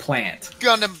Gundam Plant.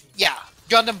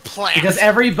 Gundam Plant. Because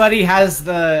everybody has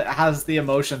the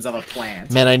emotions of a plant.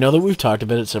 Man, I know that we've talked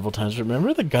about it several times, but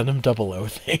remember the Gundam 00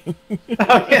 thing?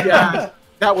 Oh, yeah.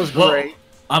 That was great.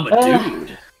 I'm a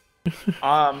dude.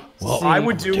 Well, I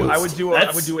would do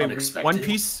a One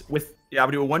Piece with I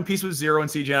would do a One Piece with Zero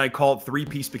and CJ, and I'd call it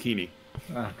 3-piece bikini.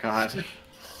 Oh god.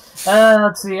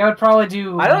 Let's see. I would probably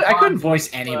do. I couldn't voice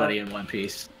anybody in One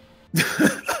Piece.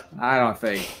 I don't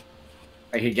think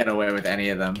I could get away with any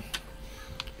of them.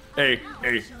 Hey,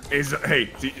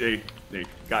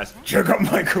 guys, check out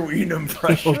my Korean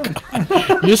impression.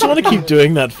 You just want to keep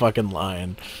doing that fucking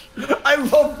line. I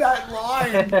love that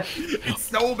line. It's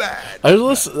so bad.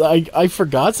 I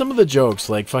forgot some of the jokes.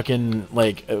 Like fucking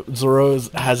Zoro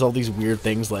has all these weird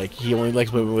things. Like he only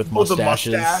likes women with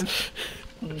mustaches.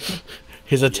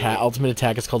 His ultimate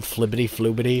attack is called Flibbity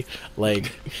Floobity.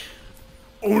 Like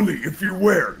only if you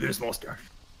wear this mustache.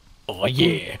 Oh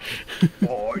yeah.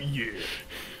 Oh yeah.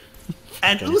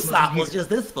 And Usopp was just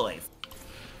this voice.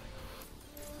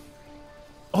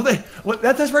 Oh,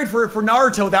 that's right. For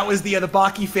Naruto, that was the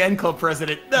Baki fan club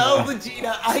president. No,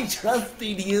 Vegeta, I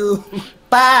trusted you.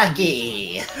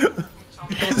 Buggy.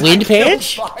 Wind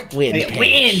Punch?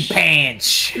 Wind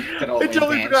Punch. I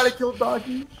totally forgot I killed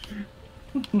Baki.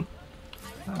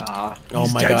 Oh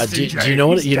my god! Do you know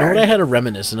what? You know what I had a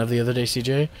reminiscent of the other day,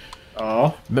 CJ?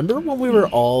 Oh. Remember when we were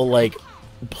all like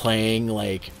playing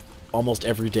like almost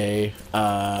every day,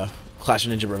 Clash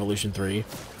of Ninja Revolution 3?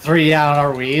 3 on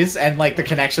our Wii's, and like the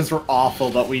connections were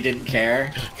awful, but we didn't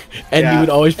care. And you would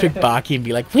always pick Baki and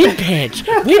be like, Wind Punch,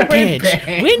 Wind Punch,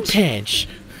 Wind Punch,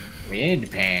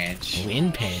 Wind Punch,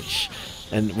 Wind Punch.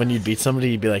 And when you'd beat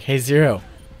somebody, you'd be like, Hey Zero,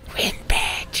 Wind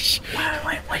Punch.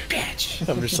 Wind Punch.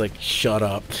 I'm just like, shut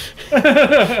up.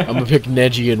 I'm gonna pick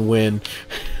Neji and win.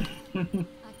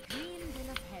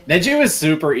 Neji was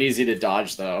super easy to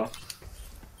dodge, though.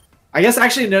 I guess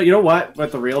actually, no. You know what?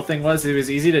 What the real thing was? It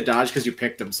was easy to dodge because you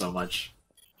picked him so much.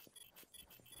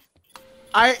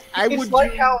 It's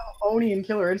like how Oni and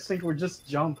Killer Instinct would just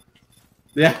jump.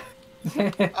 Yeah.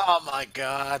 Oh my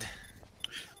god.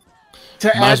 To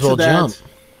Might as well jump.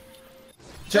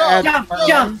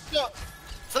 Jump.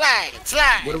 Slide.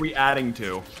 What are we adding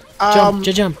to? Jump.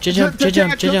 Sorry.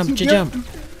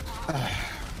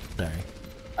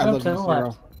 I love you,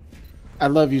 Zero. I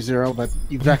love you, Zero, but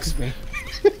you vex me.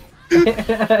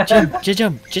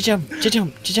 Jump.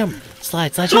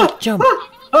 Slide, jump.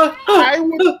 I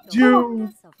would do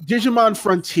Digimon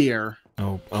Frontier.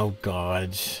 Oh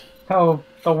god. Oh,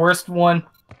 the worst one.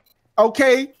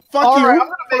 Okay, fuck All you. right, I'm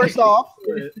gonna First off,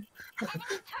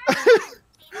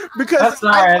 because That's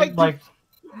alright.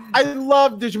 I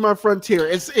love Digimon Frontier.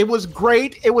 It was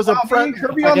great. It was me and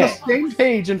Kirby on the same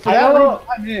page, and for that reason,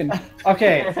 I'm in.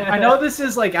 Okay, I know this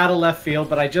is like out of left field,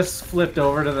 but I just flipped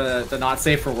over to the not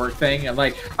safe for work thing. I'm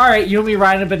like, all right, Yumi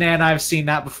riding a banana. I've seen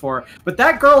that before, but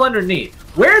that girl underneath,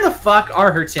 where the fuck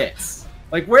are her tits?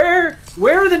 Like, where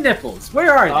are the nipples?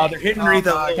 Where are they? They're hidden underneath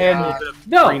the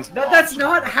No, that's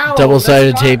not how.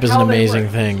 Double-sided tape is an amazing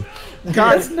thing.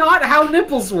 That's not how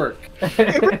nipples work.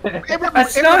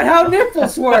 That's not how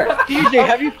nipples work. DJ,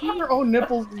 have you seen your own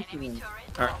nipples?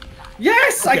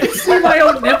 Yes, I can see my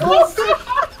own nipples.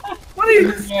 What do you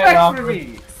expect from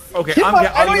me? Okay,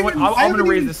 I'm gonna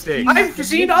raise the stakes. I've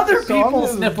seen other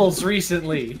people's nipples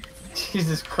recently.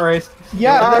 Jesus Christ.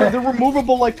 Yeah, they're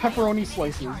removable like pepperoni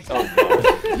slices.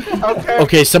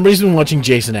 Okay, somebody's been watching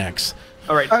Jason X.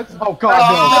 All right. Oh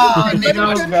god,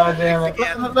 no. God damn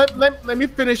it. Let me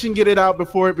finish and get it out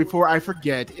before I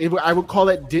forget. I would call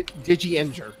it Digi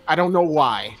Injure. I don't know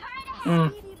why.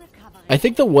 I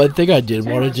think the one thing I did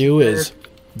want to do is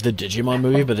the Digimon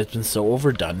movie, but it's been so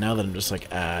overdone now that I'm just like,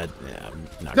 yeah, I'm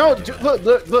not gonna do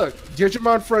that. Look.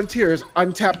 Digimon Frontiers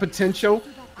untapped potential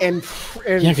and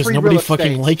yeah, because nobody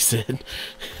fucking likes it.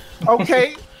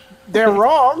 Okay, they're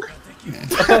wrong.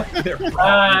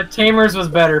 Tamers was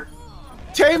better.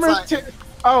 Tamers.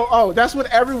 Oh, that's what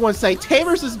everyone say.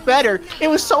 Tamers is better. It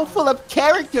was so full of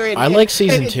character. I like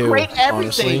season 2. Great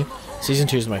honestly, season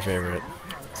 2 is my favorite.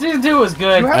 Season 2 was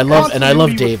good. I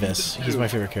love Davis. He's my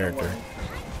favorite character.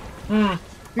 I'll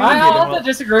have to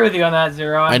disagree with you on that,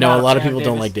 Zero. I know a lot of people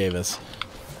don't like Davis,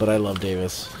 but I love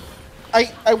Davis.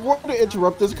 I want to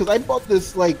interrupt this because I bought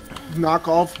this like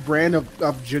knockoff brand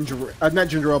of ginger, not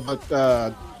ginger ale,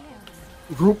 but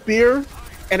root beer,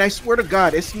 and I swear to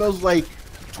God, it smells like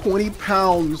 20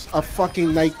 pounds of fucking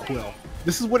NyQuil.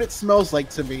 This is what it smells like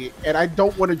to me, and I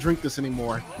don't want to drink this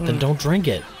anymore. Then don't drink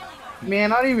it.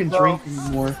 Man, I don't even drink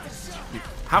anymore.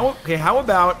 How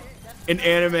about an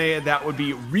anime that would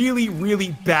be really,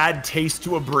 really bad taste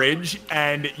to abridge,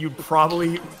 and you'd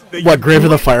probably... What, Grave of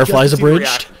the Fireflies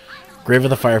abridged? Grave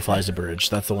of the Fireflies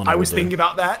abridged. That's the one I was thinking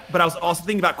about that, but I was also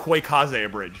thinking about Koi Kaze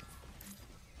abridged.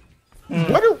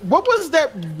 What was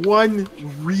that one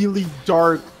really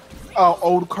dark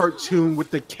old cartoon with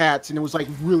the cats, and it was like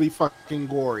really fucking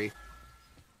gory?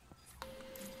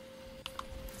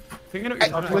 I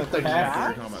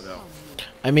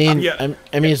mean,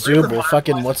 it's doable.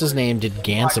 Fucking what's his name did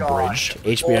Gantz abridged.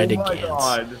 HBI did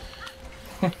Gantz.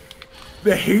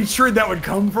 The hatred that would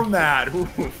come from that.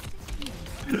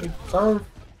 The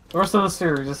rest of the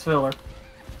series is filler.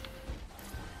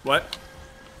 What?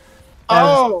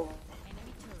 I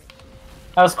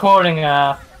was quoting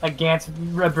a Gantz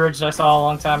abridged I saw a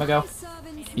long time ago.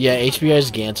 Yeah,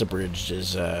 HBI's Gantz abridged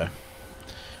is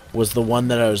was the one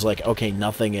that I was like, okay,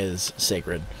 nothing is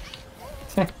sacred.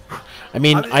 I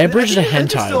mean, I abridged a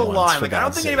hentai once. For I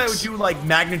don't think anybody would do like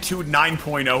Magnitude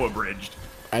 9.0 abridged.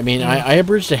 I mean, I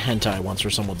abridged a hentai once for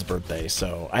someone's birthday,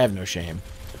 so I have no shame.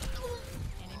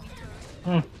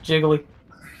 Jiggly.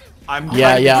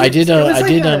 Yeah, I did.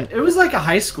 It was like a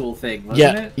high school thing,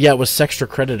 wasn't it? Yeah, it was Extra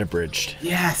Credit Abridged.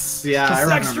 Yes. Yeah, I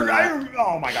remember that.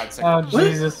 Oh my god. Oh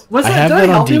Jesus. Was I that? have Did I that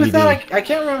on help you DVD. with that? I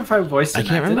can't remember if I voiced it. I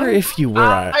can't remember if you were.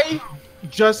 I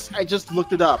just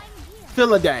looked it up.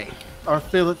 Philaday or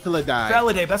Philaday.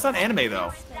 Philaday, that's not anime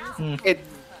though.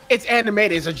 It's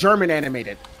animated. It's a German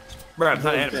animated. Right, it's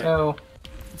not anime. So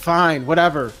Fine,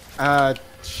 whatever.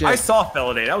 Shit. I saw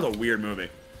Philaday. That was a weird movie.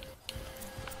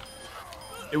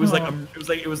 It was like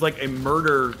a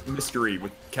murder mystery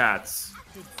with cats.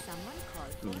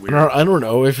 It was weird. I don't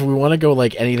know if we want to go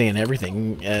like anything and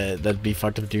everything. That'd be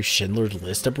fucked up to do Schindler's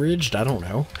List Abridged. I don't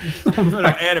know.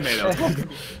 Not anime though.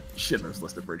 Schindler's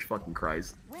List Abridged. Fucking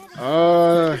Christ.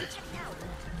 That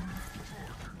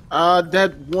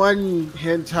one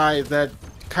hentai that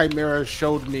Chimera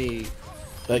showed me.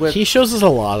 He shows us a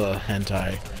lot of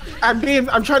hentai.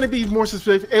 I'm trying to be more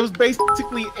specific. It was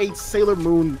basically a Sailor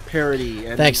Moon parody.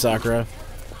 And, Thanks, Sakura.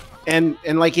 And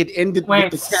like it ended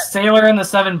wait, with the cat. Sailor and the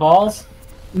Seven Balls?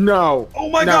 No. Oh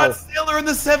my no. god, Sailor and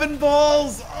the Seven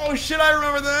Balls! Oh shit, I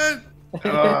remember that!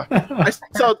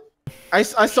 I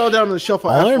saw that on the shelf.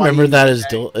 All I remember that is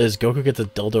Goku gets a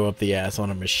dildo up the ass on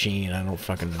a machine. I don't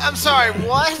fucking remember. I'm sorry, that.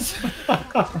 what?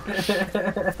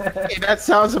 Hey, that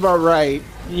sounds about right.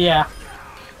 Yeah.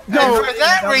 No, for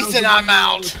that reason I'm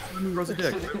out.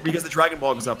 Because the Dragon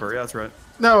Ball goes up her. Yeah, that's right.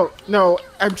 No.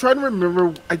 I'm trying to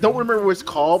remember. I don't remember what it's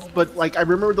called, but like I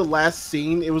remember the last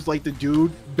scene. It was like the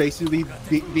dude basically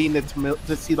being the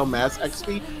tuxedo mask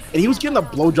XP, and he was getting a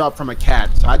blowjob from a cat.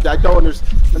 So I don't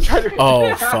understand. I'm trying to.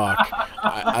 Oh fuck!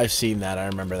 I've seen that. I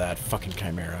remember that fucking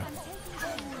Chimera.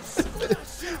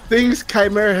 Things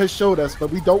Chimera has showed us,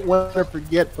 but we don't want to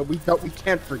forget. But we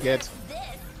can't forget.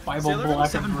 Sailor and the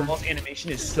Seven Balls animation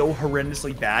is so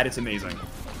horrendously bad. It's amazing.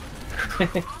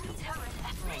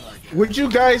 Would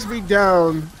you guys be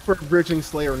down for bridging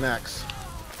Slayer next?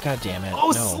 God damn it!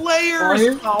 Oh, no.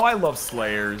 Slayers! Oh, I love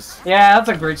Slayers. Yeah, that's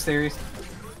a great series.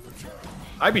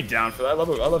 I'd be down for that. I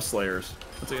love Slayers.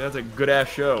 That's a good ass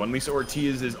show, and Lisa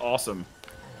Ortiz is awesome.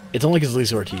 It's only because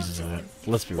Lisa Ortiz is in it.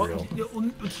 Let's be real.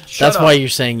 That's why you're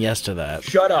saying yes to that.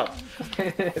 Shut up.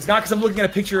 It's not because I'm looking at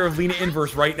a picture of Lena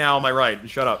Inverse right now on my right.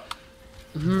 Shut up.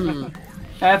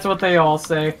 That's what they all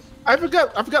say. I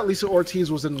forgot Lisa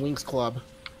Ortiz was in Winx Club.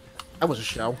 That was a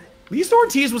show. Lisa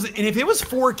Ortiz was, and if it was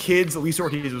 4 kids, Lisa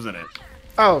Ortiz was in it.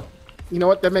 Oh, you know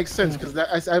what? That makes sense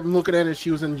because I'm looking at it. She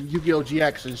was in Yu-Gi-Oh!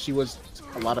 GX, and she was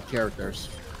a lot of characters,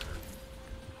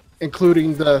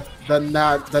 including the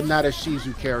not a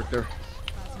Shizu character.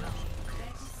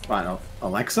 What,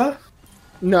 Alexa?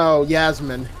 No,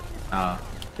 Yasmin. Oh.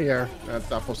 Here, that's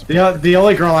not supposed to be. The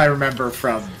only girl I remember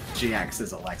from GX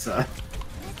is Alexa.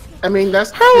 I mean,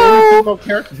 that's the only female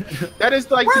character. That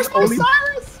is like the only.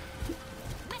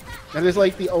 That is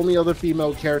like the only other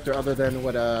female character other than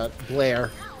Blair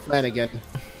Flanagan.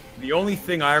 The only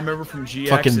thing I remember from GX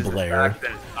Fucking is Blair. the fact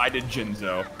that I did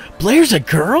Jinzo. Blair's a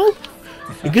girl?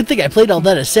 A good thing I played all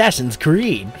that Assassin's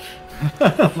Creed.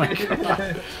 Oh my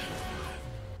god.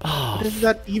 Oh, What does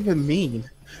that even mean?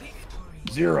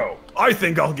 Zero. I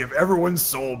think I'll give everyone's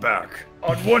soul back.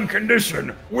 On one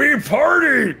condition, we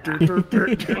party!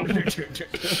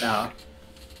 No.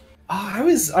 I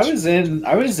was in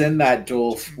that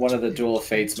one of the Duel of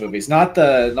Fates movies. Not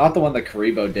the one that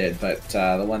Karibo did, but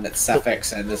the one that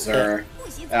Cephix and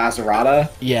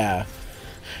Azurata. yeah.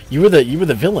 You were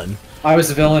the villain. I was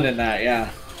the villain in that,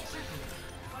 yeah.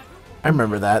 I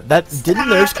remember that. Didn't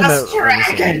theirs come out around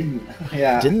the same,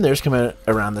 Yeah. Didn't theirs come out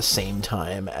around the same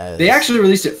time as They actually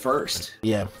released it first.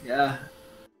 Yeah. Yeah.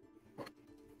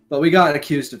 But we got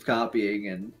accused of copying,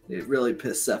 and it really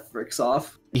pissed Cephix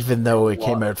off. Even though it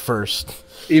came out first.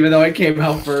 Even though it came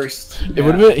out first. It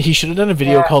would have been. He should have done a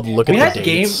video called "Look at the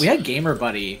Dates." We had Gamer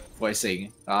Buddy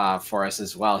voicing for us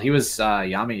as well. He was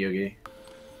Yami Yugi.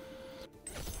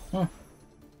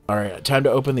 All right, time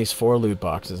to open these 4 loot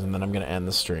boxes, and then I'm gonna end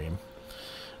the stream.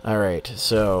 All right,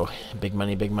 so big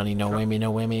money, no whammy,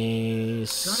 no whammy.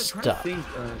 Stuff.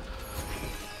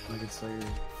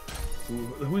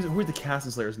 Who are the cast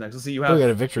and Slayers next? Let's see. You We have. got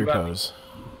a victory pose.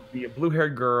 The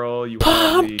blue-haired girl. You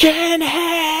have the...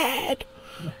 Pumpkinhead.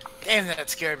 Damn, that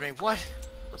scared me. What?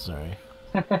 Sorry.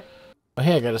 Oh,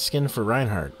 hey, I got a skin for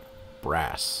Reinhardt.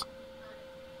 Brass.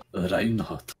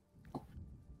 Reinhardt.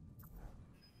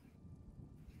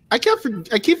 I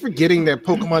keep forgetting that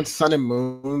Pokemon Sun and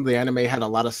Moon, the anime, had a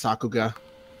lot of Sakuga.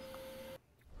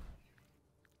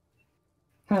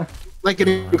 Like an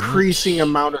increasing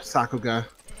amount of Sakuga.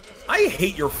 I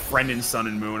hate your friend in Sun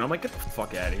and Moon. I'm like, get the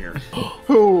fuck out of here.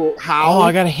 Who? How? Oh,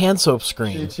 I got a hand soap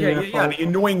screen. Yeah, the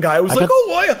annoying guy was like,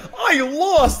 I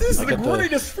lost. This is the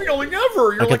greatest feeling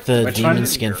ever. You're I got the like, demon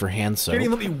skin for hand soap. Can't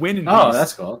even let me win in Oh, peace.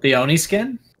 that's cool. The Oni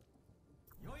skin?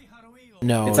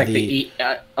 No, it's like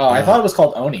I thought it was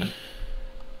called Oni.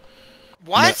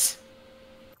 What?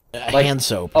 Like, hand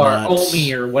soap, or not...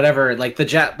 Omi, or whatever. Like the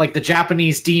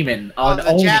Japanese demon on the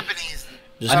Oni. Japanese.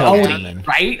 Just Oni, demon.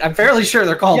 right? I'm fairly sure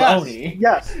they're called Oni.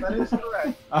 Yes, that is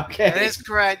correct. Okay, that is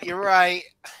correct. You're right.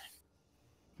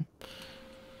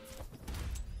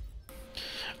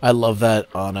 I love that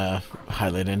on a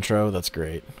highlight intro. That's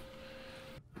great.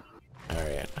 All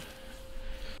right.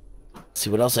 Let's see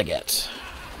what else I get.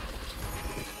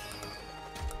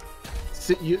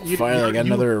 So Finally, I got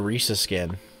another Arisa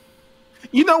skin.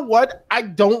 You know what? I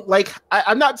don't like.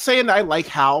 I'm not saying I like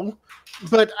Hal,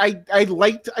 but I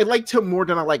liked him more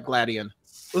than I like Gladion.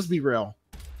 Let's be real.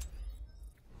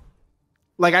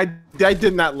 Like I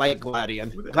did not like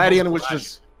Gladion. Gladion was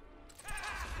just.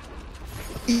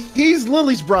 He's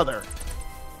Lily's brother.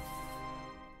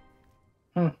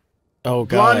 Oh god,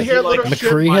 Blonde hair, little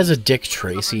McCree shit. has a Dick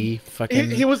Tracy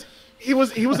fucking. He was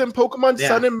in Pokemon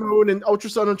Sun and Moon and Ultra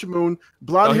Sun, Ultra Moon.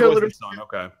 Blonde hair, little.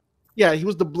 Okay. Yeah, he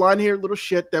was the blonde-haired little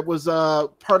shit that was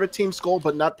part of Team Skull,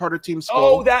 but not part of Team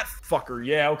Skull. Oh, that fucker.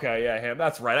 Yeah, okay, yeah, him.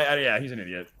 That's right. Yeah, he's an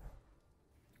idiot.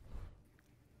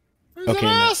 He's Okay,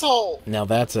 an asshole. Now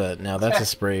that's a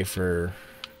spray for.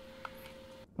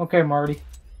 Okay, Marty.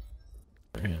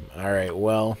 Him. All right.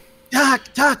 Well.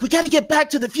 Doc, we got to get back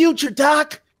to the future,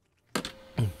 Doc.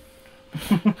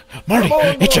 Marty,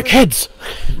 it's your kids.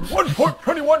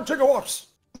 1.21 gigawatts.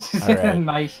 All right.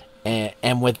 Nice.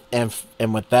 And with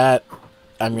that,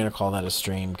 I'm gonna call that a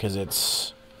stream because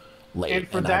it's late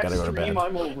and I gotta go to bed.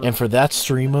 And for that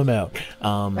stream, I'm out.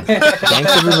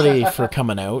 Thanks everybody for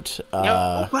coming out.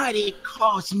 Nobody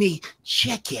calls me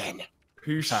chicken.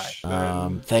 Peace.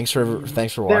 Thanks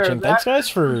for watching. Thanks guys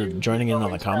for joining in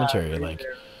on the commentary. Like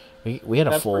we had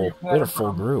a full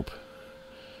group.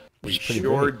 We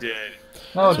sure did.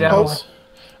 Oh, definitely.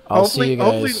 I'll see you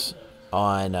guys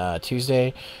on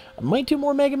Tuesday. I might do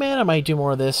more Mega Man. I might do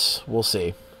more of this. We'll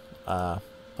see. But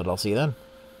I'll see you then.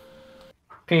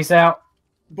 Peace out.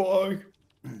 Bye.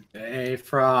 Hey,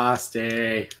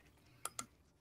 Frosty.